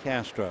 1 to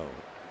Castro.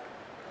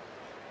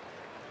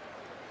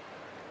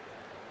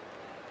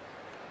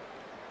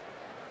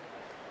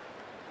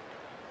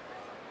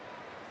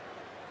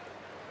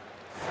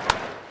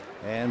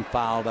 And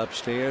fouled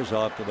upstairs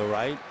off to the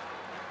right.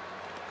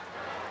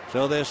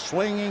 So they're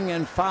swinging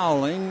and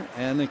fouling,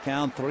 and the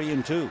count 3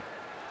 and 2.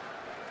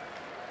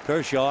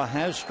 Kershaw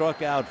has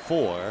struck out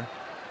 4.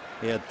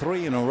 He had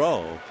 3 in a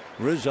row.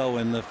 Rizzo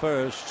in the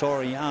first,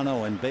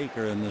 Soriano and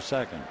Baker in the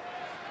second.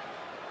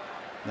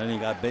 Then he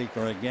got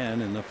Baker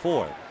again in the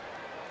fourth.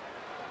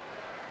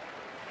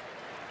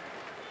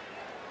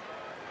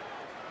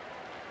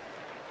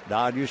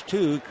 Dodgers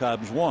 2,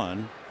 Cubs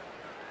 1.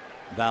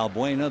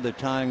 Valbuena, the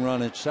tying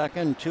run at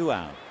second, 2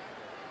 out.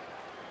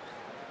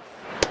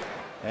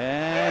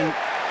 And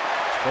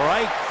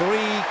strike 3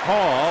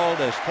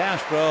 called as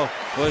Castro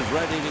was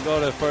ready to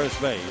go to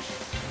first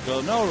base.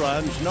 So no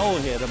runs, no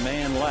hit, a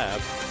man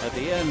left at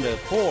the end of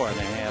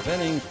 4.5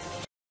 innings.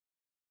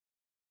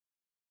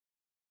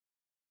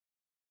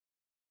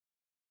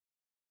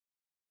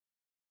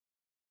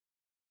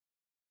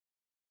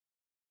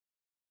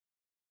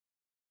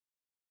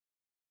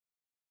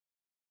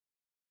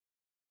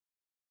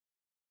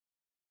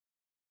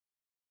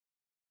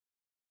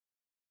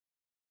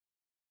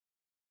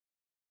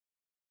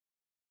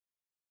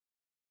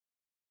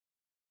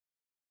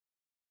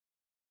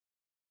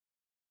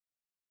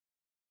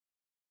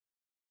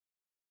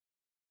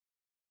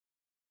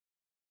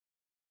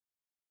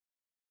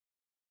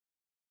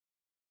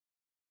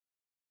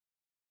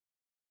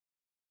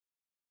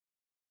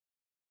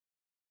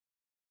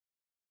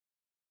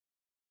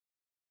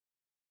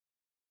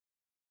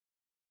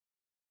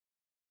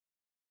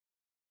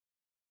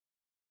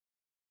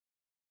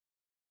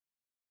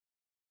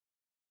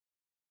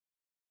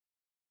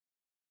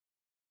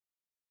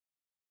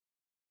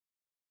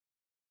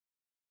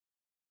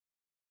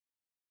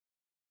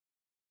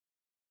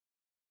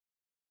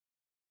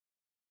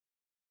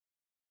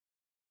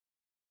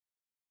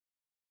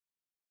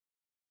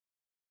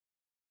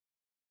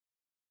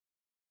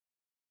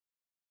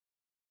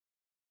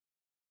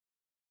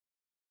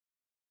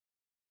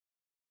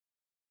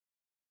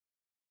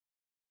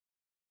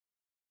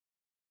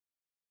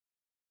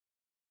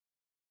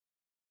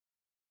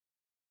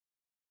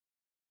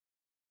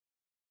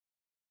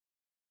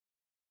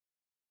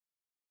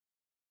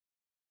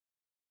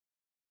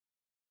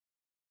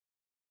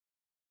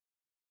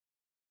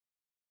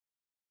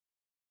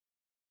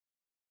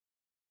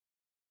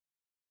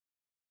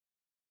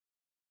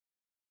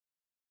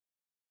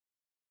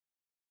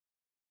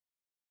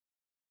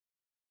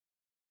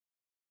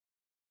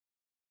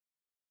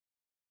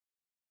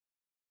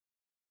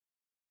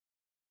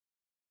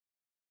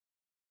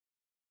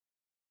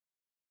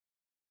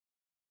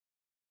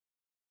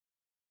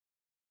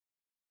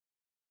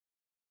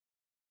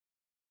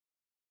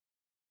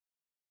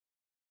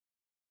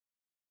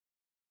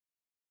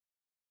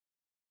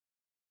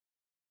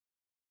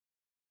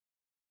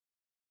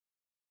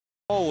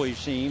 Always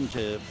seem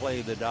to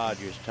play the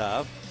Dodgers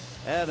tough.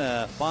 Had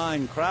a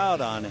fine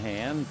crowd on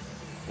hand.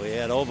 We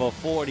had over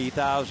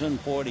 40,000,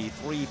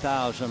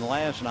 43,000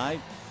 last night,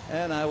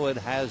 and I would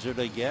hazard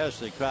a guess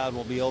the crowd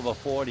will be over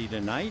 40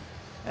 tonight.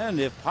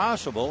 And if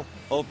possible,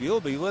 hope you'll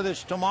be with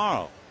us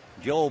tomorrow.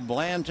 Joe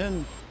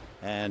Blanton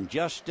and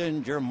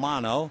Justin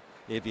Germano.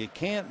 If you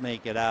can't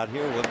make it out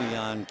here, we'll be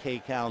on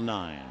KCAL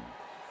 9.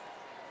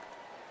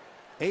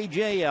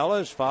 A.J.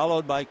 Ellis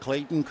followed by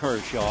Clayton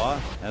Kershaw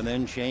and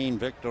then Shane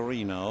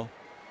Victorino.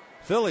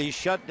 Phillies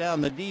shut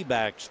down the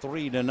D-backs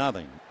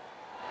 3-0.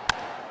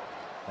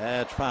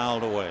 That's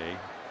fouled away.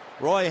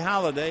 Roy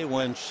Halladay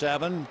went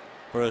 7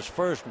 for his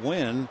first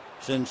win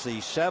since the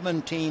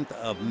 17th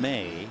of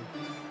May.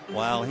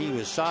 While he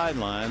was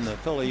sidelined, the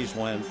Phillies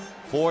went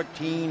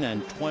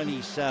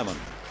 14-27.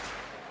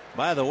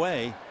 By the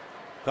way,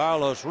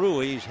 Carlos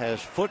Ruiz has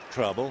foot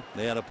trouble.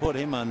 They had to put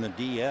him on the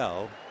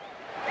DL.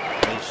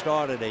 They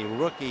started a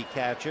rookie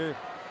catcher,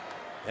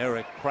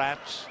 Eric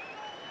Kratz,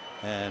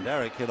 and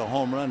Eric hit a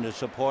home run to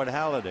support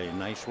Halladay.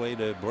 Nice way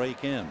to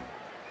break in.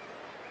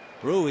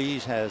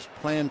 Ruiz has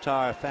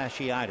plantar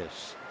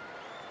fasciitis.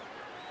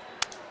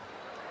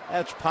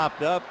 That's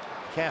popped up.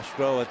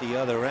 Castro at the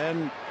other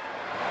end.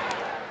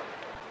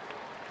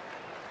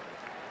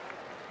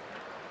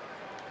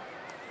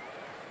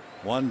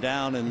 One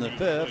down in the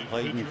 5th.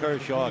 Clayton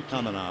Kershaw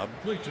coming up.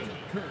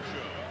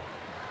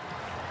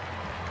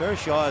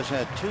 Kershaw has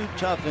had 2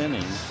 tough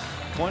innings,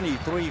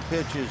 23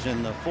 pitches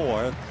in the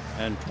 4th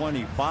and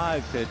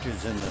 25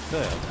 pitches in the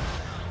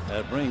 5th.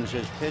 That brings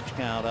his pitch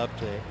count up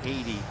to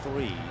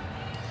 83.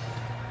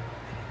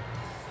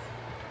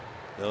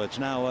 So it's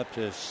now up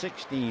to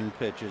 16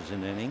 pitches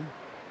an inning.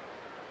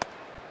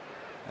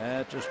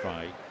 That's a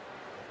strike.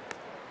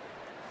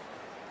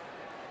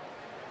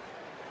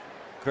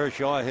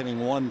 Kershaw hitting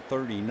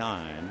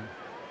 139.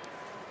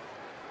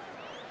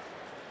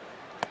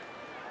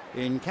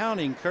 In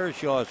counting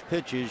Kershaw's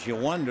pitches, you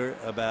wonder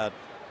about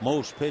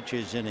most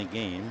pitches in a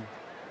game.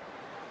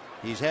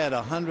 He's had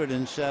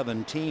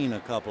 117 a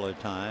couple of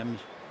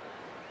times.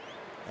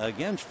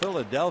 Against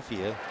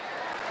Philadelphia,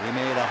 he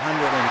made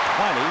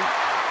 120,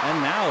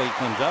 and now he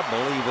comes up,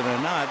 believe it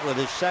or not, with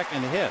his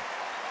second hit.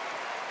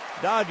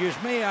 Dodgers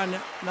may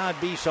not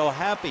be so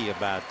happy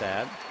about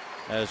that,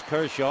 as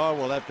Kershaw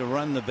will have to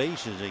run the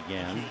bases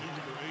again.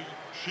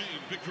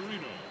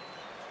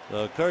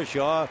 So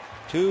Kershaw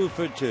 2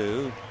 for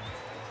 2.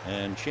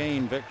 And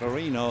Shane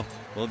Victorino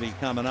will be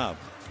coming up.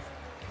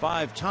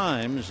 5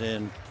 times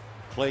in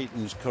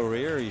Clayton's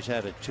career he's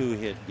had a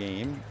 2-hit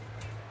game.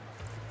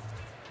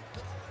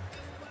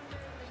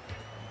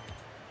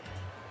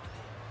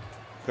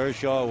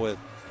 Kershaw with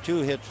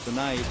 2 hits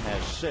tonight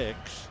has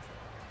 6.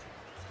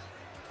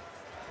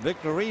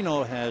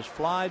 Victorino has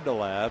flied to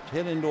left,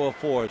 hit into a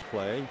fourth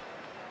play.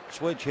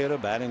 Switch hitter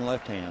batting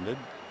left-handed.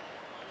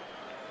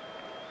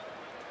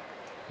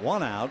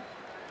 1 out.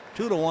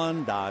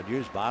 2-1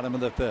 Dodgers, bottom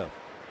of the 5th.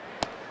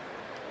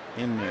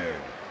 In there.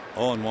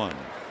 0-1.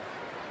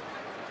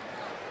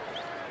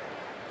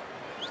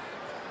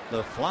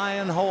 The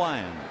Flying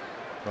Hawaiian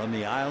from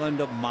the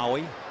island of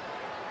Maui.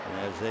 And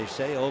as they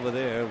say over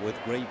there with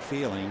great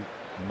feeling,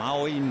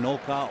 Maui no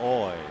ka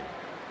oi,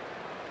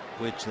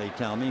 which they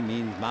tell me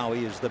means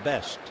Maui is the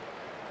best.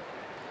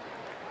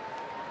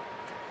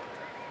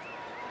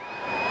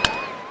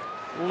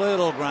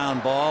 Little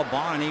ground ball.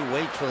 Barney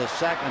waits for the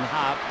second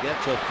hop,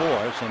 gets a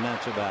force, and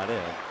that's about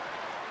it.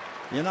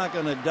 You're not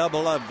going to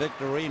double up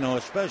Victorino,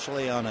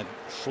 especially on a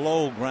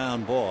slow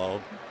ground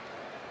ball.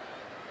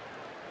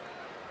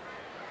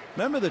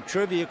 Remember the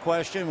trivia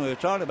question? We were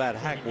talking about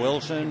Hack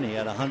Wilson. He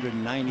had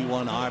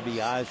 191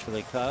 RBIs for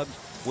the Cubs.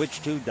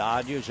 Which two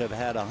Dodgers have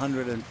had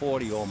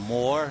 140 or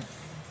more?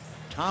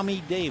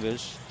 Tommy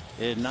Davis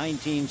in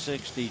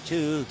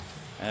 1962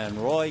 and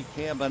Roy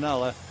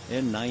Campanella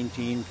in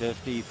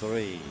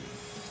 1953.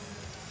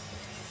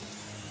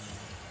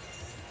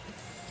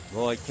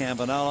 Roy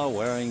Campanella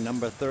wearing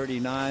number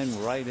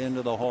 39 right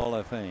into the Hall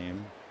of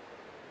Fame.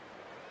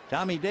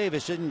 Tommy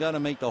Davis isn't going to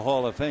make the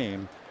Hall of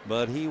Fame,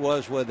 but he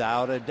was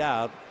without a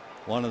doubt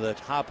one of the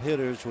top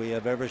hitters we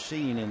have ever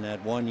seen in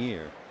that 1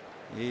 year.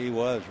 He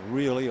was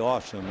really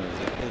awesome, as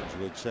the kids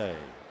would say.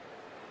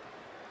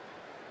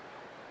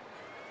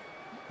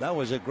 That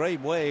was a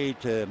great way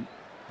to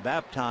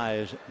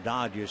baptize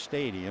Dodger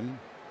Stadium.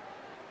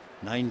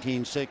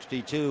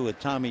 1962 with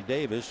Tommy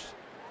Davis,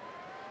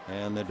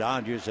 and the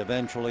Dodgers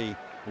eventually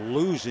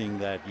losing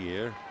that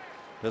year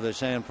to the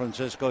San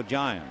Francisco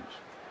Giants.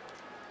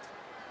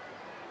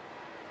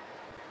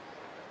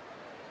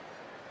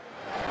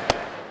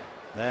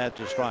 That's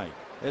a strike.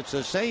 It's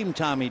the same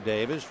Tommy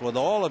Davis with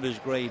all of his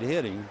great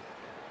hitting.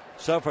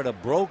 Suffered a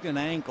broken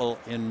ankle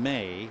in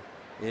May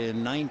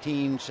in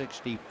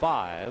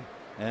 1965,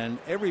 and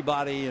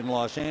everybody in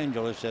Los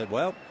Angeles said,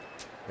 well,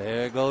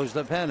 there goes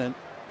the pennant.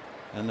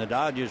 And the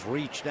Dodgers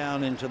reached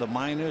down into the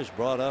minors,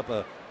 brought up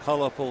a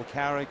colorful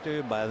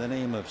character by the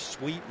name of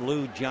Sweet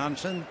Lou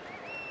Johnson,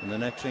 and the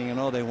next thing you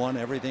know, they won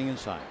everything in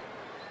sight.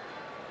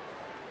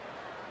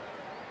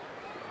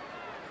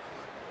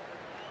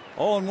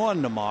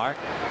 0-1 to Mark.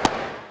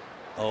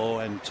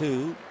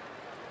 0-2.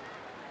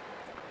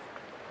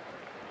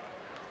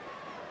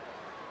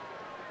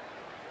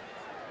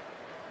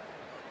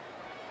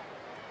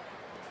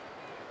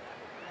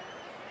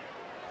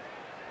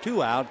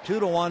 Two out,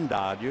 2-1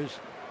 Dodgers.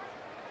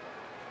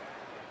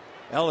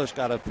 Ellis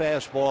got a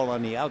fastball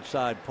on the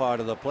outside part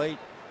of the plate,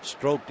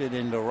 stroked it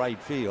into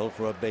right field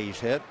for a base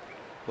hit.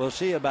 We'll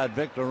see about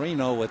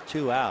Victorino with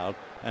 2 out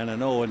and an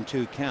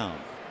 0-2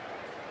 count.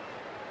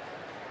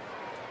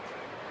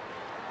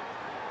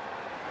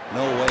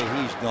 No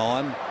way he's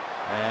gone.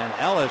 And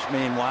Ellis,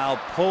 meanwhile,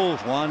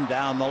 pulls one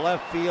down the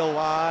left field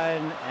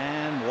line,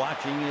 and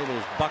watching it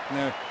is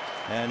Buckner,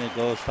 and it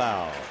goes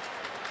foul.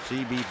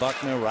 C.B.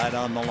 Buckner right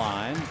on the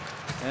line,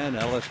 and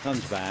Ellis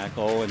comes back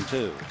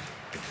 0-2.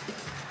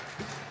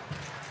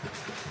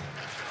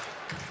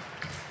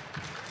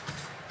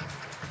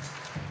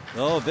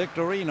 So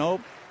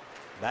Victorino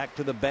back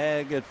to the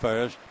bag at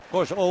first. Of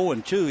course,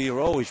 0-2, you're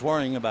always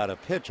worrying about a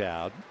pitch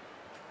out.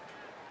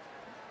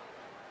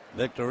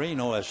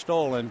 Victorino has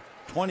stolen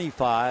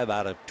 25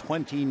 out of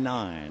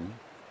 29.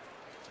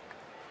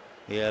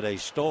 He had a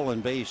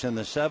stolen base in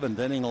the 7th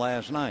inning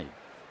last night.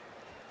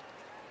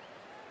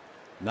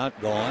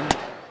 Not gone.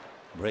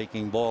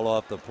 Breaking ball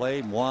off the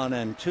plate.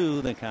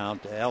 1-2 the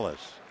count to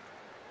Ellis.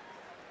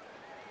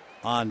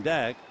 On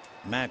deck,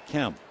 Matt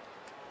Kemp.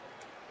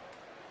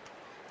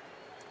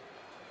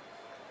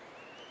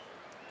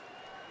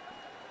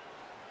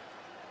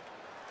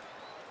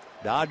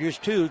 Dodgers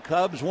 2,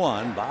 Cubs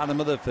 1,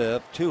 bottom of the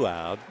 5th, 2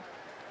 out.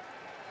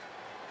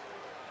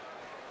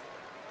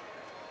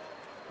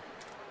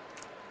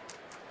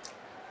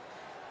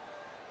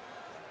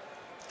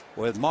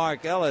 With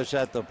Mark Ellis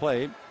at the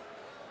plate,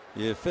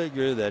 you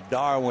figure that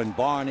Darwin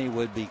Barney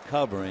would be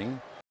covering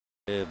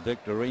if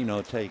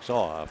Victorino takes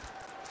off.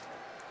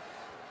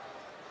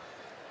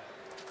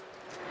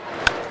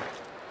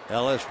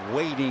 Ellis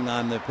waiting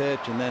on the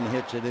pitch and then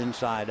hits it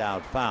inside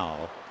out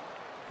foul.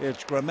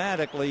 It's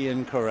grammatically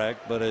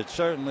incorrect, but it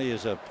certainly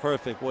is a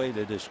perfect way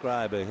to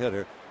describe a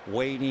hitter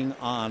waiting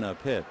on a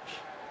pitch.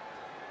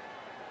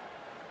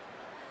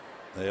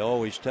 They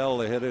always tell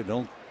the hitter,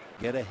 don't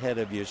get ahead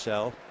of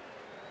yourself.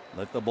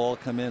 Let the ball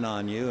come in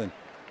on you. And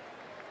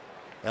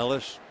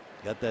Ellis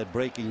got that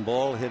breaking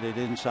ball, hit it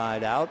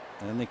inside out,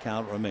 and the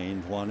count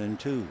remains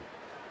 1-2.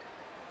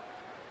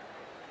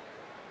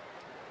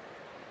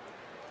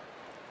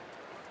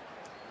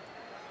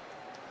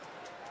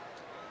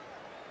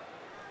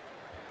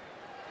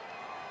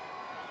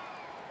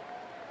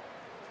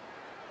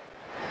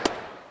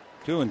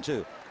 Two and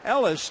two.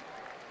 Ellis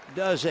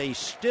does a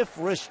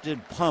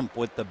stiff-wristed pump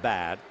with the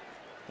bat,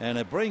 and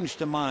it brings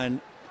to mind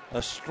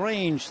a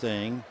strange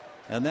thing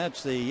and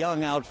that's the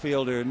young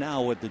outfielder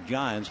now with the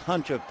Giants,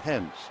 Hunter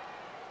Pence.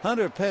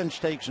 Hunter Pence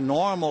takes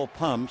normal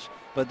pumps,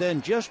 but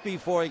then just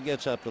before he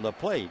gets up to the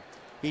plate,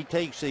 he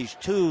takes these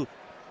two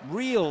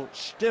real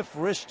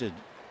stiff-wristed.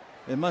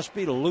 It must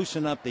be to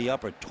loosen up the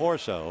upper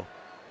torso.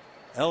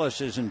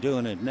 Ellis isn't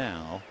doing it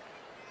now.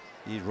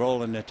 He's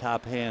rolling the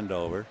top hand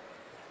over.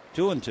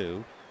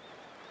 2-2.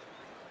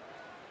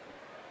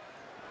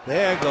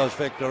 There goes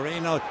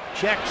Victorino.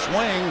 Check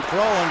swing,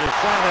 throw into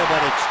center,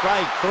 but it's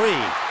strike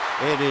three.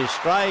 It is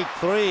strike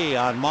three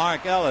on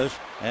Mark Ellis,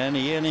 and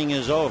the inning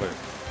is over.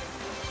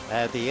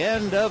 At the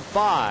end of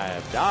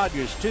 5,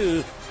 Dodgers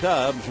 2,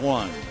 Cubs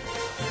 1.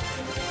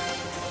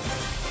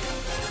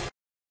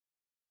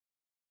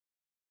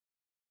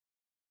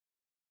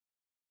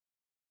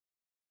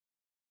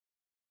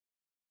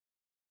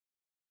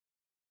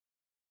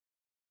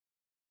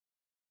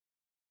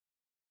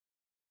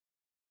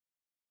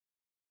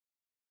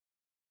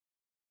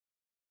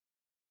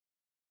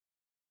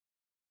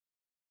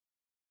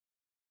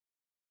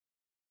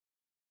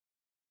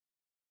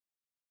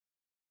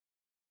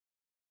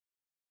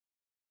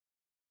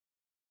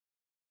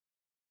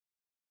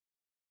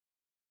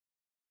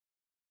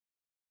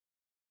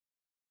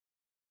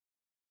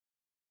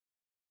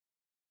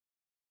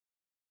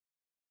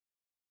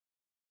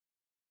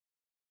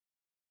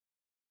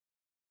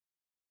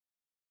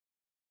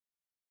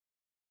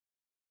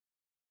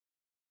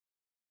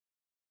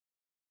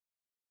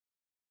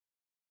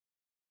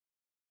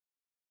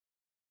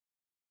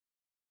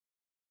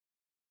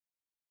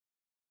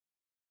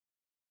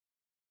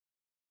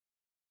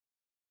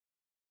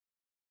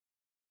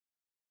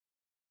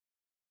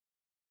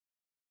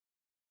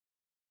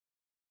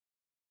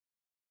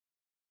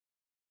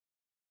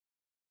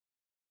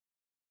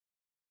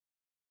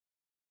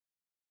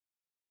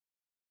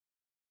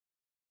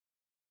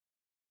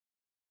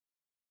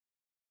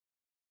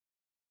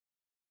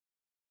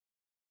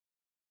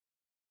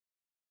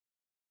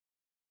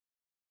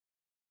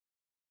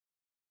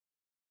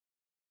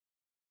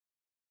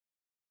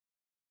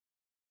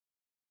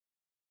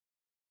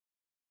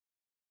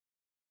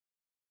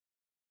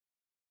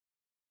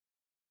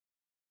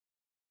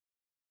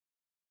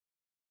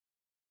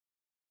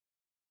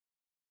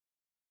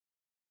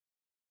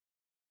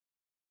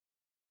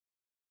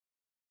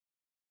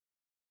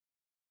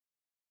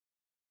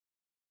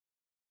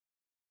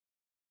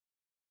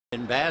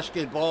 In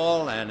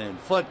basketball and in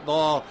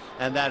football,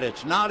 and that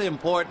it's not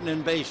important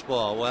in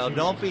baseball. Well,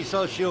 don't be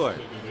so sure.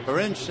 For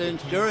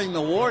instance, during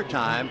the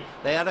wartime,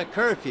 they had a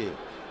curfew.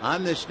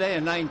 On this day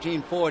in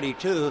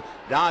 1942,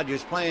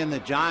 Dodgers playing the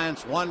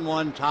Giants,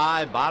 1-1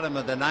 tie, bottom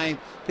of the ninth.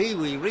 Pee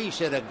Wee Reese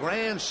hit a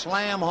grand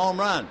slam home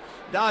run.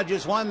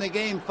 Dodgers won the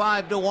game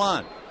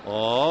 5-1.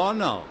 Oh,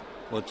 no.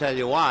 We'll tell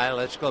you why.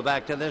 Let's go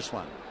back to this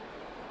one.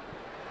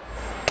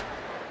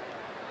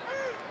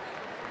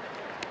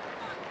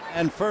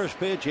 And first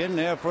pitch in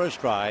there for a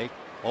strike,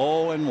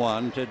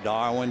 0-1 to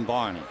Darwin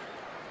Barney.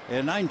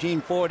 In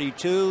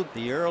 1942,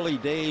 the early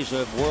days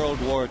of World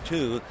War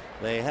II,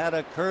 they had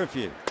a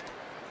curfew.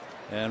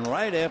 And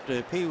right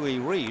after Pee Wee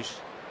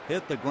Reese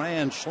hit the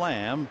grand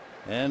slam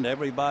and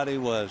everybody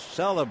was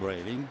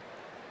celebrating,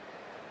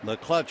 the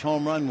clutch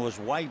home run was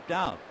wiped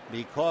out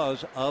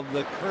because of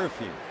the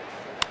curfew.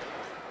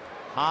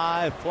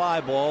 High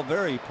fly ball,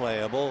 very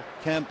playable.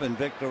 Kemp and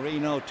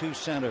Victorino, two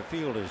center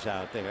fielders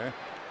out there.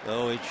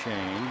 Though it's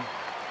Shane.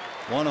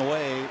 One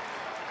away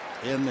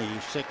in the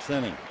 6th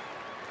inning.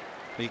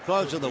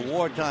 Because of the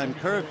wartime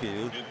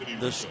curfew,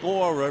 the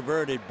score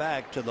reverted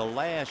back to the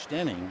last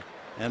inning,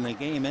 and the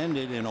game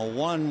ended in a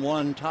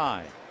 1-1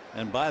 tie.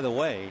 And by the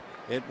way,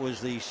 it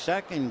was the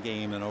second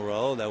game in a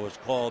row that was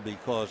called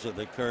because of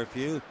the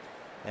curfew,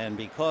 and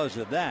because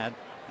of that,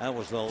 that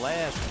was the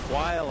last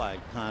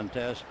twilight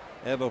contest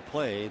ever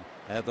played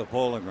at the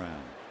Polo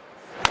Grounds.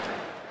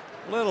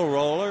 Little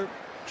roller.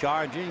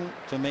 Charging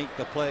to make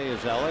the play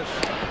is Ellis,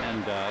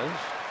 and does.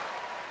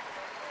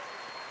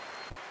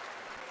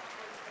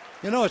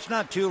 You know, it's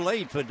not too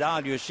late for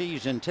Dodger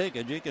season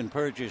tickets. You can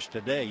purchase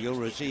today. You'll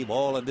receive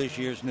all of this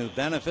year's new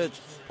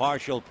benefits,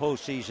 partial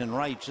postseason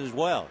rights as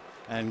well,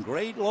 and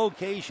great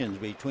locations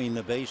between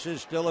the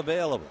bases still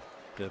available.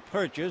 To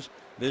purchase,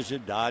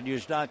 visit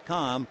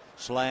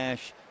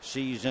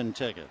Dodgers.com/season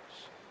tickets.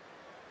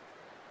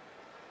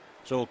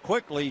 So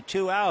quickly,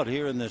 2 out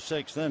here in the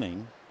 6th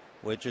inning,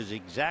 which is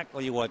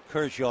exactly what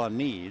Kershaw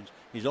needs.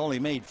 He's only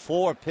made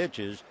 4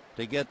 pitches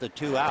to get the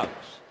 2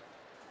 outs.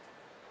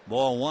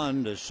 Ball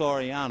 1 to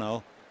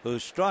Soriano, who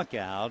struck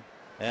out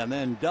and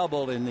then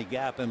doubled in the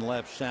gap in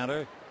left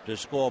center to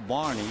score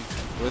Barney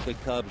with the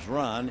Cubs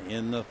run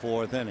in the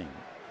 4th inning.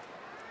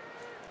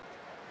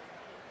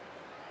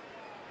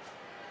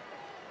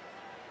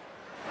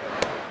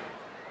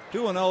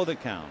 Two 2-0 the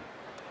count.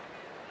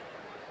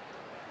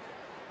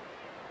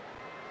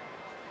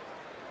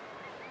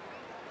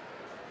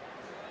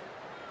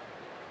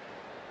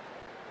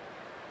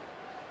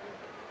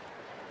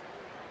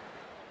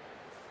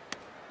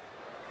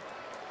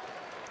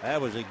 That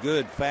was a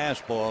good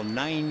fastball,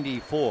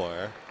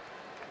 94.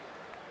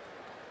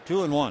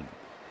 2-1.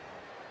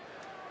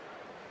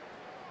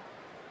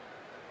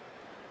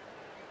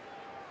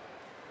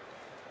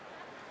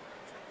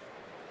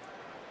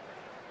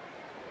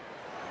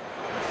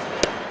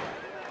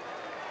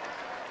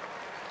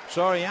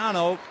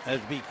 Soriano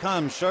has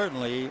become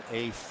certainly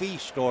a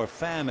feast or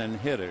famine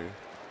hitter.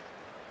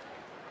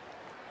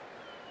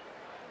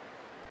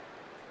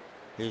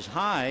 His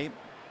high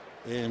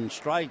in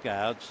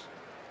strikeouts,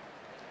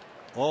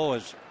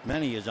 as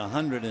many as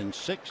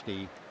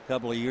 160 a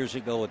couple of years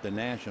ago at the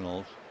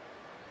Nationals.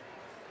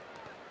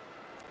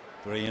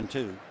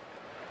 3-2.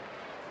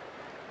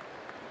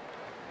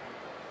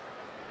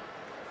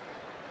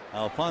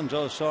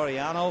 Alfonso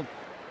Soriano,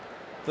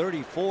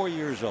 34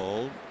 years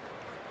old,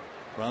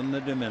 from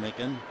the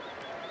Dominican,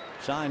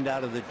 signed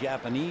out of the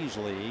Japanese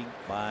League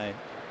by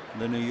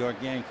the New York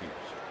Yankees.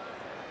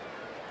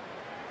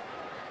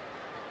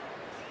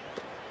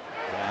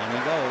 And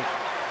he goes.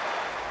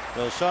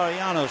 So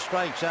Soriano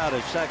strikes out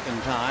a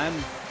second time.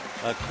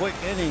 A quick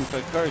inning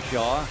for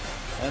Kershaw,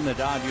 and the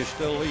Dodgers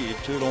still lead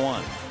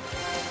 2-1.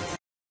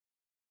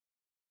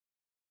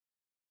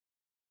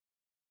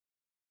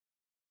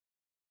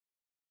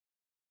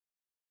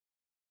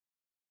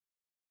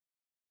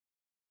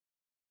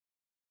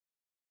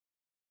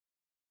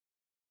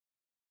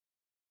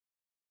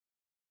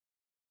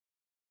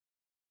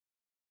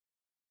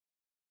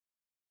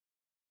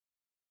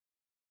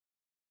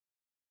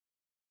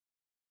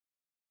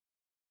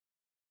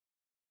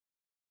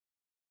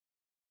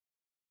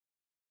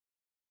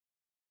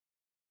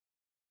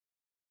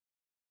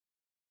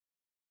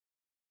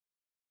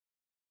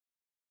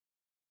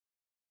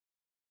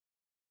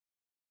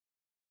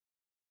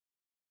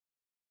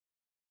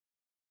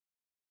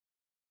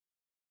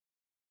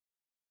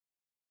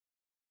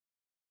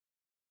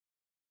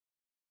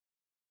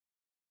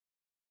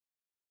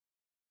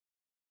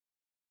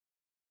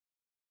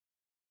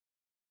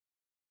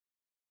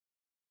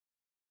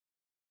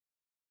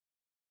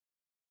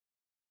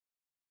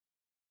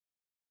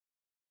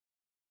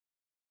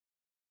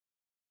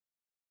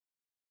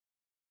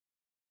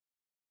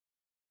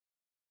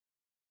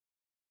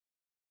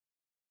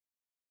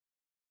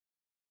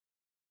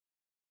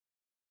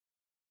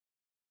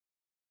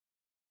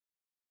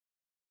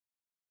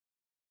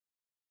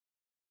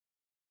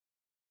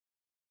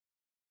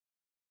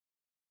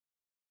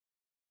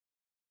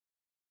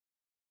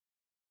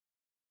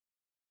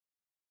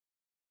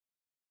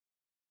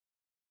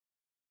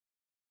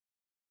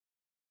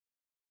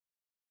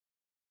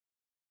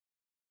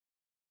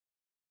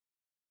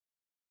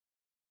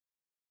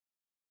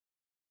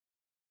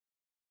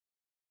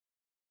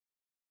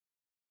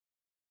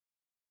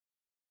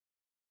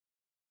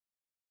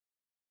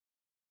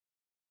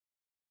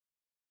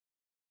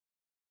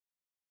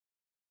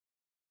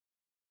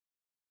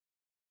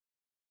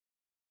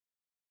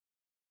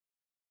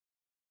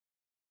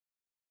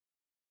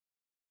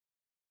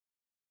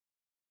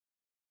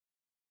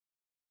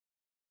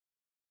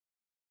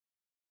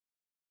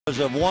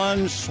 Of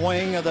one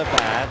swing of the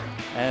bat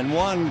and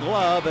one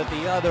glove at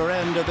the other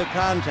end of the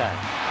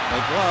contact.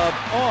 The glove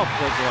off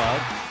the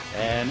glove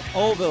and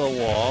over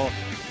the wall.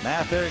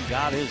 Mather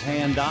got his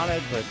hand on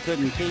it but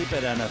couldn't keep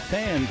it, and a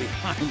fan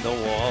behind the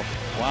wall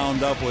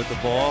wound up with the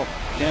ball.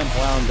 Kemp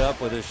wound up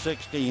with his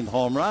 16th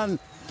home run,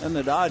 and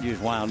the Dodgers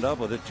wound up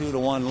with a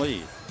 2-1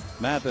 lead.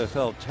 Mather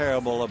felt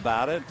terrible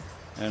about it,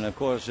 and of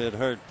course it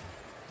hurt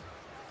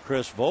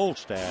Chris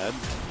Volstad,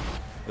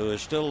 who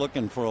is still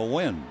looking for a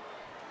win.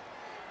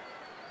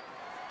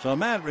 So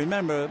Matt,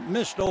 remember,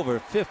 missed over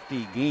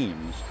 50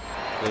 games,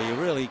 so you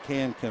really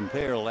can't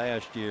compare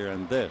last year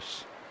and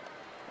this.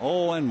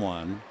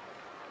 0-1.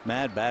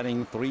 Matt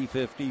batting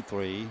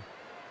 .353,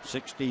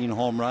 16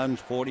 home runs,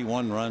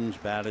 41 runs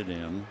batted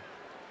in.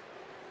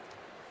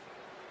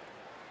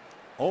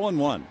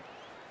 0-1.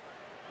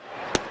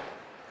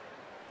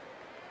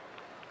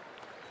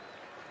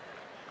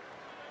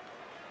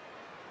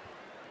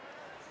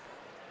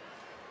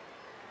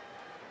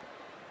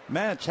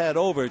 Matt's had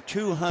over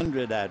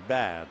 200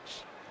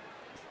 at-bats,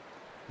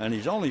 and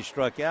he's only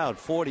struck out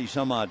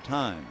 40-some-odd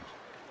times.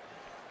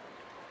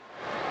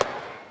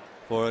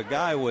 For a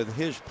guy with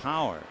his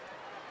power,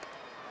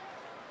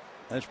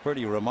 that's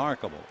pretty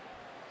remarkable.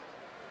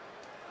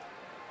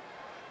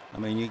 I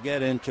mean, you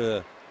get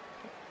into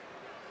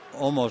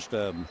almost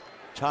a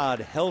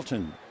Todd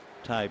Helton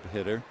type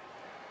hitter.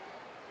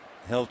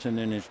 Helton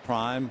in his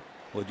prime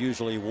would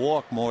usually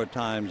walk more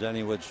times than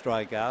he would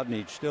strike out, and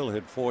he'd still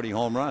hit 40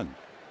 home runs.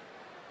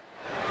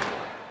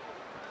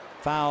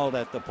 Fouled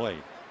at the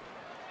plate.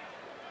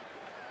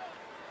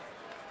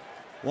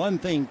 One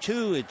thing,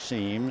 too, it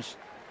seems,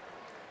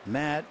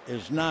 Matt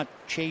is not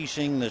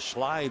chasing the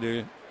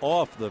slider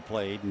off the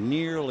plate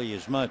nearly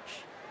as much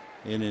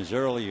in his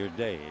earlier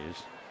days.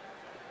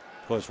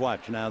 Of course,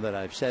 watch, now that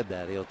I've said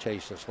that, he'll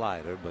chase the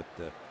slider, but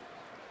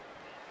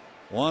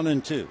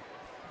 1-2.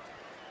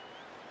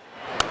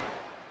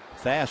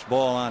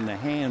 Fastball on the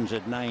hands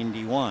at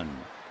 91.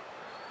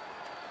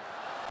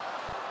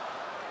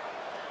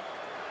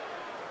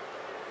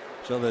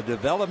 So the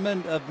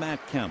development of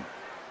Matt Kemp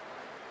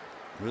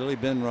really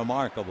been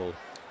remarkable.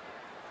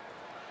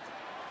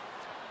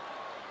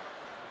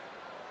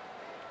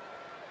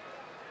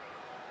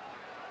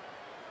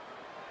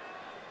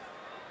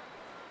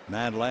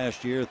 Matt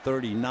last year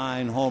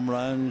 39 home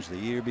runs, the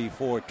year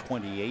before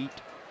 28.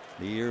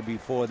 The year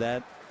before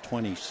that,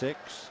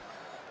 26.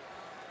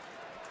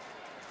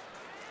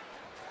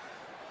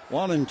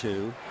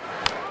 1-2.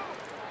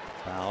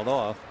 Fouled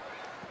off.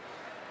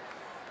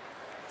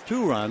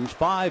 2 runs,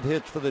 5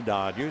 hits for the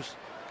Dodgers.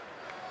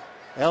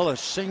 Ellis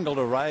singled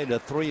to right, a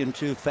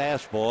 3-2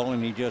 fastball,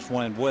 and he just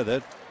went with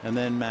it. And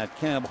then Matt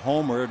Kemp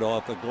homered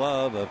off the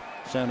glove of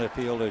center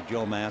fielder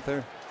Joe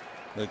Mather.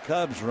 The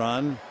Cubs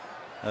run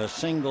a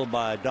single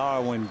by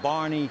Darwin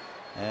Barney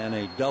and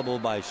a double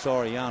by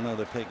Soriano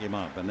to pick him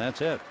up, and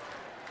that's it.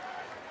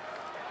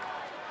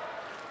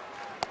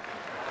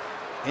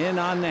 In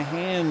on the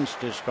hands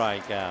to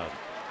strike out.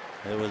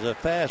 It was a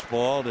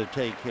fastball to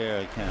take care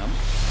of Kemp.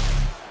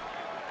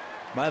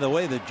 By the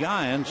way, the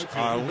Giants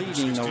are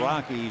leading the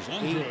Rockies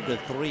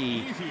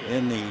 8-3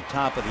 in the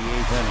top of the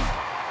 8th inning.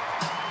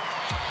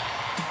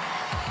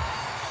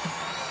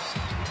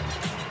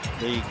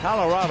 The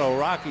Colorado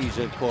Rockies,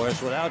 of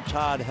course, without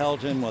Todd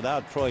Helton,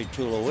 without Troy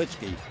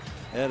Tulowitzki,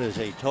 that is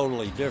a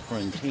totally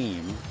different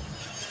team.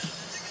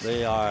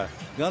 They are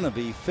going to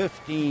be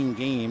 15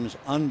 games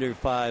under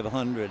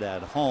 500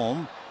 at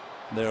home.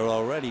 They're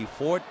already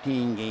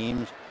 14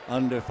 games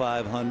under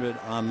 500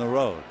 on the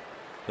road.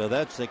 So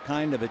that's the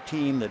kind of a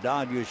team the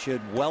Dodgers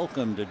should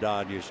welcome to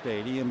Dodger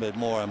Stadium, but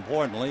more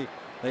importantly,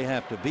 they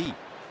have to beat.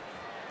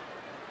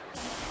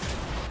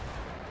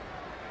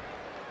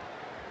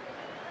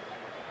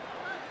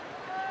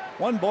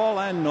 One ball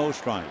and no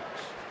strikes.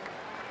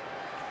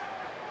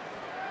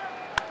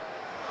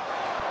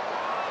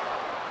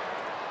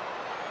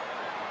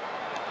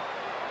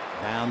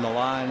 Down the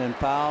line and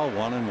foul,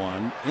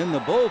 1-1. In the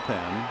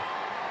bullpen,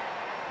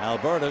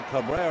 Alberto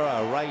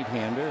Cabrera, a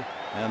right-hander,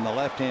 and the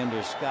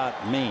left-hander Scott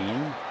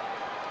Maine.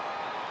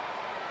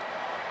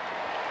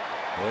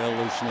 They're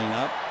loosening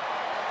up.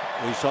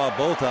 We saw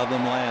both of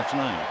them last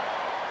night.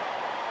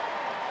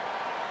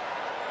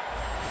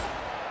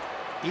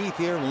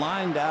 Ethier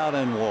lined out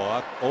and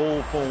walked,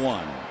 0 for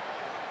 1.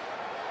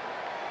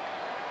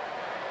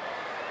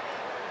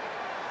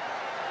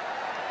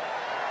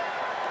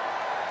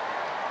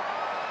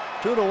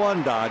 Two to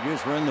 1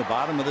 Dodgers. We're in the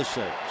bottom of the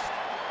 6th.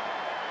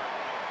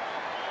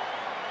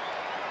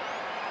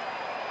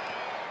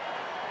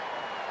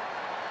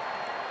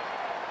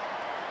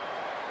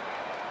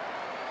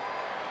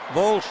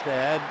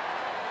 Volstad,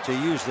 to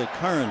use the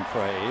current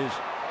phrase,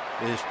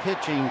 is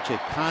pitching to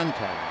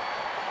contact.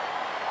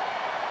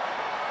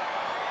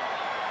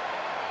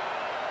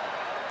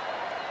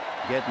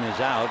 Getting his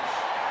outs,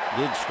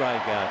 did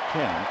strike out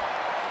Kemp.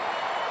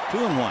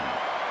 2-1.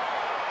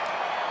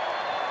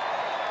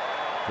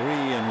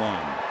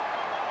 3-1.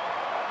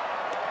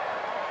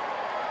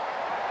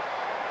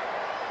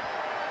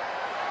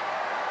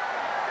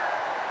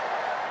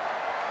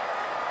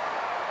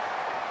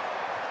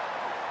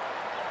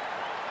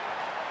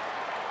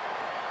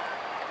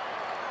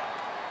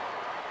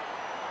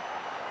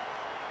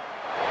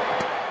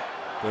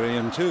 Three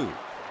and 2.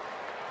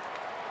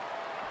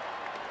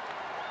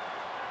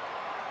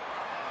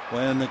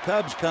 When the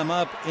Cubs come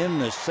up in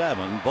the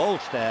 7th,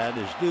 Volstad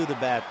is due to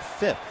bat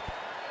 5th.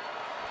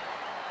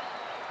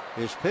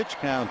 His pitch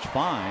count's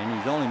fine.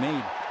 He's only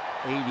made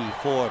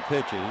 84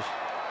 pitches.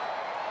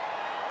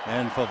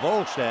 And for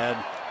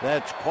Volstad,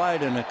 that's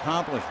quite an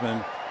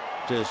accomplishment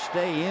to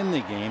stay in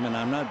the game, and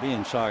I'm not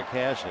being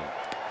sarcastic.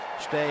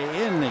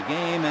 Stay in the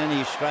game, and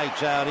he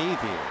strikes out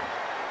Ethier.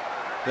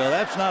 So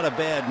that's not a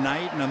bad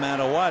night, no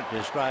matter what,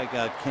 to strike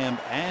out Kemp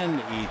and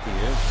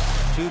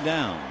Ethier. 2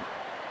 down.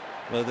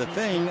 Well, the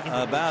thing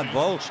about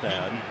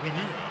Volstad,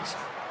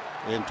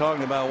 in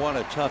talking about what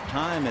a tough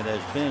time it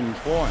has been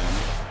for him,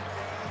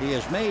 he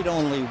has made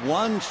only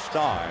 1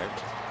 start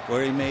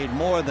where he made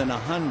more than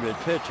 100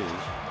 pitches.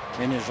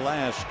 In his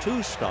last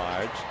 2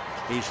 starts,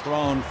 he's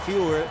thrown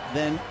fewer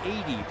than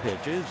 80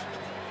 pitches.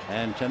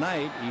 And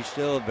tonight, he's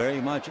still very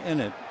much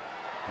in it,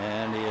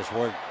 and he has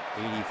worked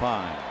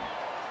 85.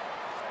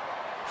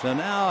 So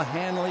now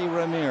Hanley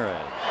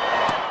Ramirez.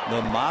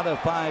 The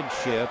modified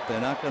shift. They're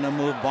not going to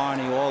move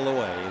Barney all the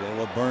way. They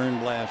were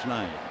burned last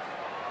night.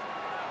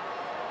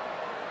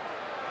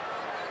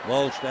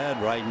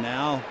 Volstad right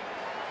now,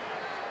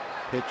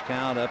 pitch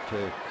count up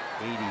to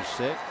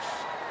 86.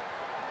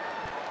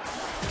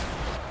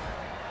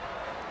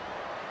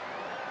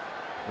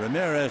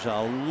 Ramirez,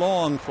 a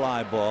long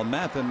fly ball.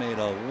 Mather made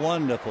a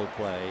wonderful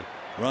play,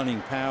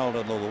 running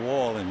parallel to the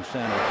wall in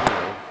center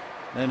field.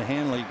 Then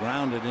Hanley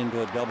grounded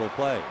into a double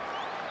play.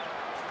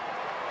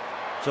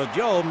 So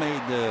Joe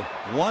made the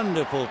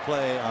wonderful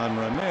play on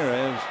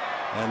Ramirez,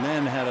 and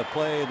then had a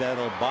play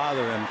that'll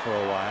bother him for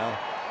a while,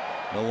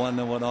 the one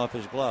that went off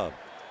his glove.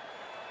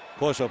 Of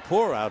course, a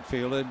poor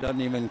outfielder doesn't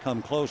even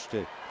come close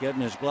to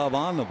getting his glove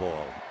on the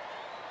ball.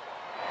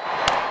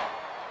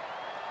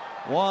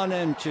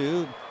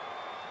 1-2.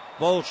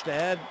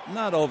 Volstad,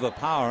 not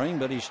overpowering,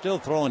 but he's still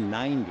throwing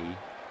 90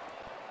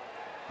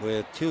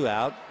 with 2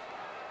 out,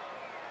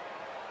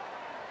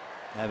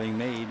 having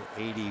made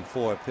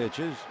 84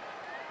 pitches.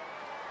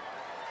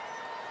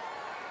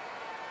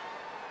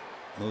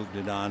 Moved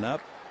it on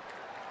up.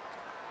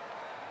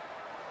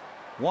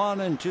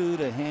 1-2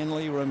 to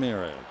Hanley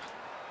Ramirez.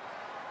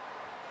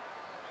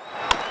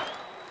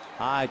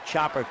 High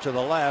chopper to the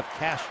left.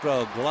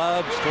 Castro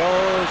gloves,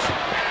 throws.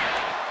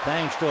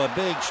 Thanks to a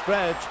big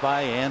stretch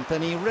by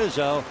Anthony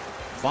Rizzo.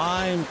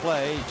 Fine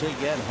play to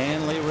get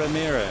Hanley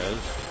Ramirez.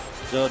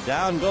 So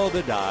down go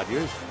the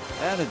Dodgers.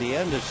 And at the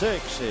end of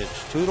 6,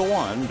 it's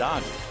 2-1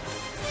 Dodgers.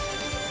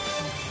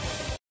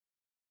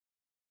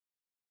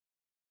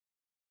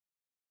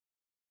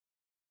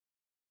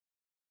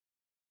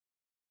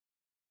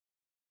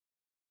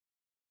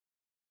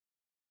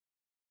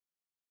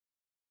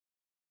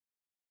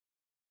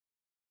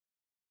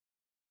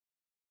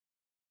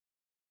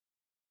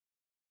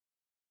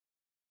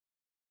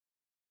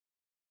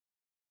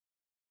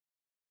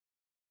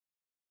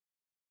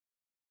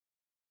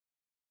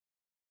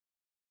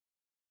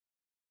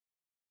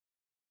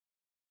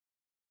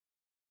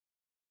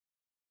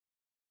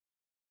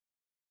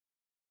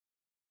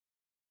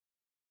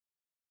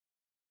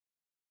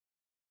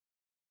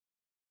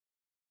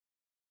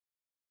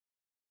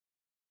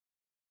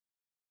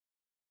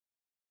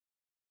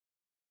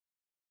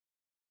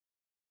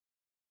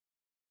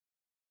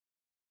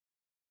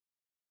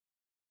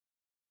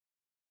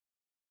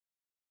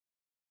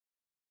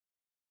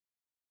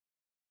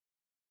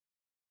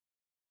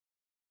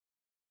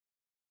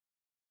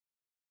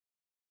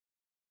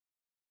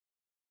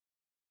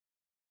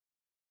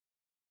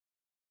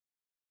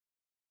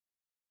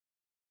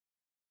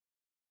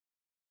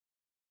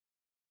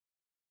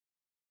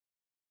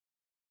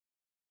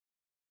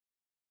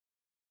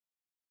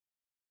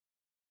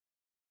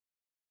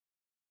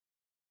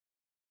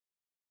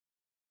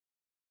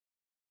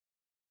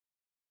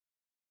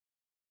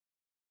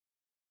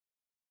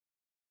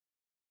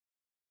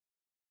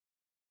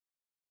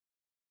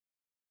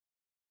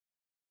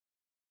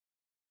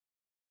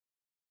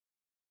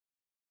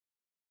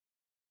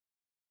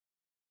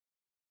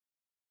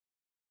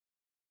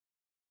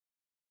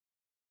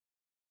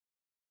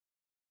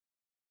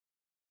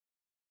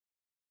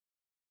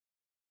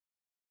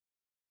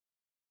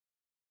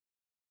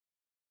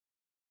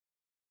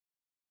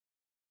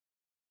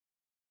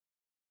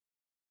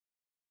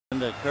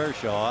 To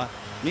Kershaw,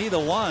 neither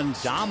one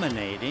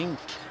dominating.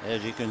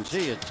 As you can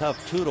see, a tough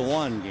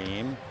 2-1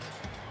 game.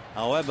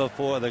 However,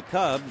 for the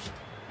Cubs,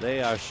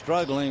 they are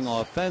struggling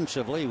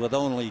offensively with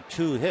only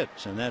 2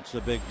 hits, and that's the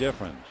big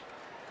difference.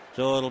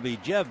 So it'll be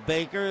Jeff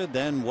Baker,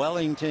 then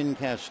Wellington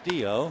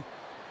Castillo.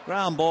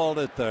 Ground ball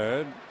to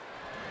third.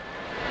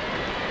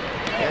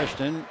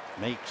 Kirsten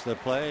makes the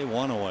play,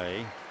 1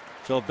 away.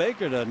 So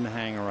Baker doesn't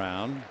hang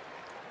around.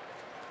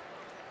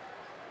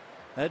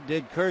 That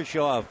did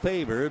Kershaw a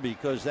favor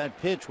because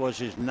that pitch was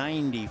his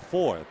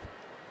 94th.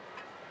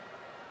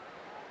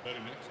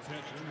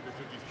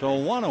 So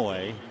 1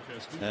 away,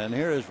 and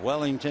here is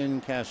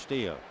Wellington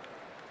Castillo.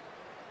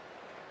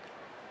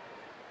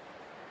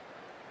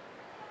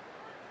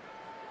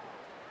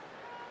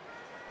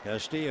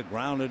 Castillo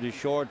grounded a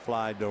short,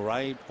 fly to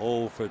right,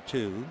 0 for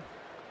 2.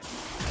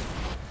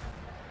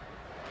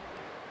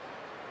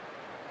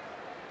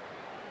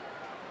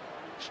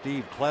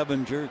 Steve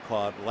Clevenger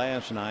caught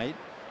last night.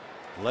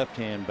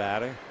 Left-hand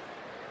batter.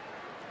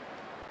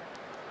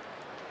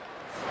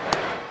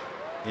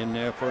 In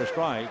there for a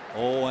strike,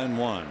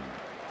 0-1.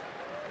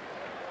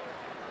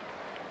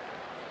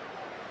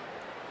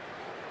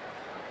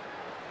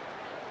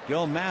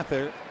 Joe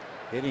Mather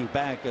hitting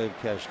back of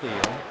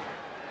Castillo.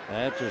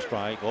 That's a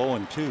strike,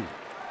 0-2.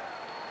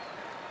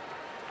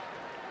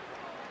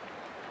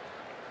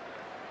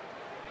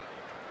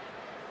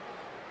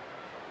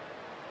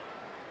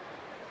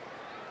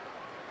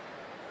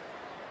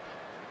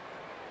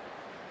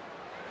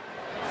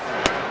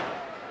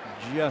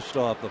 Just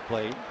off the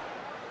plate.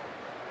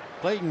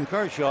 Clayton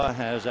Kershaw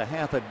has a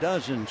half a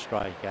dozen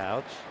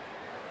strikeouts.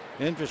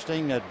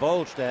 Interesting that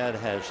Volstad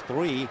has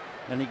 3,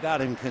 and he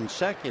got him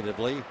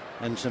consecutively,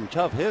 and some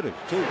tough hitters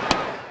too.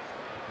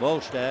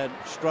 Volstad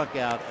struck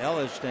out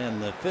Elliston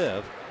the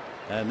 5th,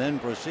 and then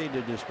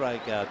proceeded to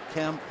strike out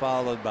Kemp,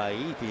 followed by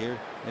Ethier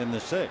in the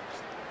 6th.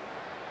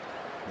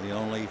 The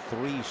only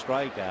 3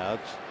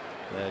 strikeouts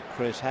that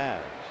Chris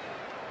has.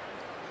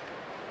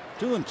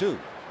 2-2.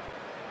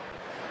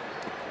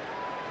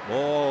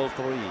 Ball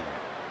 3.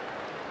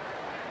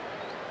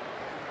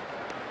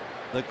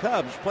 The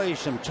Cubs play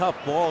some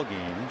tough ball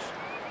games.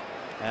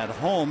 At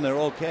home, they're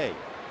okay.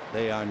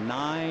 They are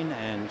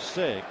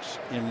 9-6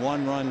 in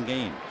 1-run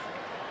games.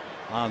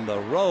 On the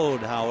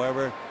road,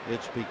 however,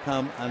 it's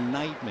become a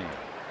nightmare.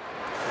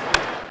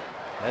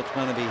 That's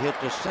going to be hit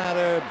to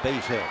center,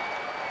 base hit.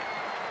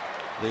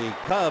 The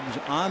Cubs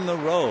on the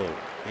road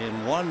in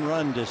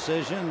 1-run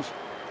decisions.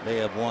 They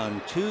have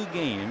won 2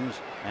 games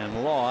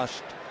and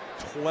lost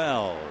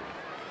 12.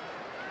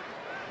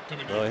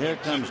 So here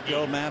comes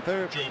Joe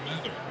Mather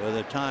with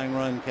a tying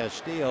run.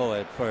 Castillo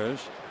at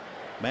first.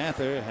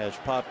 Mather has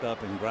popped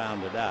up and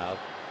grounded out.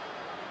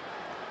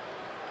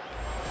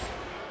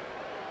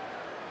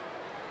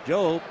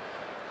 Joe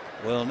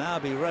will now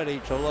be ready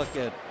to look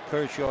at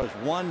Kershaw's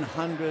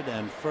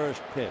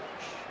 101st pitch.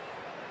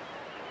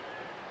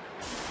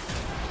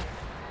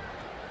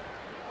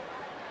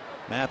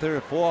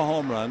 Mather, 4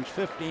 home runs,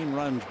 15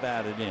 runs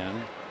batted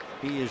in.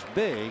 He is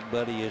big,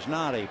 but he is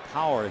not a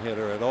power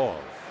hitter at all.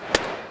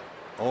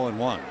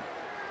 0-1.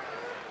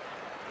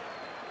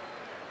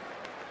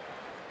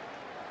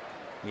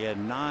 He had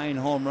 9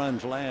 home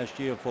runs last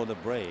year for the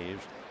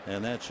Braves,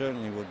 and that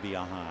certainly would be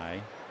a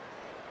high.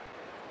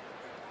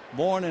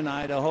 Born in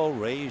Idaho,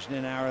 raised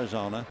in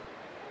Arizona.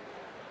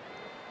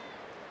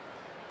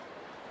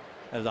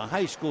 As a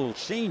high school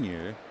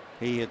senior,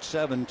 he hit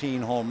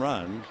 17 home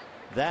runs.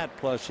 That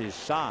plus his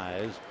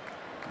size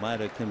might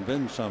have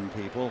convinced some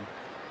people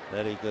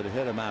that he could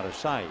hit him out of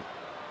sight.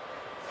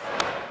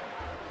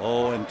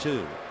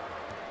 0-2.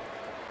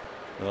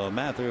 So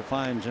Mather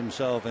finds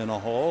himself in a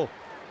hole.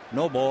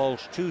 No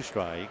balls, 2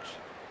 strikes.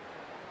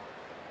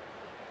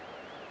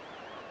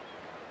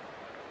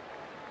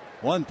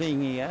 One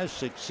thing he has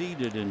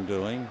succeeded in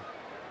doing,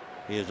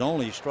 he has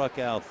only struck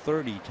out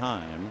 30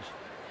 times,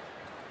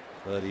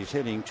 but he's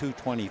hitting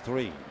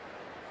 .223.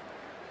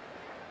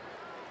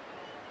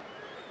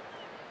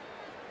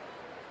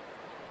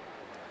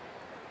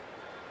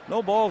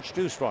 No balls,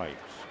 2 strikes.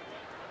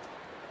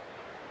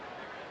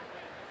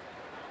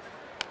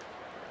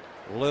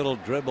 Little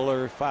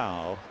dribbler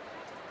foul.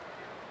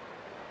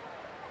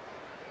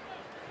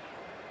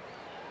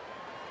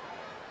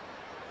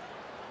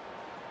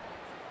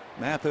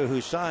 Mather,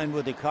 who signed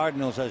with the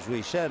Cardinals, as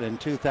we said, in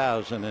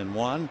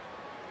 2001.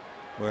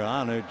 We're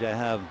honored to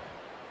have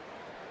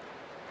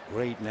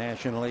great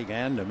National League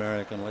and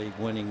American League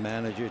winning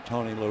manager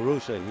Tony La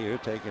Russa here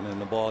taking in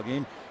the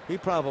ballgame. He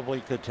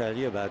probably could tell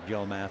you about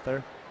Joe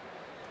Mather.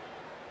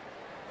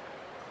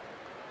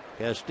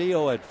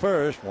 Castillo at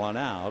first, 1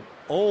 out,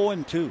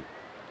 0-2.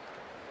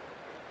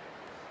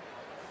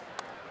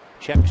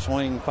 Check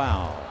swing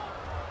foul.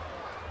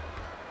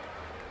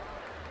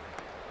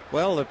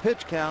 Well, the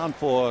pitch count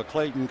for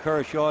Clayton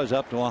Kershaw is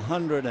up to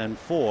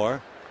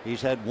 104.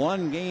 He's had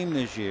 1 game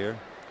this year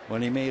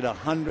when he made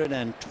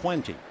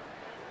 120.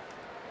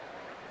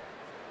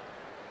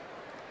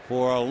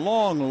 For a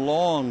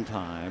long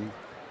time,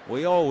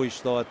 we always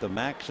thought the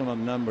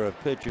maximum number of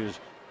pitchers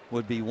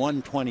would be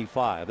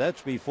 125.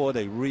 That's before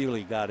they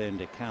really got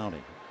into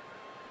counting.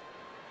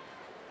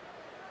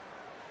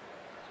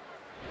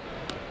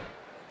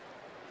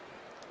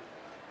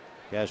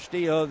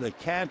 Castillo, the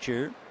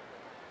catcher,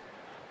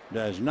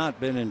 has not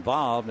been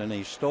involved in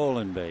a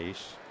stolen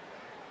base.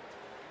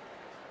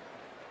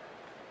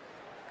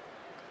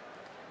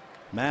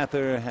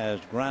 Mather has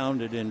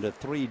grounded into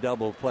 3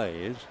 double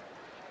plays.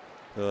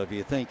 So if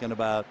you're thinking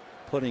about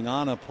putting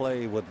on a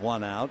play with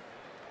 1 out,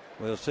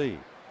 we'll see.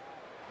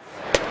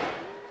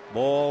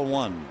 Ball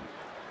 1.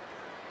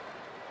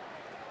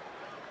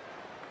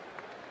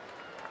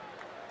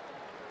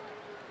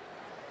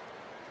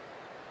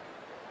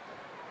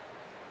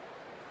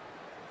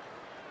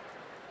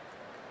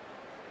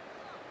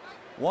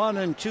 One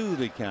and 2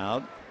 the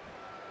count.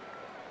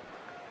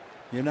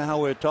 You know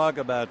how we're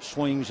talking about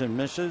swings and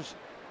misses?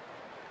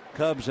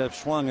 Cubs have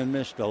swung and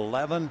missed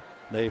 11.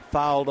 They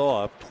fouled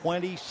off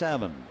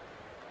 27.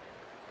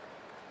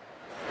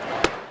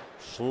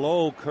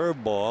 Slow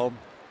curveball.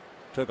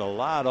 Took a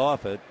lot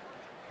off it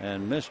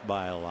and missed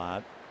by a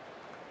lot.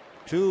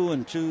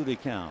 2-2 the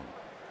count.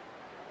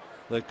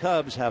 The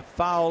Cubs have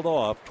fouled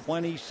off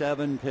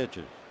 27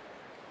 pitches.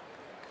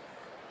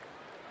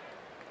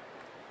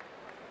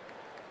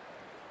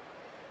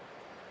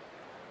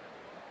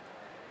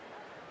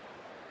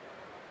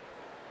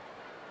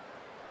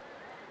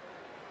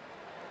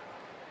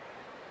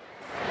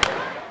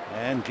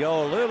 And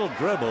Joe, a little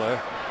dribbler.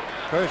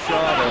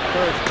 Kershaw to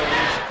first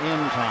base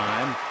in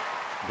time.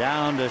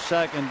 Down to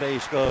second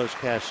base goes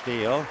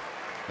Castillo.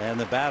 And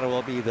the batter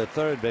will be the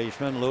third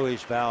baseman,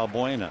 Luis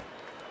Valbuena.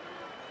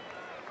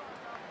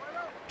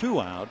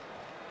 2 out.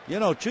 You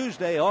know,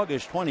 Tuesday,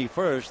 August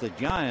 21st, the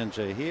Giants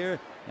are here,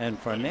 and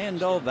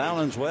Fernando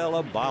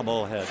Valenzuela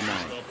bobblehead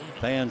night.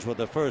 Fans with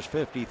the first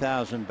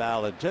 50,000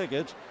 ballot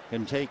tickets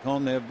can take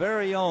home their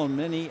very own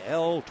mini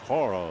El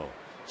Toro,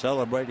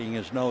 celebrating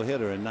his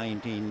no-hitter in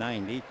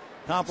 1990.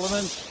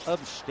 Compliments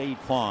of State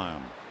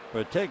Farm.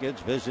 For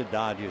tickets, visit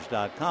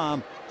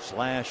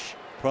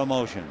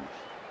Dodgers.com/promotions.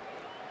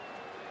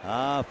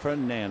 Ah,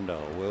 Fernando,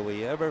 will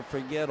we ever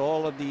forget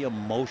all of the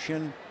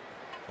emotion,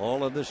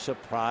 all of the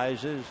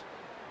surprises?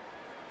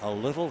 A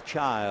little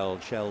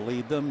child shall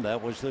lead them.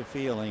 That was the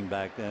feeling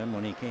back then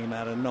when he came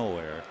out of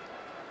nowhere.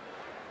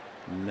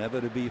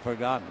 Never to be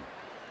forgotten.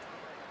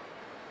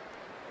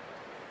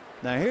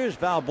 Now here's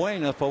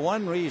Valbuena. For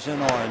one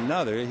reason or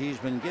another, he's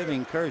been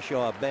giving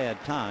Kershaw a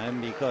bad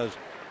time because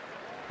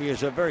he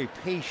is a very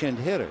patient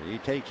hitter. He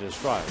takes a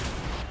strike.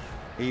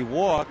 He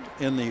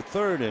walked in the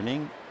 3rd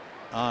inning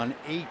on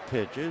 8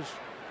 pitches.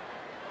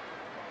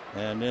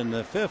 And in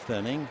the 5th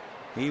inning,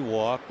 he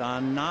walked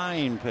on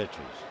 9 pitches.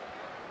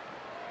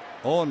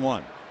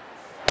 0-1.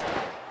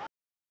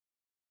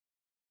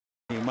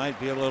 He might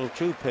be a little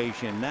too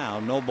patient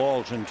now. No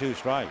balls and 2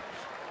 strikes.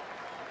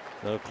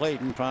 So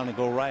Clayton trying to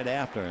go right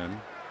after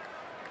him.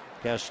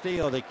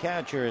 Castillo, the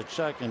catcher, at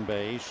second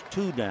base,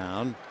 2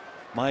 down.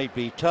 Might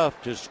be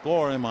tough to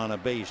score him on a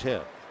base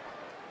hit.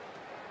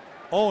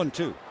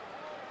 0-2.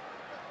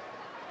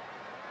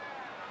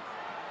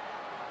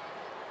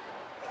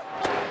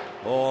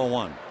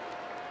 0-1.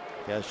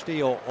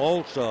 Castillo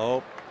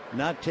also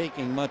not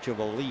taking much of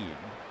a lead.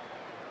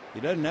 He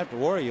doesn't have to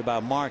worry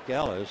about Mark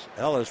Ellis.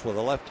 Ellis, with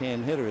a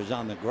left-hand hitter, is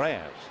on the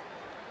grass.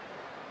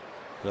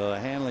 So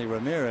Hanley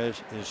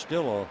Ramirez is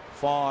still a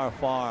far,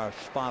 far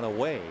spot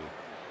away.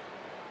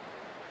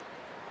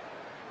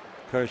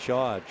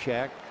 Kershaw a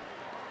check.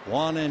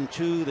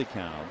 1-2 the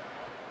count.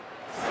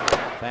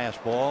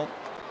 Fastball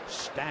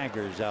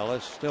staggers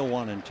Ellis. Still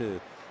 1-2.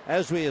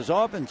 As we has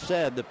often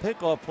said, the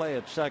pickoff play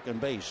at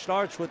second base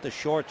starts with the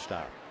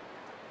shortstop.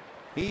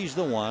 He's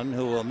the one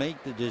who will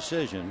make the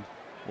decision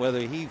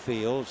whether he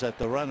feels that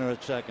the runner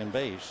at second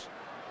base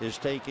is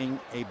taking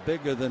a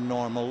bigger than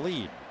normal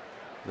lead.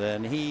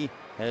 Then he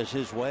has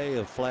his way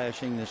of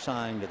flashing the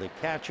sign to the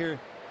catcher,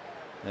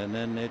 and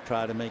then they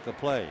try to make a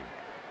play.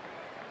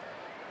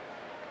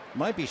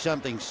 Might be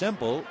something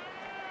simple,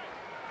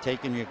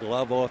 taking your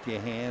glove off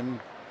your hand,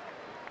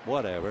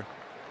 whatever.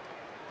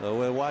 So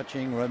we're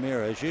watching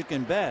Ramirez. You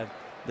can bet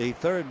the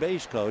third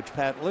base coach,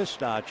 Pat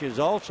Listach, is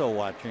also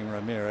watching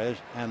Ramirez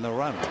and the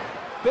runner.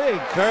 Big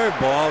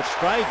curveball,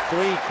 strike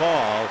 3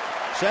 call,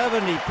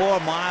 74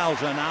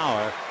 miles an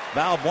hour.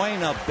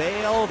 Balbuena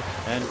bailed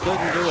and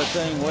couldn't do a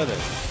thing with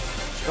it.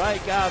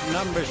 Strikeout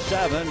number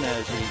 7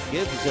 as he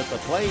gives at the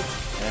plate,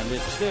 and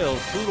it's still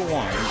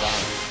 2-1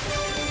 Dodgers.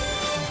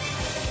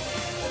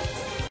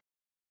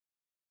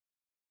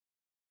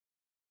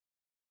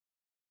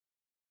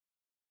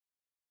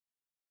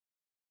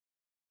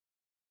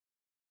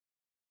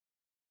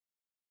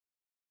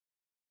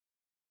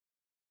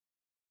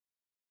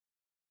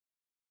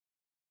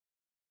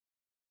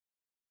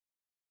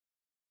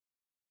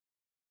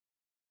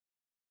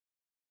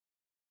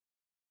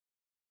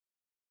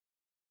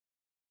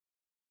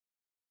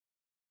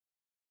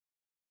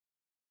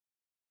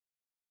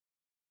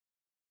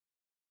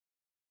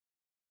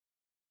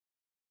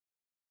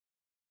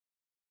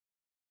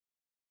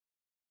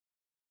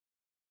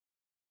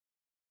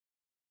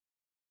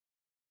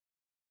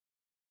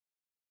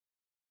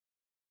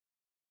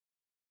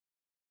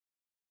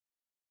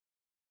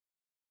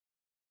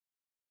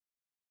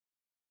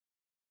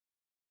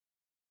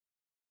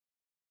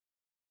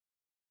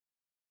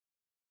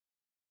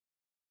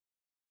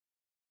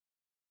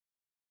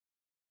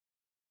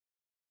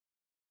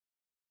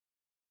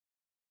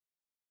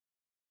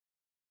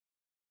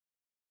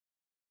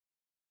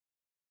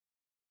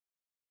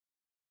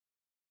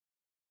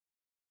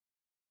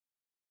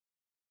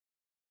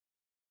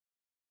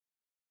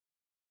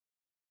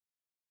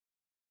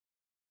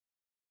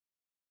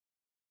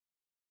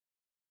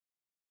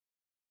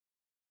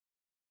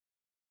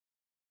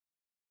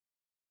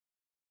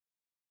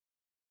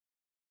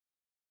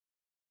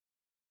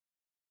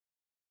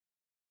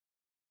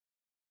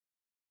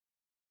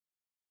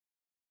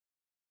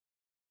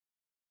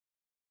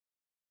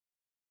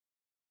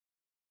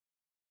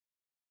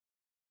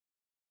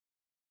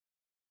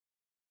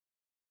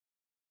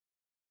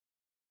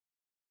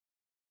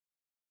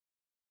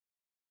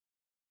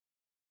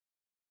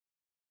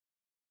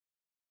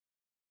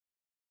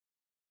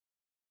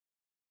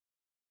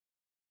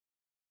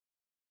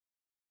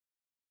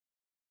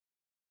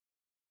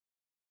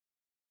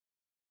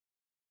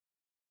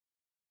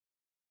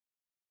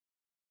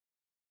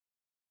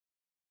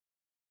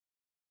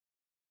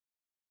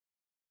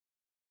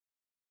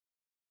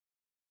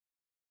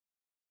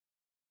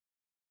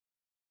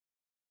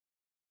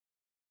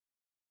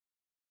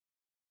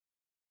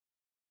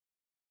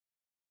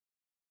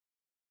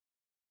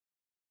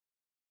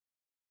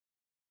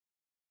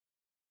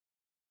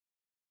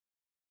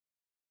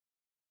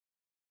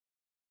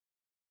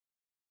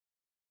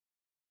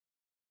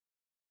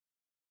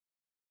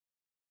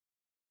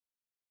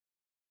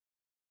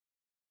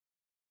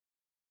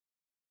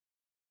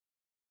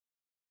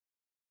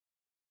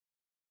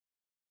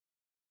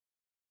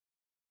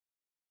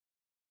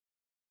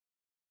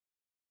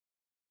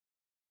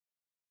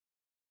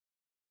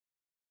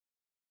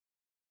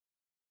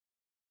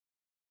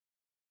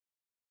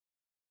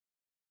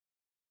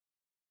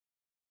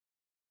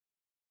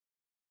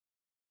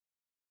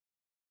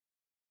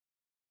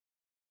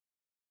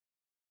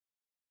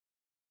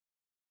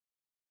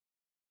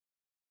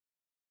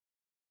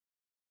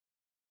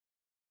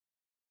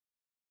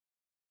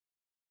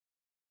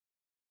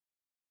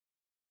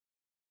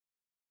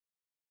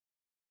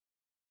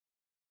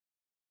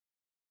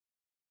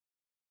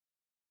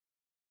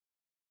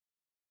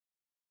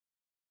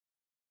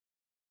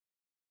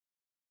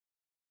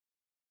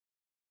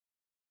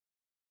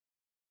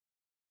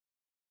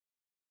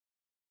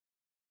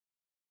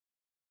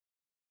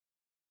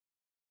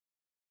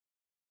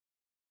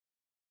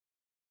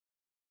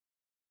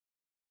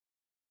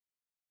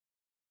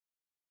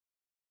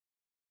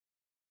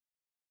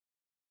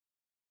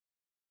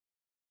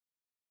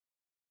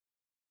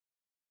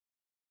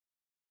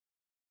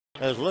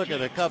 Let's look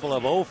at a couple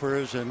of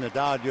offers in the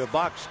Dodger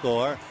box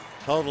score.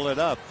 Total it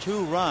up,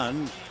 2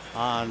 runs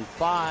on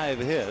 5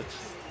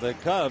 hits. The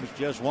Cubs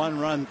just 1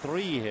 run,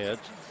 3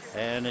 hits,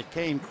 and it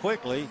came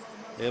quickly.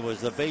 It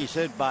was the base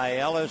hit by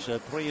Ellis, a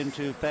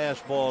 3-2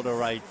 fastball to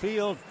right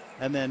field,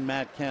 And then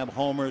Matt Kemp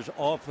homers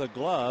off the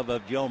glove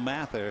of Joe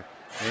Mather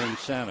in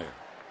center.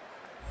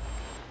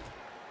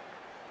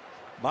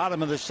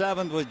 Bottom of the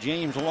 7th with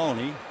James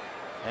Loney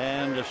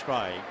and a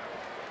strike.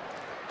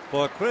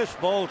 For Chris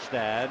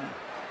Volstad,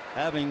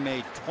 having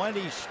made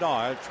 20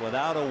 starts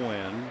without a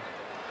win,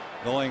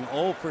 going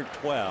 0 for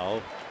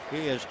 12,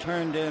 he has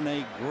turned in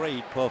a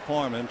great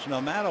performance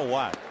no matter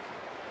what.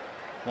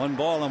 1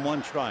 ball and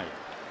 1 strike.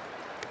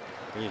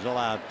 He's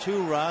allowed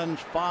 2 runs,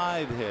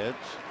 5 hits.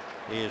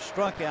 He has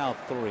struck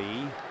out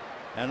 3.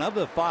 And of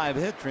the 5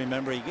 hits,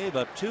 remember, he gave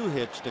up 2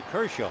 hits to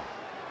Kershaw.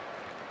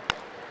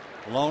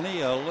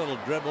 Loney, a little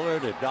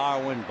dribbler to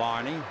Darwin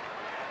Barney.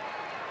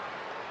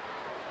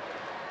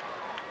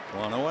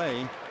 1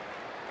 away.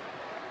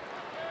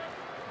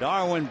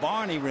 Darwin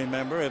Barney,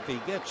 remember, if he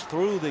gets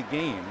through the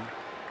game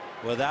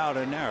without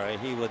an error,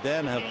 he would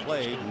then have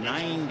played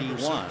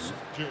 91.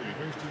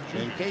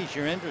 In case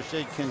you're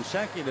interested,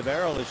 consecutive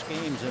errorless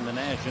games in the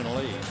National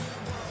League.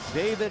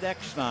 David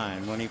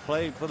Eckstein, when he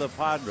played for the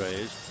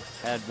Padres,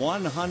 had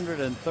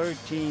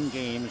 113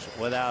 games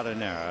without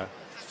an error.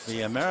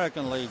 The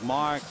American League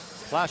mark,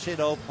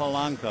 Placido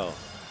Polanco,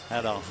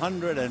 had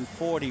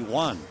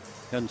 141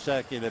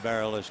 consecutive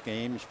errorless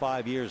games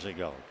 5 years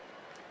ago.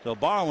 So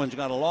Barwin's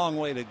got a long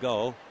way to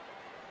go.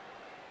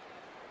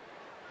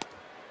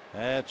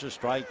 That's a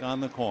strike on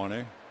the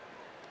corner.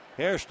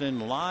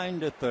 Hairston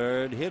lined to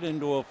third, hit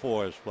into a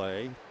force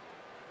play.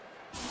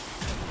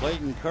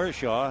 Clayton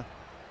Kershaw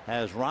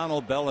has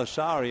Ronald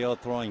Belisario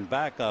throwing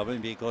back of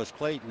him because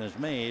Clayton has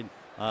made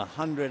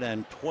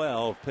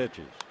 112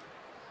 pitches.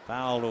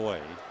 Fouled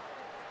away.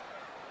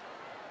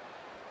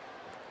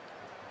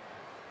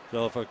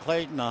 So for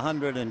Clayton,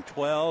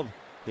 112.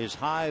 His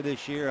high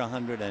this year,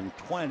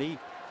 120.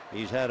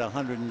 He's had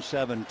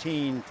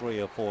 117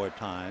 3 or 4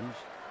 times.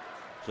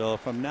 So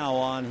from now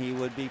on, he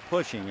would be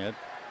pushing it,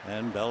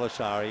 and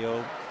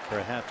Belisario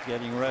perhaps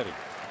getting ready.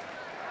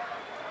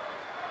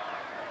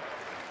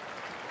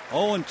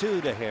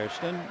 0-2 to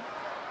Hairston.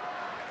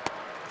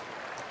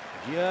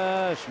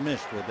 Just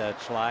missed with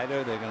that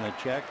slider. They're going to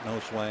check. No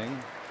swing.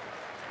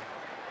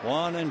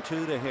 1-2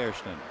 to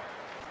Hairston.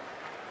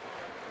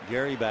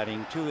 Jerry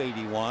batting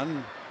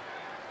 .281.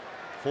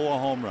 4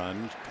 home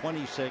runs,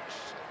 26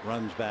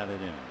 runs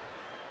batted in.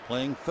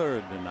 Playing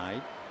third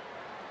tonight.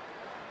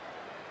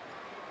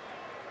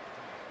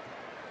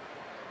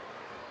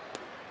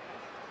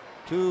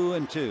 Two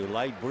and two.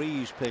 Light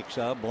breeze picks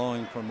up,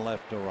 blowing from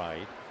left to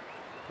right.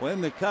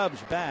 When the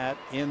Cubs bat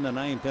in the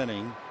 9th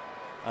inning,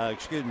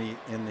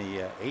 in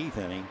the 8th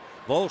inning,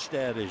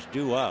 Volstad is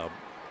due up.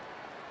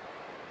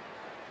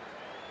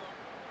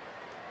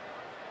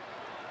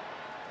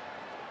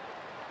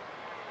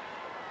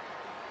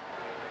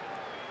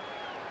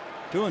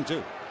 Two and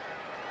two.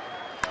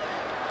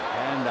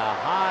 And a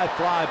high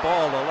fly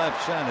ball to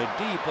left center,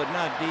 deep but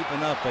not deep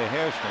enough for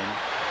Hairston.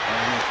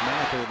 And it's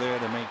Mather there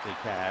to make the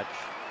catch.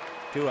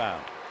 2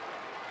 out.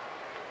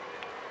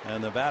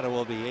 And the batter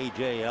will be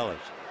A.J. Ellis.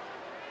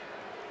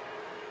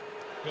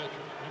 Catcher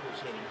number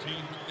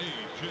 17,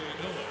 A.J.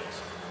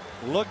 Ellis.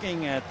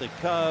 Looking at the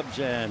Cubs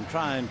and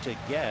trying to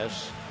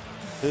guess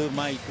who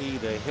might be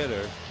the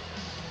hitter.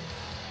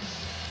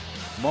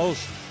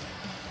 Most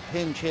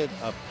pinch hit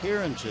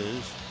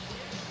appearances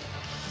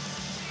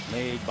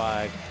made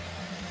by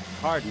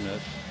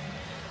Cardenas.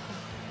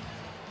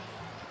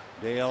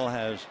 Dale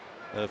has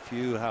a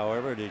few,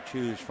 however, to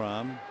choose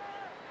from.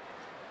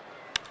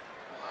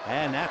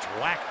 And that's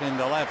whacked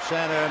into left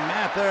center.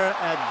 Mather,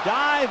 a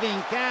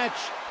diving catch,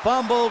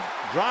 fumbled,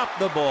 dropped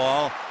the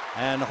ball,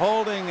 and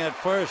holding at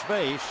first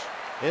base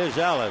is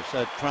Ellis.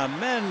 A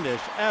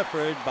tremendous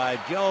effort by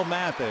Joe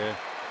Mather,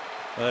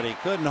 but he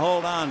couldn't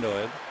hold on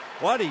to it.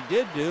 What he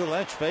did do,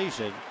 let's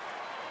face it,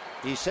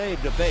 he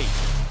saved a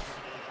base.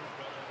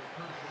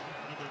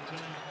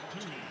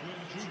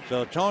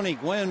 So Tony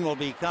Gwynn will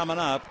be coming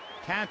up,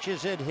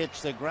 catches it,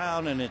 hits the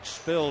ground, and it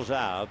spills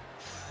out.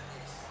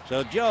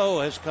 So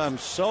Joe has come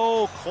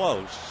so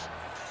close.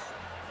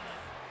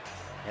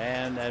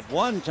 And at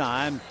one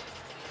time,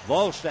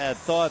 Volstad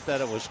thought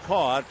that it was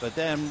caught, but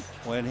then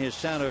when his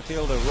center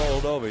fielder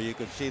rolled over, you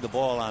could see the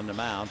ball on the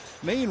mound.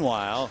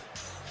 Meanwhile,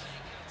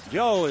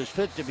 Joe is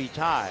fit to be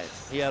tied.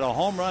 He had a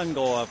home run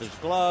go off his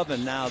glove,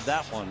 and now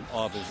that one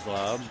off his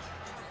glove.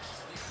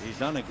 He's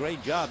done a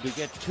great job to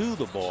get to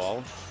the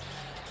ball.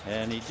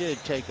 And he did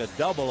take a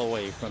double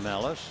away from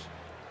Ellis.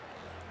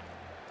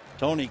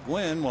 Tony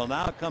Gwynn will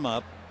now come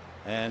up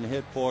and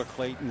hit for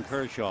Clayton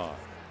Kershaw.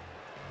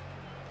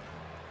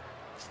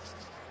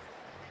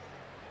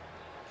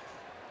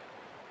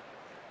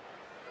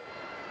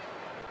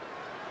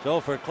 So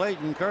for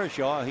Clayton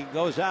Kershaw, he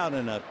goes out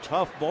in a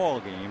tough ball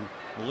game,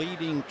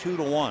 leading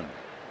 2-1.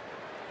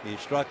 He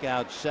struck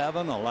out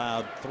 7,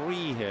 allowed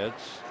 3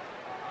 hits,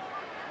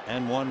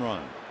 and 1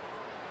 run.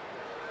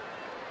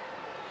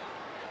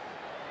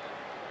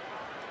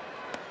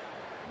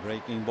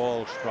 Breaking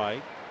ball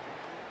strike.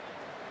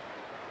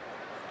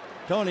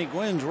 Tony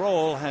Gwynn's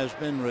role has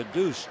been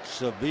reduced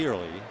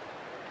severely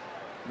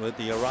with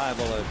the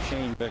arrival of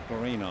Shane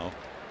Victorino.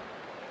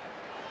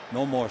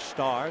 No more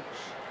starts.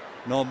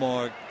 No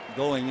more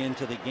going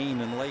into the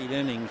game in late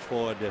innings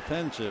for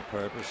defensive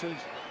purposes.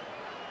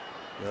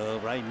 So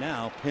right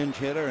now, pinch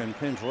hitter and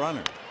pinch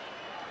runner.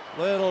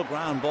 Little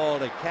ground ball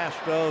to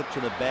Castro to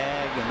the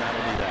bag, and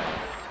that'll be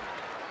that.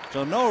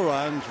 So no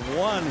runs,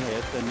 1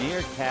 hit, the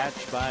near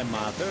catch by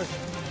Mather.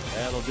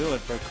 That'll do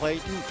it for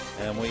Clayton,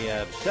 and we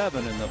have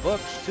 7 in the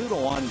books,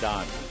 2-1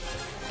 Dodgers.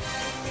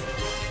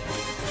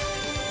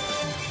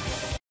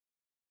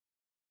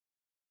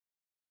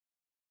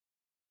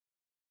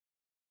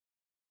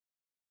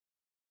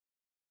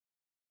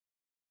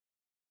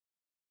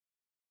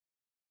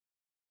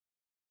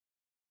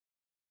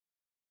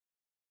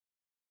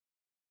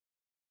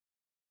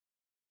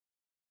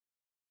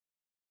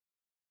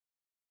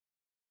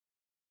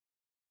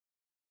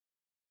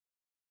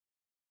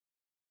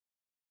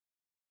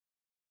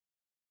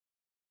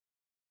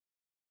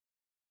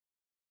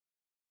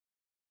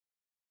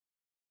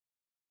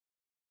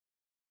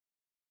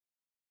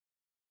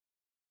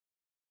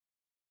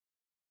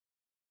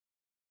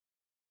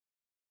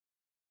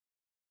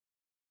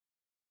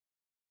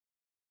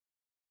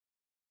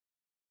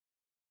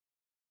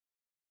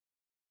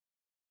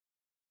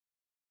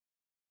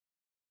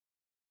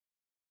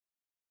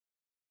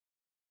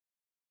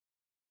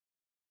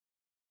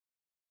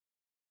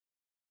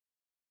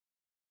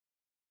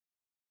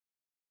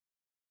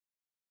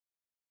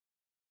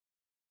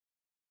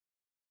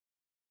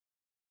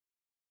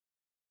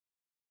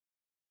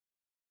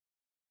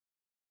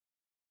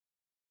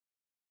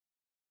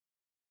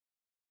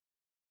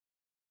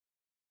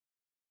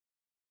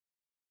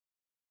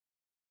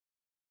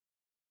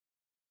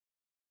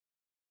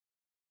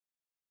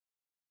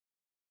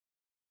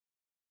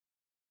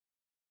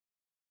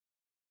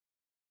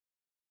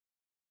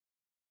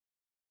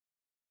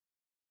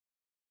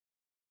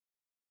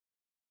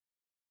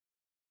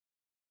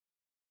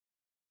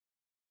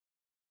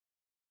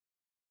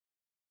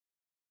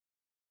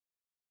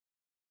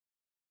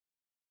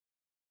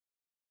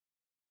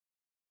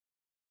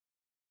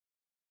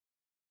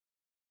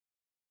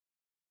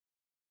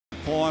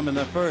 Form in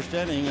the first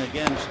inning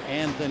against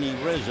Anthony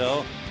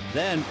Rizzo,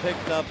 then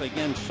picked up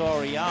against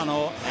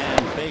Soriano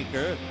and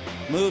Baker,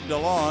 moved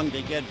along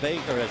to get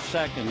Baker a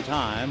second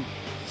time,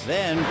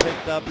 then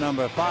picked up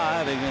number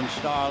 5 against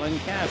Starlin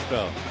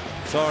Castro.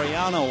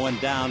 Soriano went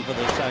down for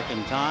the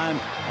second time,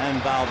 and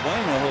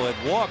Valbuena, who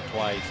had walked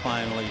twice,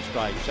 finally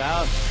strikes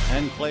out,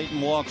 and Clayton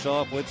walks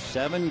off with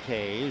 7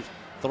 Ks,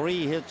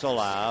 3 hits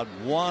allowed,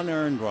 1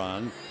 earned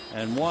run,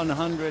 and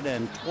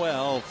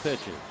 112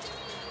 pitches.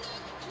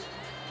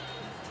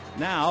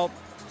 Now,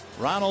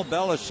 Ronald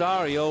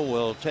Belisario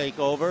will take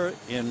over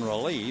in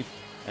relief,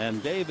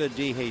 and David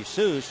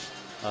DeJesus,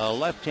 a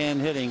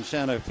left-hand hitting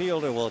center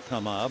fielder, will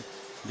come up.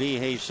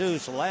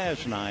 DeJesus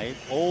last night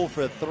 0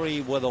 for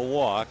 3 with a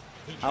walk.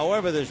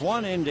 However, there's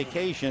one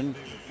indication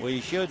we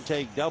should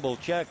take double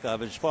check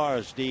of as far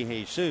as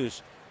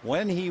DeJesus.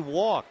 When he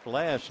walked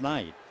last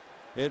night,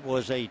 it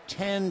was a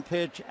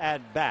 10-pitch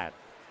at-bat.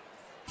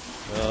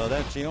 So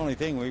that's the only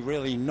thing we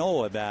really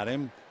know about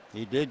him.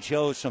 He did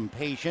show some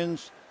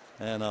patience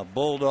and a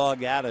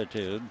bulldog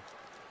attitude.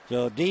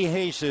 So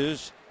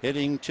DeJesus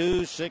hitting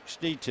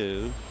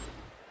 .262,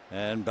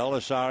 and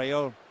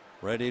Belisario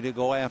ready to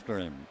go after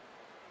him.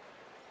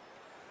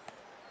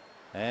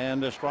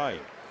 And a strike.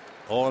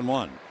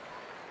 0-1.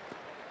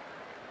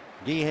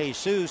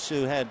 DeJesus,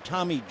 who had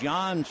Tommy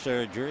John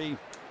surgery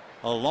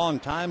a long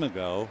time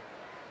ago,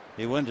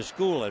 he went to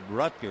school at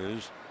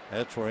Rutgers.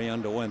 That's where he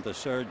underwent the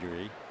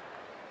surgery.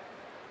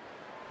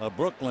 A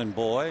Brooklyn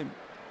boy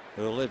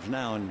who lives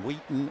now in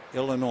Wheaton,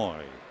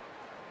 Illinois.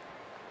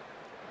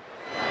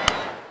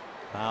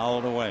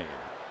 Fouled away.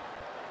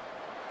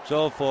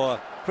 So for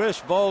Chris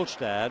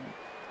Volstad,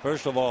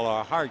 first of all,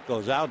 our heart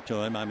goes out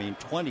to him. I mean,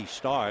 20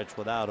 starts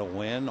without a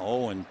win,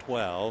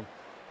 0-12.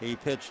 He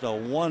pitched a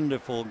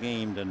wonderful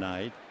game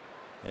tonight,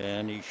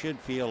 and he should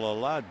feel a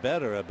lot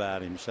better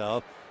about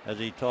himself as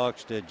he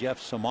talks to Jeff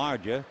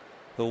Samardzija,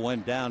 who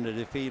went down to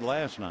defeat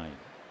last night.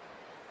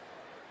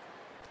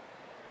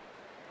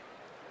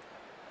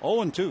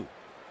 0-2.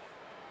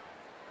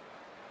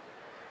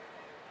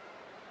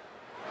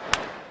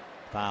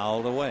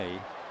 Fouled away.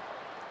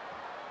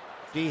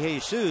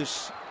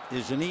 DeJesus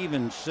is an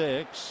even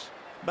 6,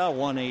 about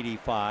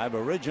 185,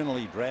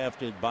 originally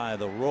drafted by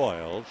the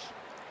Royals.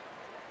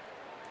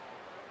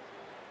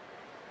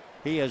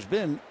 He has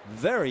been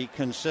very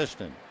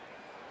consistent,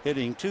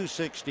 hitting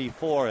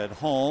 .264 at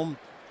home,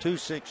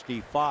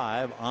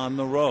 .265 on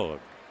the road.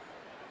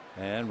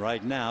 And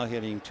right now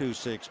hitting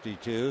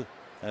 .262,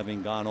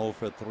 having gone 0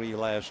 for 3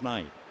 last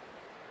night.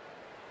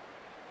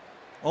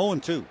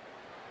 0-2.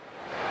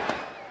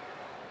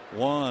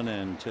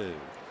 1-2.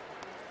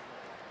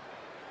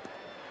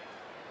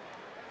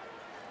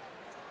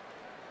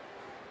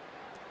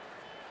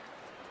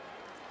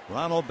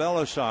 Ronald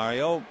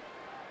Belisario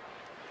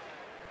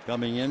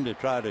coming in to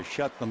try to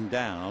shut them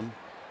down.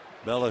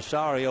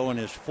 Belisario in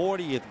his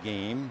 40th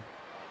game,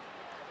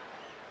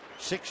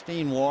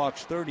 16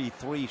 walks,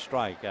 33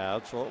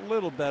 strikeouts, so a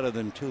little better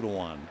than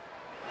 2-1.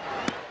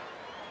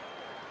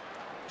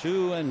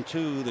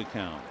 2-2 the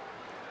count.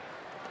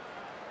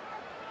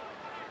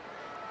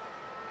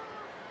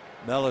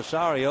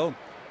 Belisario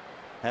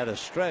had a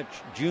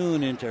stretch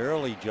June into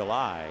early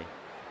July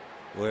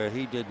where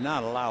he did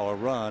not allow a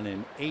run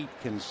in 8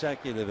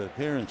 consecutive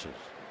appearances.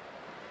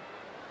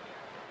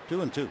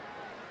 2-2.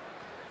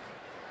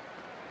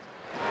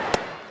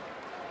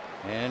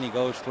 And he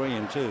goes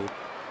 3-2.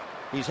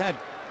 He's had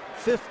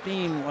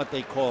 15 what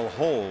they call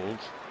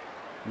holds,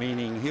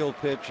 meaning he'll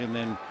pitch and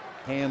then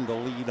hand the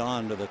lead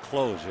on to the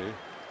closer.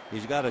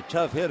 He's got a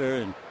tough hitter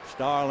in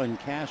Starlin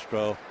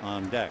Castro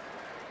on deck.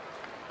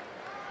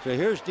 So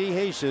here's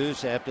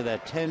DeJesus after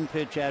that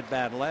 10-pitch at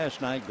bat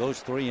last night,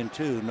 goes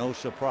 3-2, no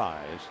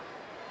surprise.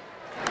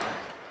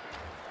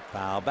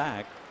 Foul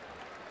back.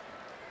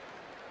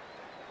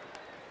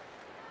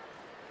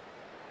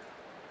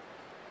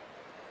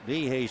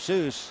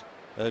 DeJesus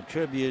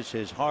attributes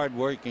his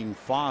hard-working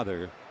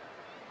father,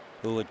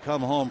 who would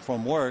come home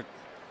from work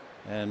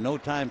and no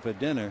time for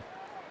dinner.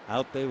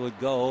 Out they would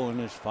go, and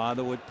his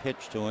father would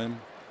pitch to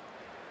him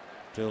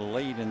till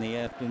late in the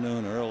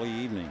afternoon, early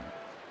evening.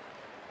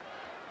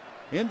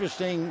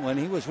 Interesting, when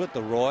he was with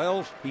the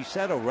Royals, he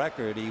set a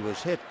record. He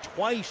was hit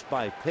twice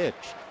by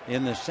pitch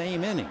in the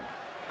same inning.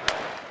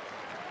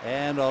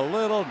 And a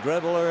little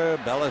dribbler,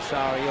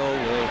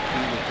 Belisario, will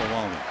feed it to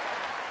Loney.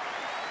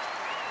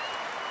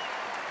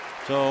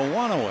 So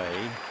 1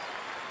 away.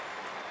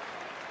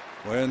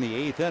 We're in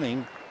the 8th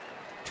inning.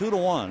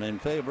 2-1 in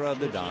favor of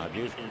the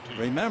Dodgers.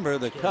 Remember,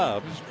 the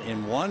Cubs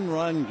in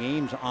 1-run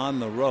games on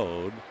the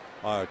road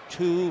are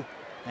 2-12.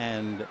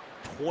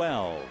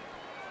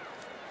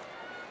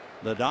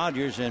 The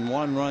Dodgers in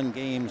 1-run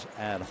games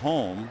at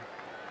home,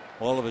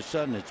 all of a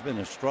sudden it's been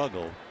a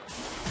struggle.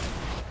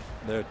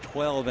 They're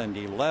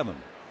 12-11.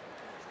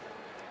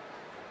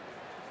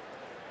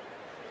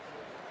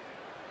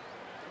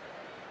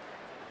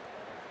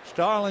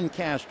 Starlin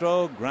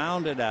Castro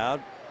grounded out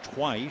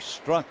twice,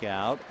 struck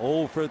out,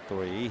 0 for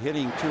 3,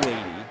 hitting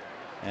 .280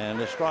 and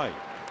a strike.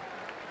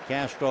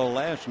 Castro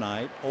last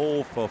night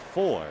 0 for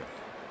 4.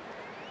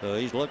 So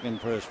he's looking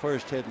for his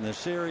first hit in the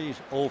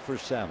series, 0 for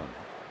 7.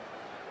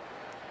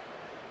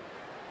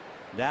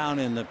 Down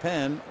in the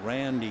pen,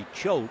 Randy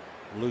Choate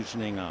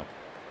loosening up,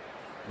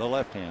 the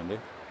left-hander.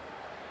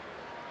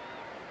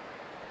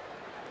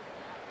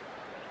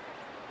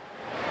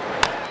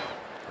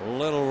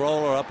 Little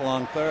roller up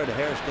along third.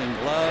 Hairston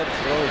gloves,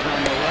 throws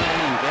on the run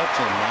and gets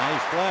a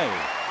nice play.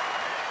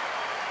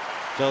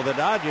 So the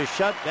Dodgers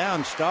shut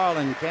down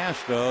Starlin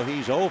Castro.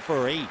 He's 0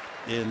 for 8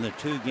 in the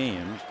 2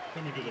 games.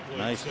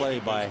 Nice play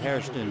by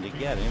Hairston to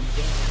get him.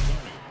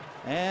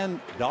 And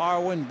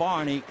Darwin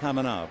Barney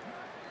coming up.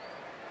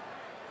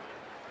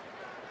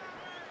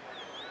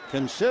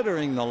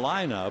 Considering the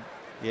lineup,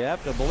 you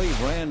have to believe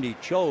Randy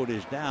Choate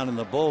is down in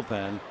the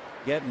bullpen,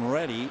 getting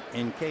ready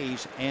in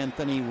case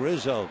Anthony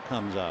Rizzo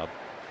comes up.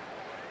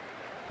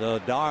 So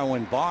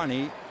Darwin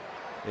Barney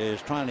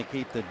is trying to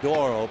keep the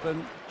door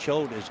open.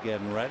 Choate is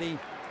getting ready,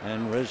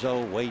 and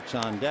Rizzo waits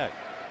on deck.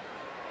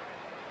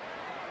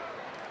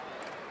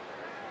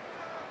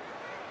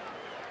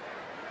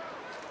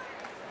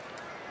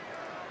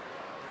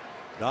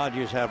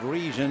 Dodgers have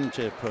reason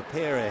to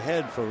prepare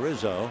ahead for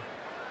Rizzo,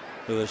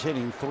 who is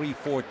hitting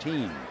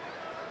 .314.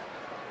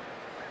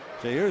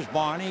 So here's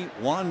Barney,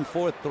 1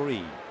 for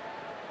 3.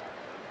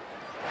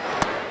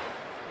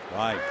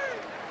 Right.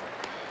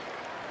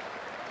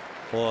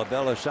 For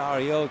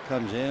Belisario,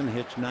 comes in,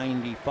 hits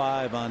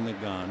 95 on the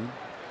gun.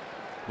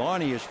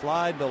 Barney has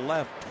flied to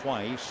left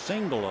twice,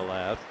 single to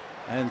left,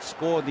 and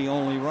scored the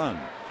only run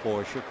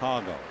for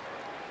Chicago.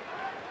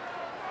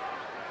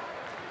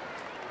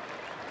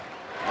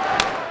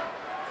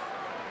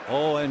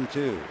 Oh, and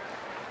 2.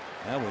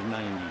 That was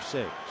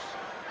 96.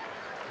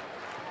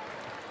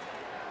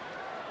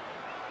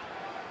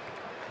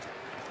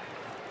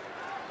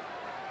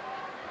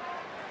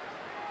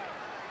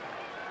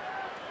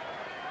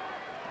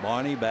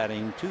 Barney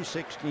batting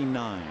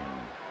 .269.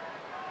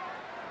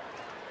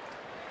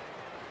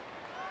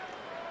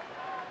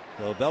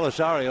 So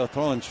Belisario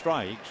throwing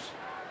strikes.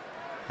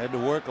 Had to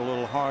work a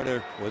little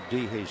harder with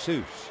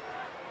DeJesus.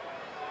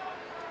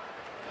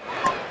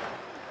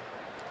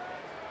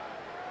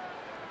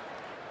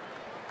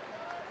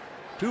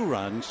 Two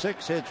runs,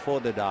 6 hits for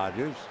the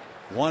Dodgers.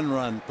 1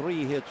 run,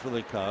 3 hits for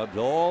the Cubs.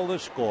 All the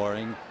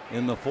scoring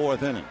in the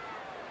 4th inning.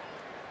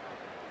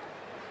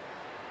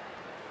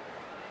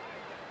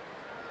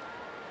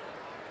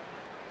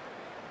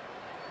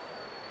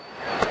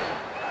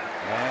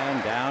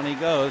 And down he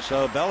goes.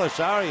 So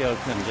Belisario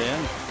comes in.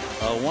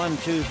 A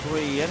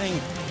 1-2-3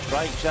 inning.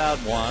 Strikes out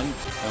 1.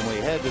 And we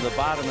head to the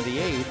bottom of the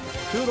 8th.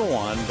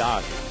 2-1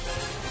 Dodgers.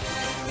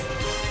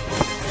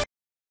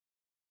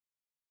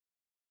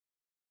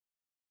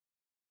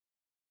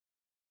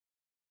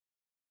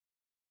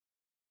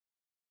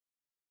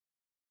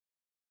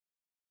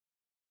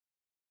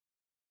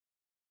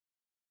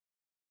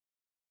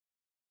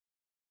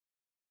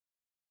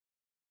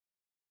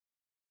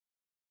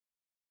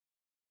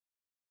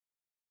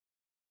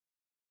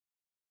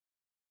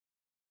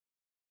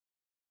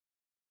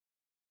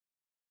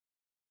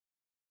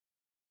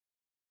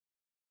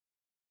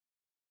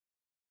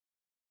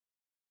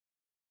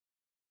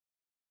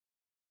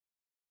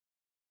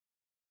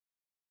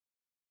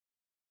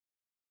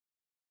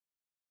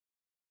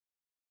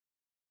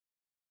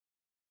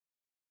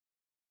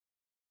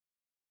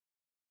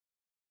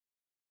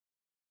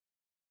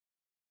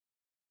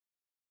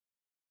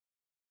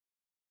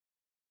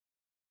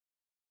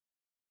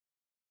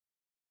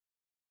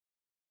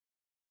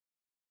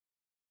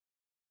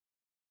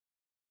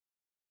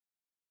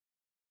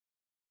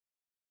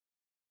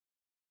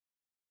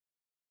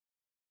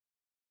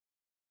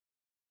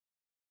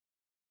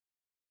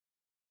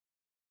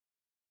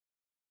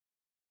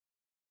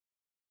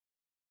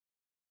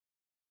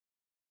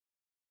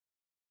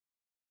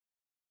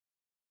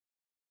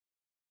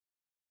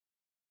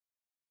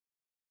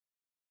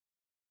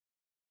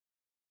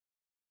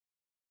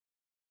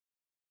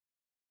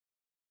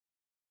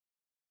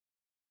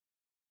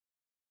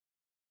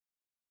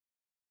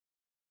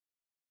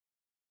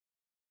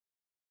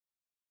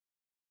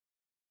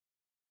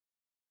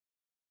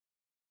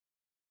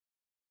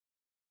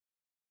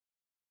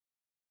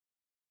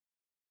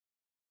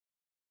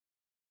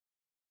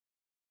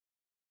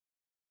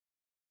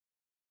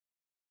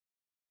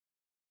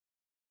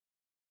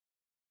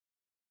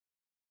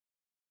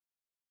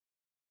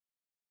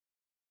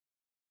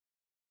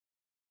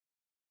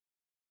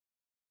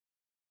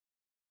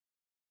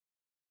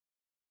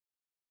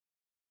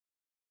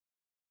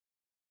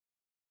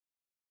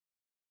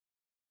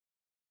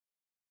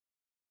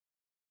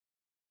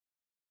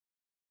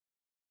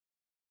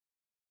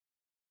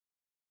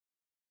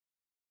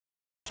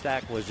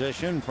 next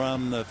acquisition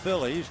from the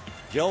Phillies.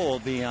 Joe will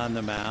be on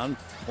the mound.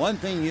 One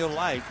thing you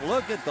like,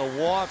 look at the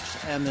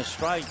walks and the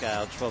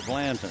strikeouts for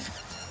Blanton.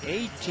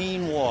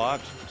 18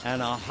 walks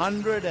and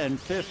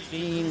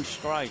 115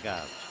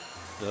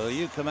 strikeouts. So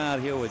you come out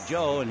here with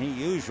Joe, and he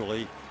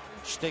usually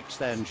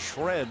sticks and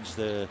shreds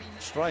the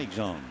strike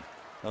zone.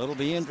 So it'll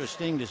be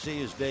interesting to see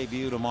his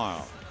debut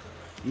tomorrow.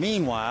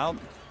 Meanwhile,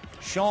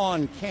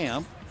 Sean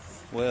Camp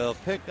will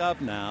pick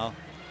up now.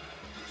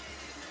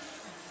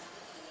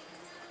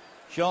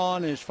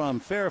 Sean is from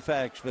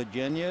Fairfax,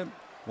 Virginia,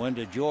 went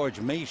to George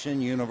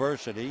Mason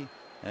University,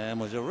 and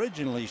was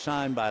originally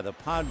signed by the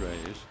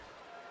Padres.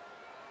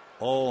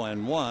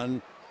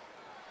 0-1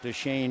 to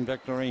Shane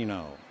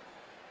Victorino.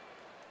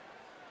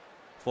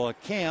 For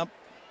Camp,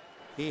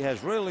 he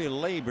has really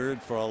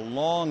labored for a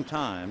long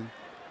time,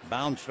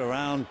 bounced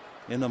around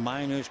in the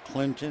minors: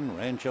 Clinton,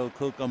 Rancho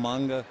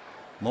Cucamonga,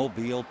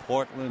 Mobile,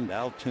 Portland,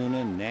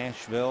 Altoona,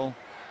 Nashville.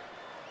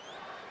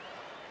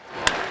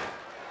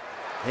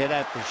 Hit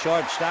at the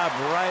shortstop,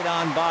 right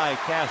on by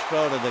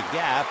Castro to the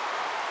gap.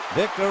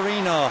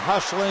 Victorino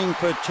hustling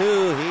for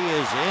two. He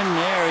is in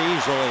there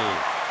easily.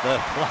 The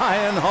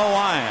flying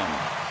Hawaiian.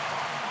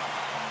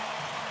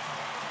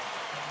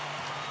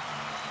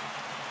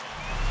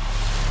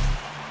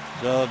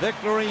 So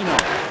Victorino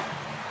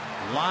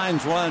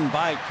lines one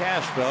by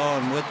Castro,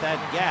 and with that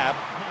gap,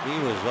 he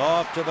was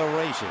off to the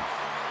races.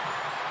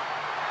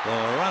 The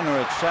runner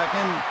at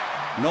second,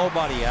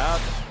 nobody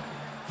out.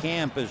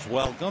 Camp is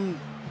welcomed.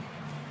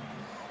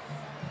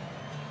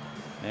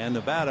 And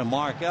the batter,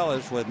 Mark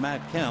Ellis, with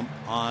Matt Kemp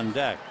on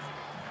deck.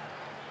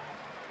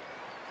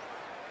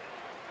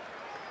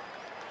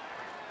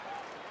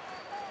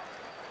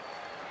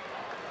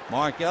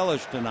 Mark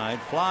Ellis tonight,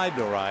 fly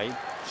to right,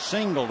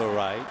 single to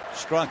right,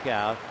 struck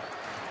out.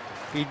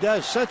 He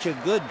does such a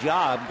good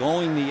job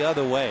going the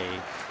other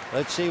way.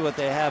 Let's see what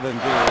they have him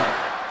do.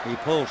 He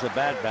pulls the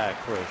bat back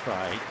for a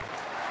strike.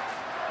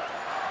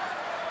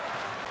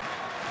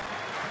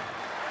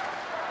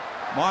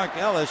 Mark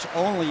Ellis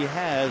only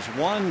has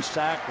one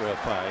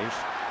sacrifice,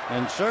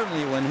 and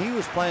certainly when he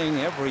was playing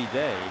every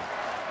day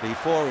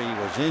before he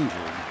was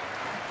injured,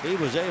 he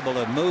was able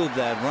to move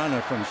that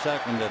runner from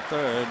second to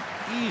third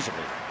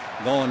easily,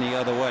 going the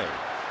other way.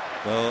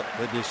 So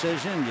the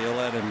decision, do you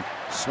let him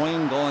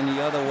swing going the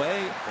other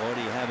way, or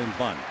do you have him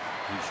bunt?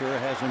 He sure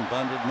hasn't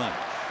bunted much.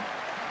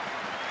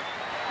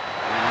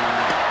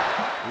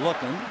 And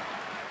looking,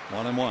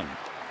 1-1.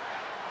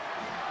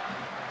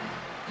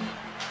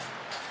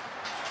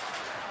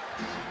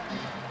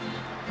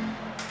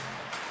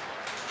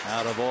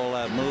 Out of all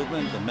that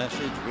movement, the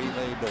message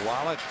relayed to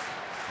Wallach,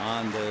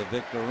 on to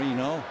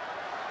Victorino,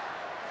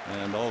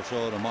 and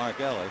also to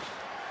Mark Ellis.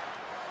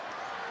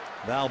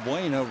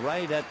 Valbuena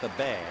right at the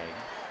bag.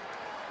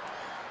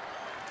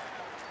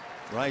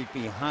 Right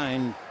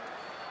behind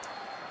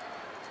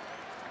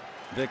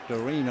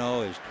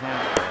Victorino is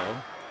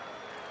Castro.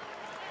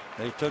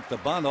 They took the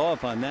bunt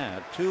off on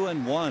that.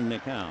 2-1 to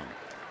count.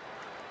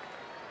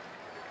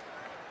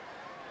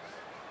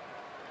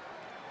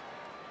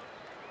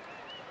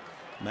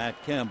 Matt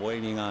Kemp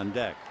waiting on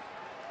deck.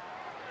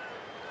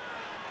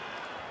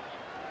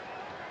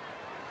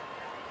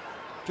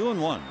 Two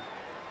and one.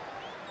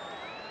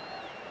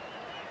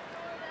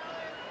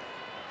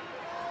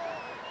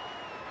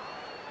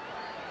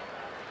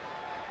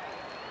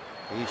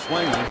 He's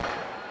swinging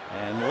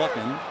and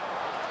looking.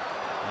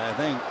 I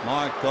think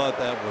Mark thought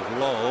that was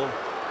low.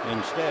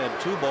 Instead,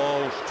 2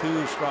 balls,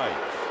 2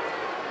 strikes.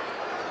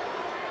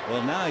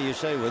 Well, now you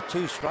say with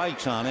 2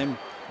 strikes on him,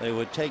 they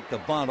would take the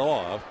bunt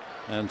off.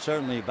 And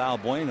certainly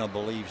Valbuena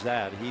believes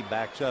that. He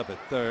backs up at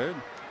third.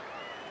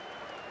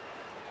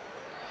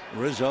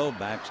 Rizzo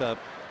backs up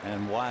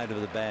and wide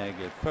of the bag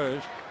at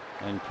first.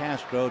 And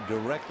Castro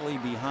directly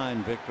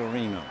behind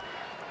Victorino.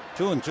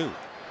 2-2.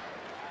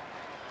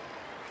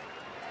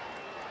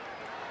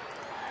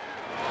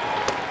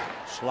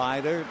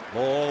 Slider,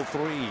 ball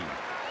 3.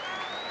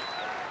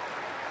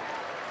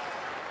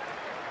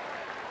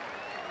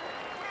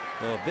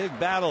 So a big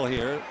battle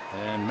here,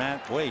 and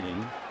Matt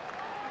waiting.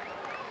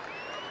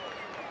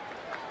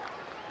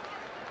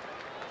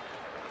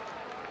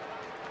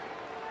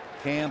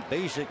 Camp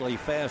basically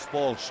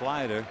fastball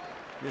slider,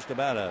 just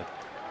about a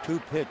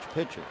 2-pitch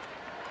pitcher.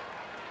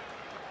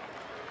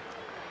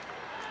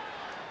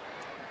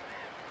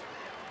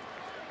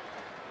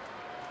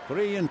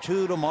 Three and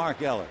 2 to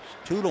Mark Ellis.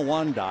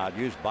 2-1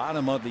 Dodgers,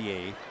 bottom of the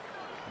 8th.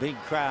 Big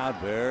crowd,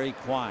 very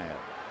quiet.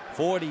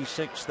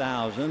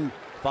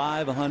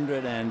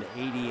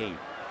 46,588.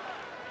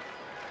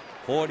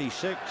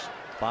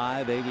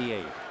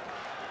 46,588.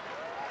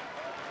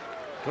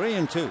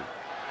 3-2.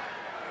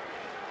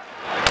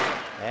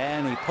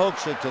 And he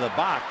pokes it to the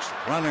box.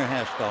 Runner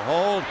has to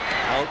hold.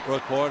 Out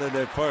recorded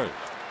at first.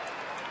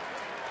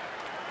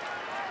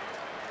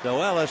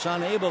 So Ellis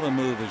unable to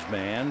move his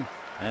man.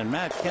 And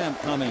Matt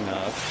Kemp coming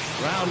up.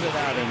 Grounded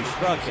out and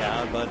struck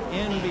out. But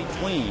in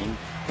between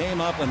came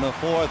up in the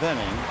 4th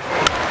inning.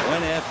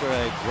 Went after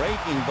a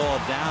breaking ball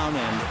down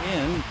and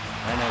in.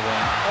 and it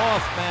went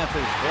off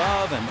Mather's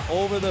glove and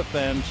over the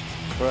fence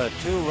for a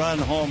 2-run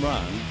home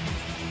run,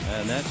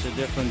 and that's the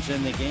difference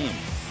in the game.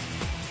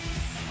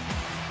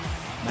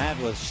 Matt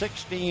with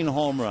 16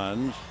 home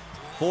runs,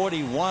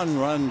 41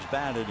 runs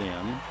batted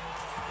in.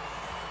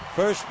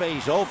 First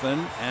base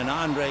open, and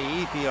Andre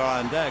Ethier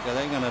on deck. Are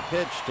they going to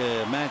pitch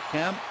to Matt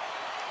Kemp?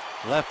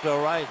 Left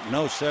or right?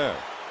 No, sir.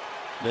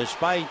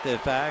 Despite the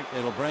fact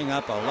it'll bring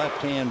up a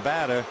left-hand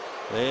batter,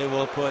 they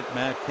will put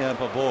Matt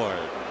Kemp aboard.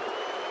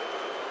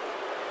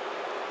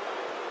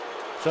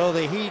 So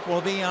the heat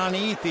will be on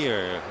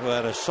Ethier, who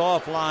had a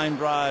soft line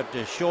drive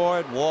to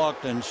short,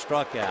 walked and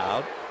struck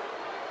out.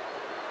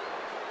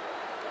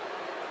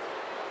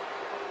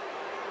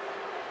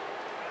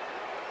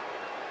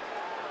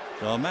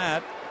 So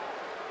Matt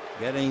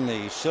getting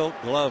the silk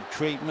glove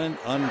treatment,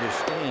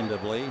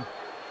 understandably.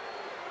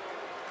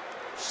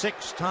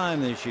 6th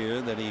time this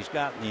year that he's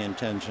gotten the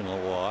intentional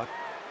walk.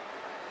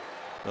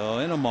 So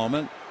in a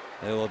moment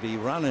there will be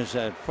runners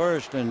at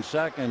first and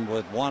second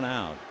with 1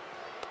 out.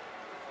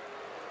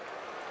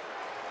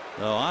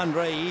 So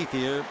Andre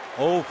Ethier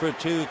 0 for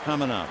 2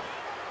 coming up.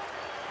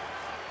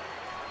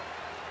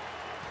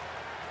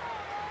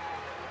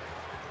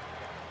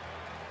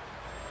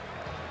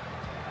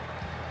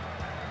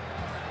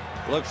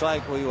 Looks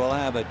like we will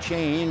have a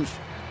change.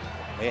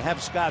 They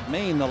have Scott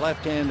Main, the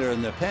left-hander,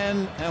 in the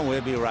pen, and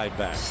we'll be right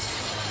back.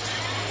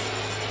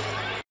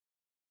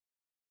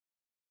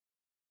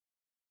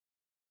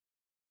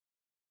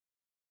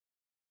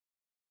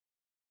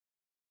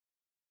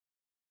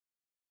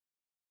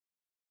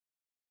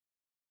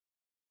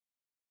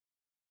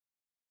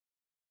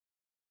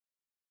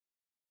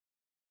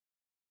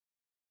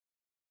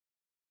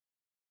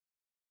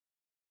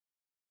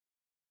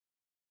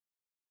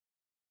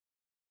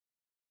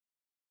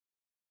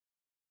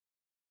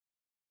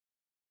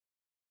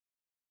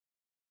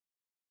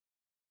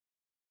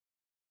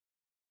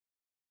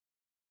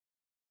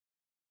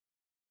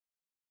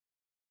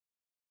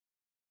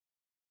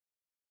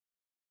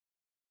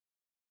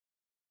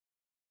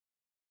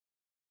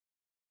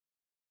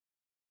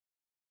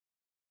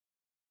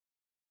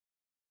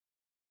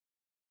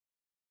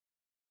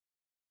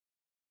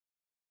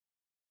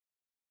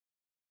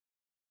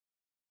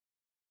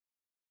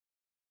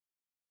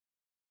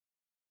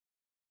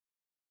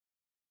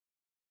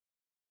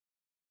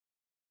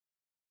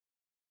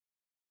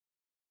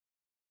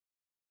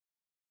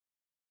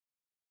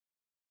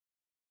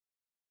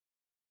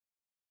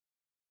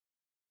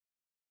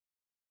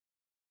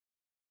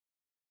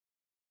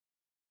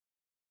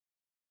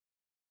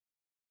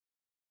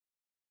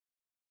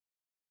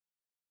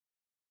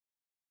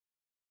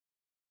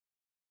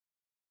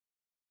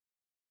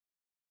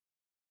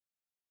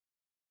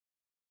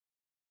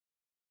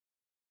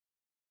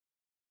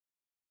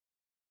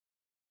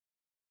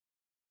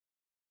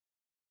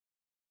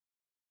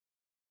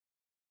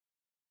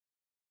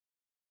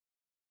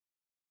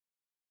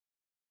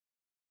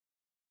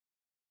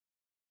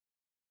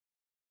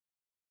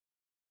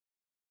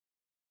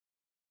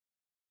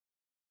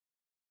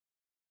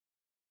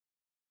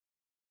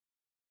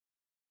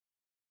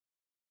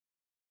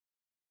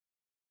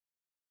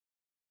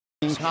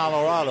 In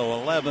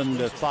Colorado,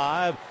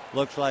 11-5.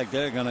 Looks like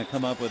they're going to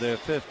come up with their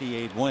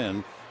 58th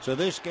win. So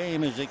this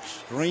game is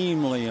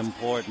extremely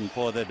important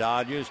for the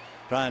Dodgers,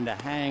 trying to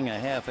hang a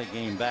half a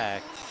game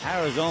back.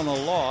 Arizona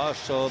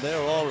lost, so they're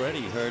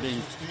already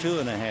hurting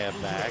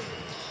 2.5 back.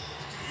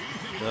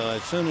 So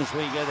as soon as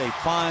we get a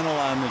final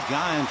on the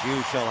Giants,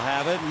 you shall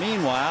have it.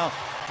 Meanwhile,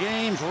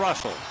 James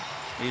Russell,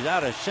 he's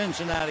out of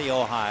Cincinnati,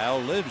 Ohio,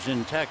 lives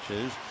in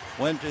Texas,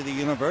 went to the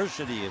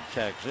University of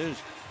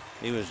Texas.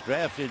 He was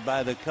drafted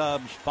by the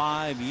Cubs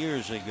 5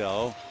 years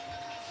ago.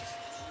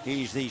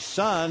 He's the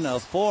son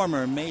of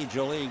former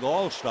Major League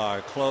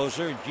All-Star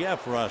closer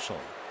Jeff Russell.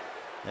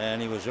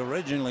 And he was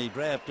originally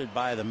drafted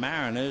by the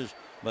Mariners,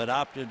 but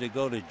opted to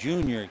go to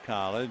junior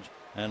college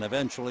and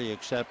eventually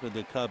accepted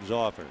the Cubs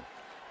offer.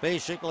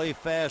 Basically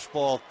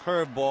fastball,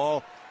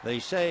 curveball. They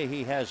say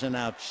he has an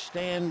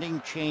outstanding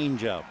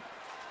changeup.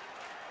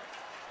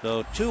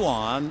 So 2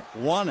 on,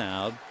 1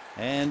 out,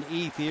 and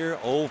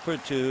Ethier 0 for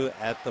 2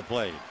 at the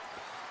plate.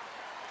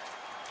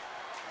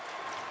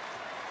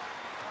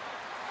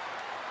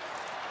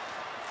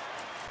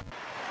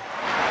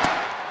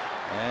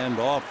 And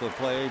off the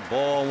plate,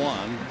 ball 1.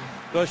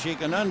 Of course, you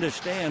can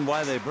understand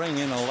why they bring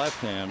in a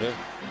left-hander.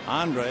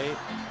 Andre,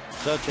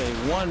 such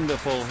a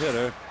wonderful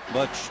hitter,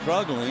 but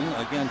struggling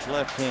against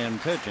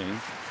left-hand pitching,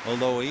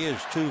 although he is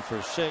 2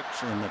 for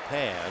 6 in the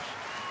past.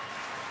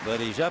 But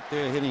he's up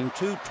there hitting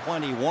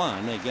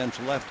 .221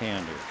 against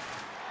left-handers.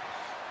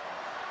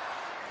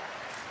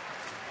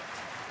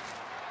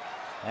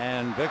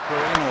 And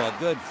Victorino, a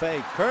good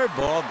fake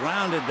curveball,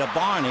 grounded to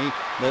Barney.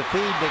 The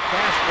feed to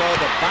Castro,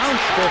 the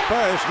bounce to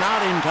first,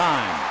 not in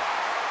time.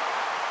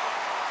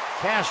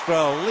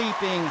 Castro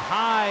leaping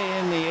high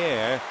in the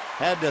air,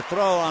 had to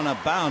throw on a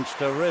bounce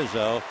to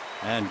Rizzo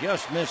and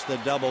just missed the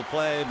double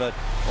play, but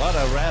what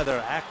a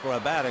rather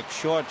acrobatic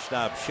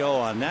shortstop show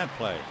on that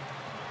play.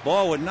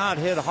 Ball would not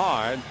hit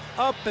hard.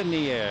 Up in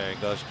the air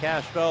goes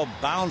Castro,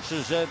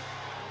 bounces it,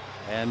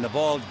 And the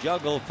ball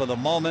juggled for the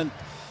moment,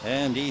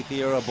 and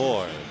Ethier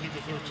aboard.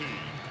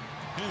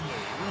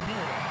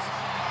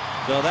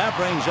 So that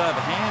brings up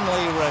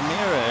Hanley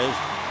Ramirez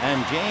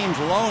and James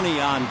Loney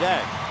on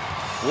deck.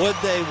 Would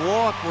they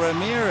walk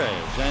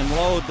Ramirez and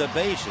load the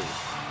bases?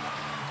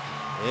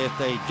 If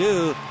they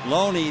do,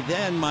 Loney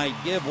then might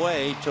give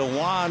way to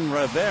Juan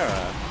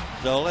Rivera.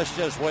 So let's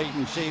just wait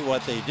and see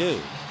what they do.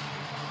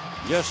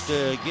 Just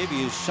to give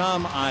you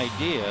some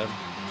idea,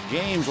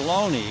 James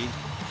Loney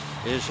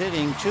is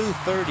hitting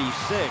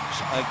 .236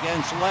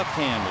 against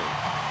left-handers.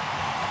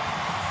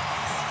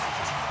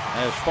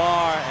 As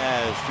far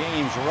as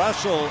James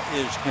Russell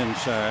is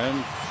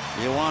concerned,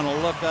 you want to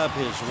look up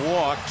his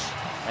walks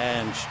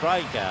and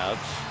strikeouts.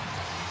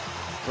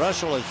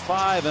 Russell is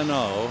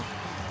 5-0,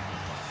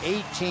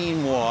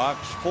 18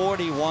 walks,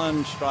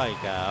 41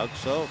 strikeouts,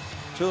 so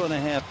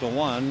 2.5 to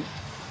 1.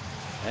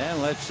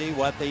 And let's see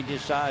what they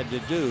decide to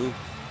do.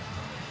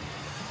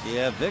 You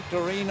have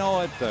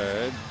Victorino at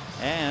third,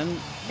 and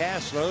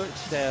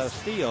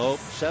Castillo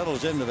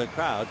settles into the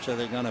crowd, so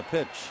they're going to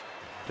pitch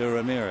to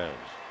Ramirez.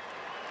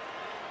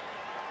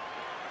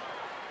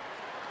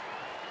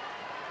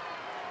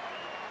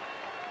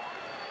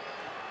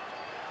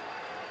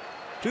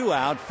 Two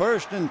out,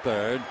 first and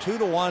third,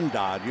 2-1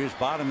 Dodgers,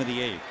 bottom of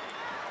the eighth.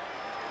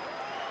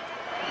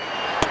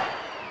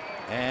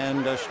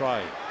 And a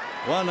strike.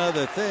 One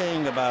other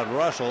thing about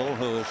Russell,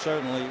 who is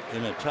certainly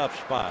in a tough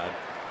spot,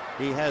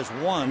 he has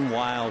one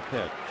wild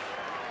pitch.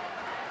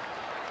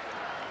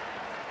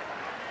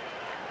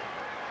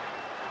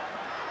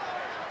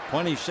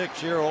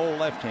 '26-year-old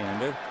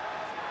left-hander.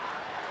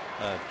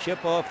 A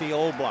chip off the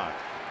old block.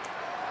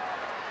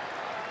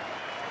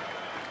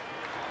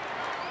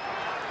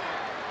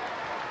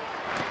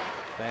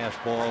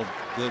 Fastball,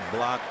 good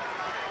block,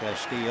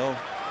 Castillo.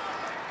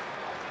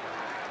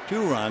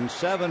 2 runs,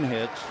 7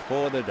 hits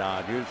for the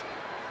Dodgers.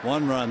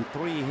 1 run,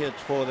 3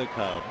 hits for the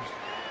Cubs.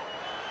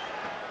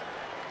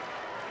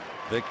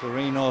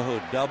 Victorino, who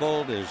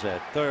doubled, is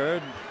at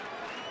third.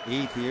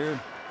 Ethier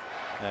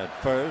at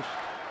first.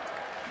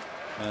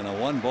 And a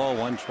 1-ball,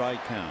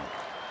 1-strike count.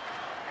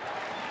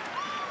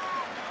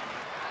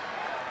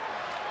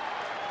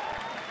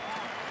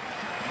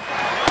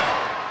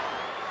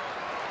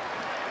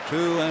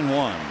 Two and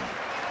 1.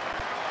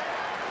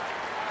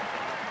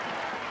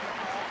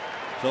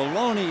 So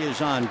Loney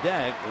is on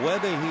deck.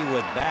 Whether he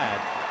would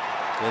bat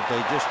if they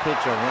just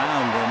pitch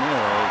around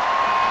Ramirez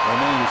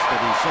remains to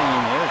be seen.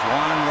 There's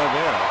Juan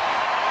Rivera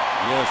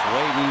just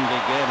waiting to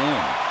get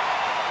in.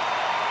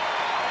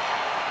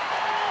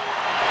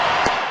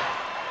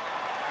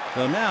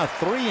 So now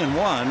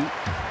 3-1.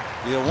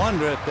 You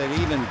wonder if they'd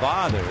even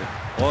bother,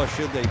 or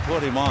should they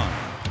put him on?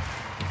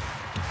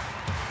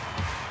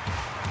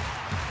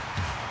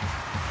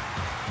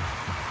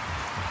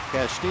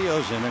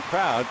 Castillo's in a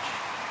crouch.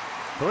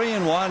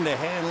 3-1 to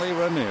Hanley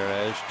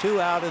Ramirez. 2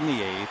 out in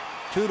the eighth.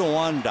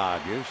 2-1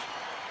 Dodgers.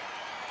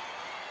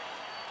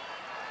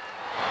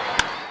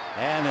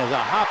 And there's a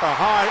hopper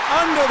hard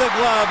under the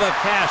glove of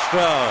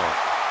Castro.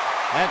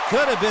 That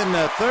could have been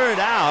the third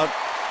out.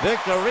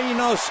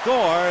 Victorino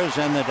scores,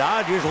 and the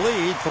Dodgers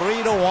lead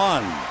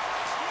 3-1.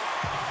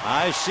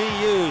 I see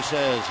you,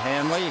 says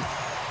Hanley.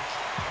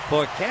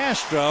 For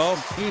Castro,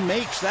 he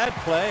makes that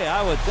play,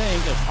 I would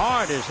think, as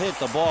hard as hit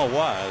the ball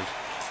was.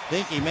 I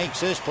think he makes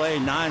this play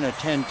 9 or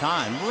 10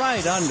 times,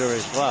 right under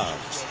his glove.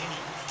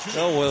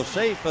 So we'll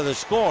save for the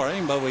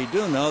scoring, but we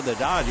do know the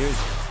Dodgers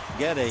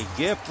get a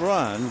gift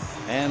run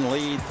and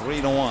lead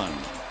 3-1.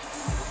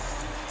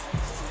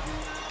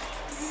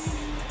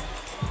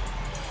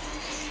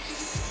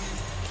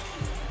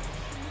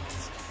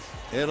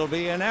 It'll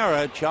be an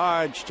error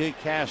charged to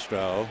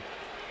Castro.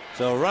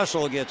 So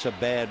Russell gets a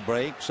bad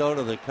break, so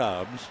do the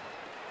Cubs.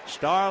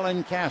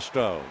 Starlin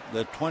Castro,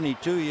 the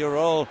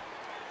 22-year-old,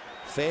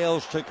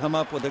 fails to come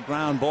up with a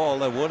ground ball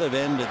that would have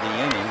ended the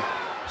inning.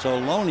 So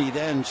Loney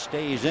then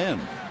stays in.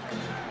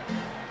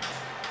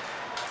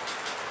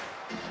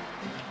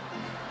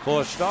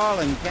 For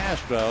Starlin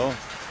Castro,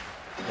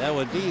 that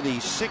would be the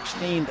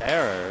 16th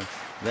error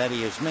that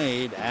he has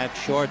made at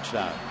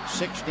shortstop.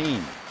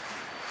 16.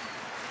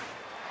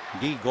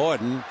 D.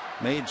 Gordon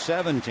made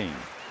 17.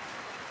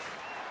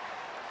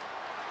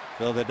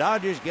 So the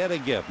Dodgers get a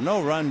gift.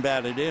 No run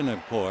batted in,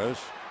 of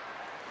course.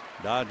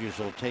 Dodgers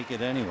will take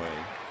it anyway.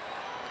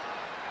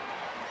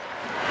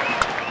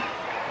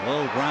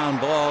 Little ground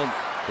ball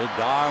to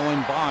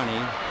Darwin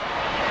Barney.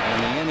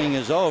 And the inning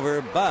is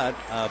over, but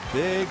a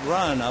big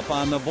run up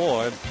on the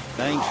board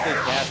thanks to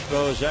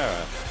Castro's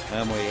error.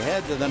 And we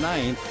head to the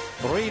ninth,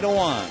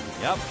 3-1.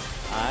 Yep,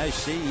 I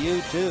see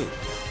you too.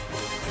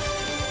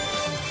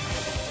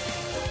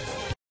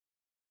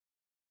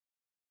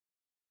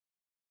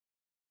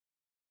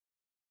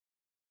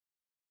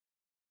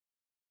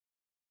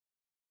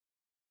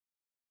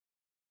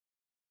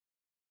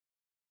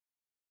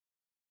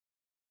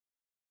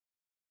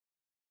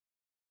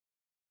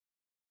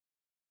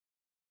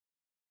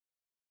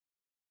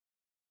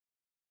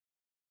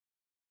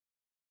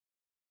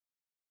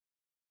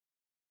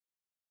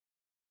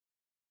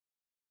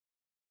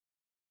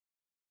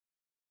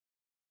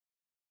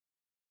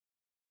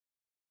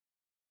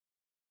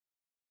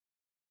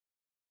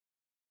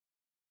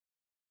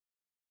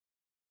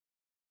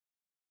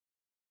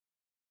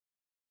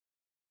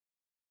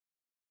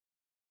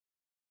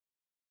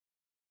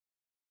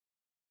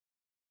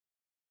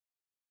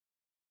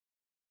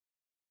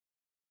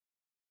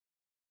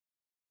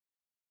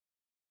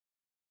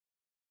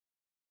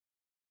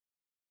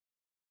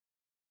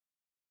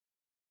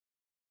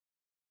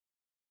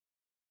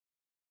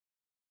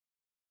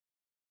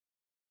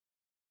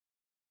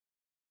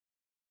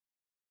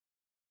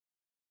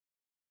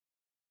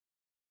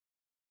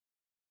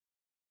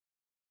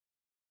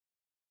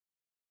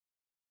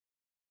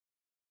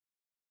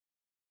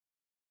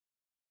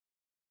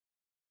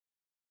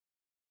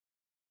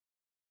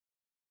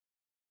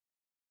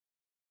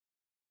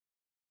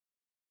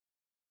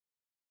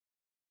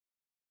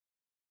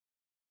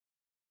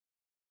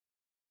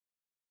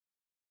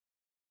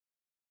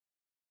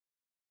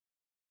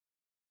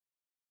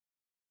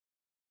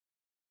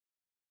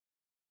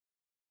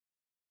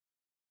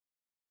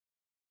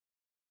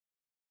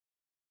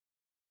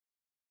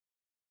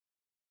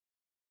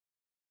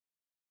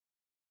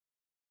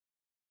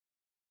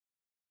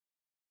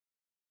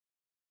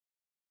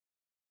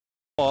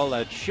 ball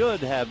that should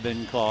have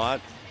been caught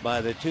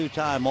by the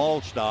two-time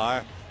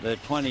All-Star, the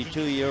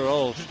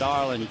 22-year-old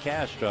Starlin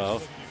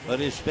Castro, but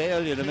his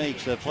failure to make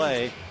the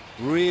play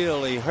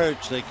really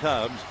hurts the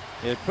Cubs.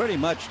 It pretty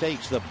much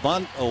takes the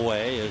bunt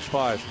away as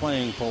far as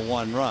playing for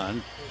one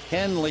run.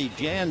 Kenley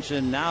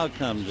Jansen now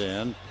comes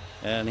in,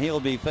 and he'll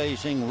be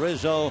facing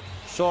Rizzo,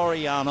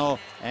 Soriano,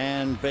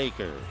 and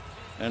Baker.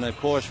 And, of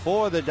course,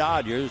 for the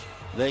Dodgers,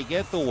 they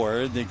get the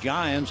word the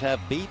Giants have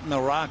beaten the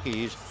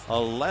Rockies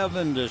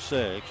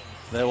 11-6.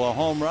 There were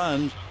home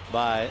runs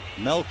by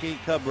Melky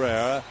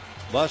Cabrera,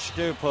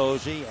 Buster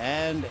Posey,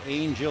 and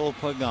Angel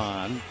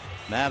Pagan.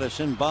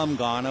 Madison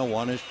Bumgarner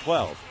won his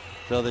 12th.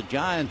 So the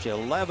Giants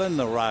 11,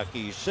 the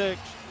Rockies 6,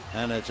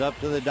 and it's up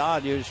to the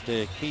Dodgers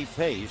to keep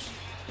pace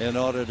in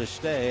order to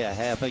stay a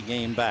half a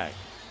game back.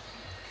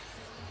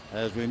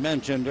 As we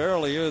mentioned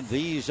earlier,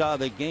 these are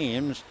the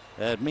games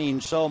that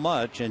mean so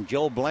much, and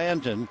Joe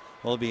Blanton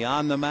will be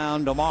on the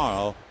mound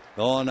tomorrow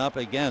going up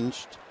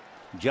against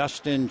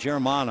Justin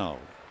Germano.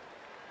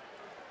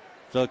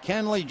 So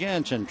Kenley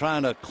Jansen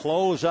trying to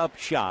close up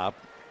shop.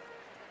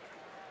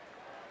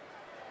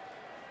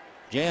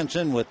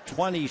 Jansen with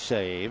 20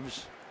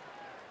 saves.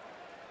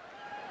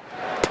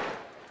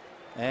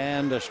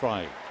 And a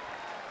strike.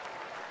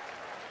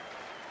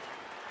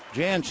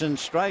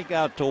 Jansen's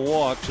strikeout to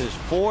walks is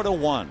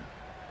 4-1.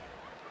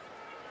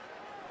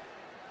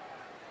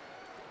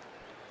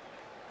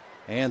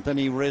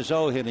 Anthony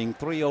Rizzo hitting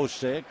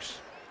 .306.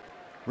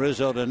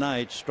 Rizzo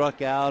tonight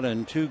struck out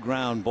in 2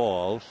 ground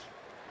balls.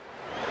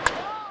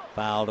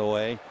 Fouled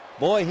away.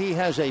 Boy, he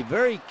has a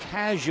very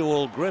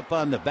casual grip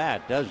on the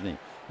bat, doesn't he?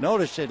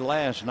 Noticed it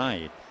last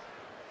night.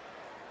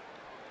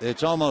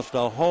 It's almost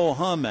a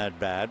ho-hum at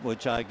bat,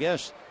 which I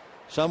guess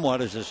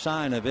somewhat is a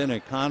sign of inner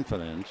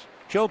confidence.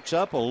 Chokes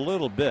up a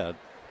little bit,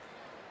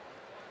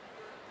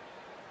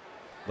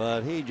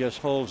 but he just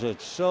holds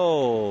it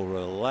so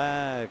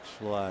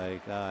relaxed,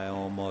 like I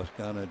almost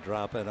gonna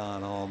drop it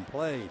on home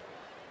plate.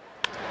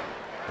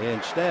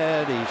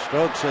 Instead, he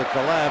strokes it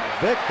to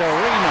left.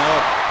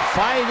 Victorino,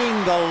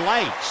 fighting the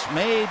lights,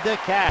 made the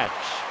catch.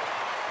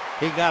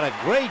 He got a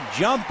great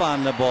jump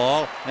on the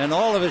ball, and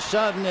all of a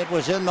sudden it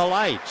was in the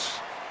lights.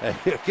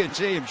 You can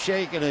see him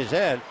shaking his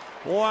head.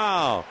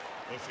 Wow.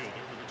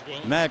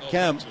 Matt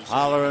Kemp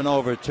hollering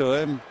over to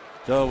him.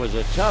 So it was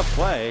a tough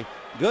play.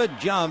 Good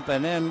jump,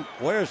 and then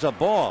where's the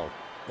ball?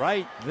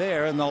 Right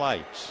there in the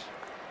lights.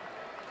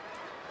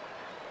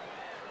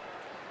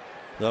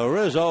 The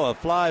Rizzo, a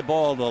fly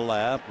ball to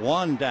left,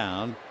 1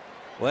 down.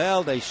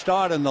 Well, they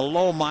start in the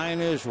low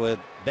minors with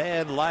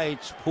bad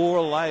lights,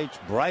 poor lights,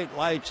 bright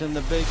lights in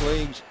the big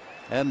leagues,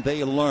 and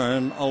they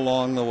learn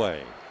along the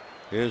way.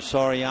 Here's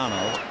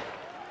Soriano.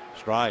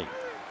 Strike.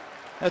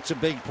 That's a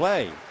big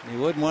play. You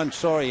wouldn't want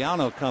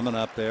Soriano coming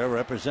up there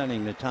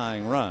representing the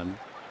tying run.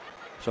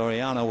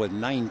 Soriano with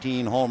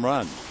 19 home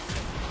runs.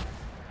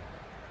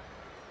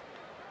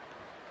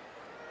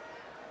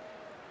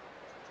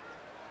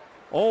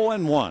 Oh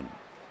and 1.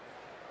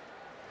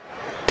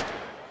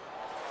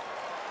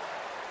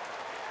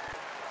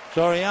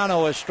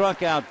 Soriano has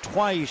struck out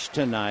twice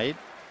tonight.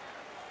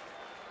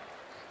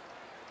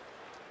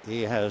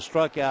 He has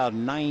struck out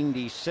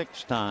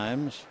 96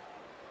 times.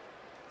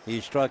 He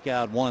struck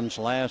out once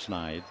last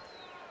night.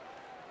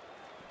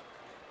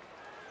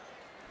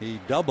 He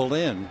doubled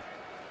in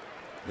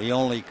the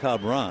only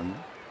Cub run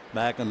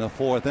back in the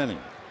 4th inning.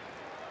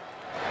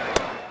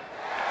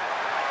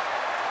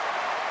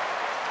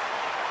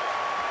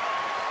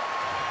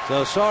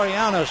 So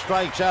Soriano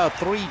strikes out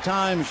 3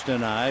 times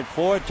tonight,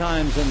 4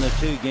 times in the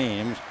 2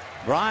 games.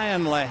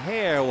 Brian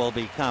LaHare will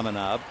be coming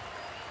up.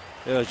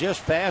 It was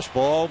just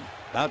fastball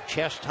about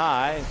chest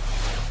high,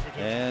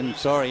 and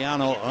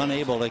Soriano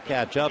unable to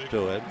catch up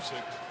to it.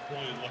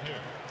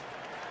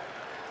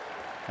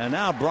 And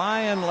now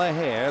Brian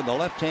LaHare, the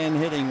left-hand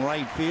hitting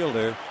right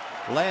fielder.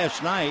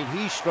 Last night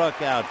he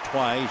struck out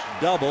twice,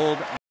 doubled,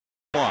 and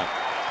walked.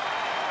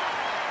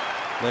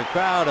 The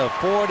crowd of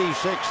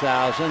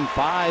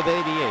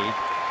 46,588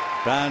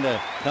 trying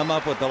to come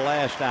up with the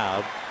last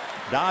out.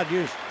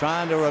 Dodgers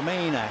trying to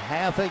remain a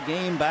half a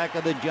game back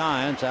of the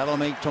Giants. That'll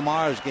make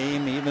tomorrow's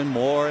game even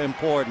more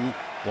important.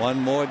 One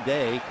more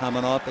day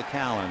coming off the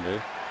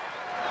calendar.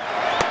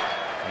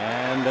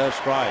 And a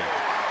strike.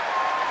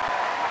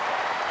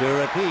 To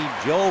repeat,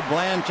 Joe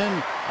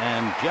Blanton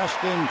and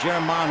Justin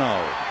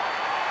Germano.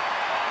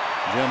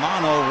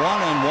 Germano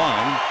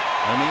 1-1,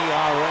 an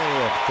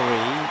ERA of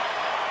 3.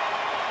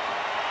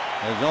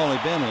 Has only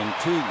been in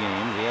 2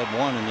 games. He had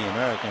 1 in the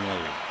American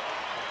League.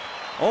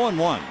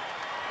 0-1.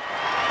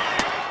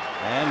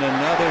 And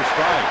another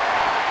strike.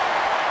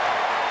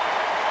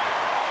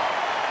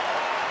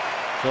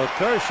 So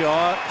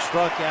Kershaw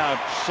struck out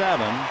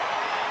 7.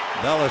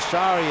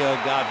 Belisario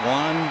got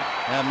 1.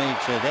 That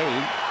makes it 8.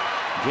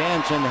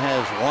 Jansen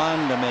has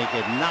 1 to make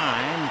it 9.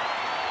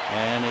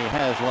 And he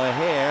has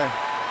LaHare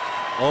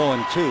 0-2.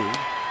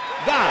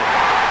 Got it.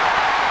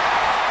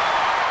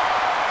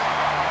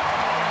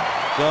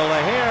 So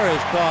LaHare is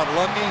caught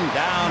looking.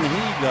 Down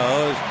he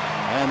goes.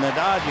 And the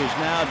Dodgers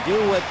now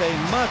do what they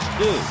must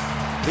do.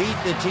 beat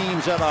the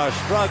teams that are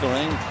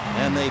struggling,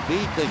 and they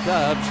beat the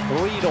Cubs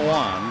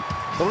 3-1.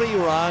 3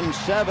 runs,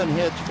 7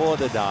 hits for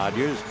the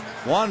Dodgers.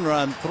 1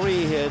 run,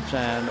 3 hits,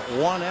 and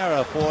 1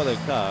 error for the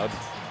Cubs.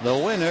 The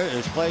winner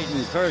is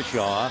Clayton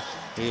Kershaw.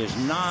 He is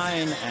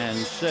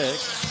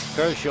 9-6.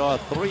 Kershaw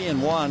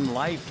 3-1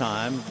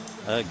 lifetime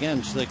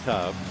against the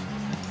Cubs.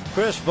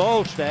 Chris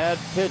Volstad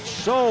pitched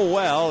so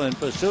well in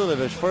pursuit of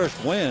his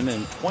first win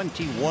in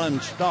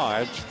 21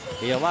 starts.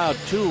 He allowed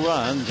 2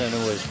 runs, and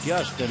it was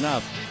just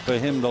enough for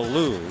him to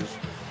lose.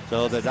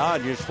 So the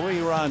Dodgers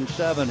 3 runs,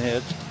 7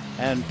 hits.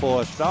 And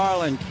for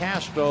Starlin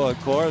Castro, of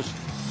course,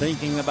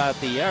 thinking about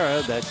the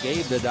error that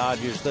gave the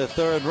Dodgers the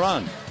 3rd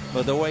run.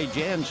 But the way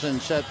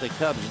Jansen set the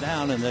Cubs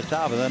down in the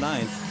top of the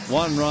 9th,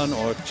 1 run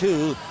or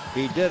 2,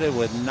 he did it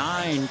with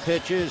 9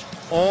 pitches,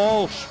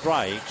 all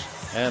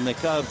strikes, and the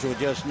Cubs were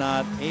just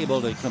not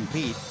able to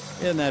compete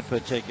in that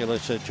particular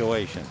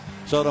situation.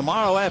 So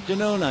tomorrow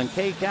afternoon on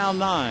KCAL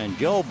 9,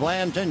 Joe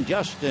Blanton,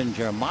 Justin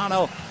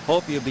Germano.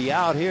 Hope you'll be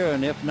out here,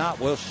 and if not,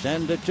 we'll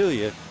send it to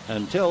you.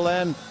 Until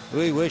then,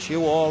 we wish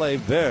you all a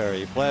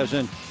very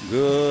pleasant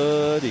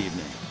good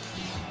evening.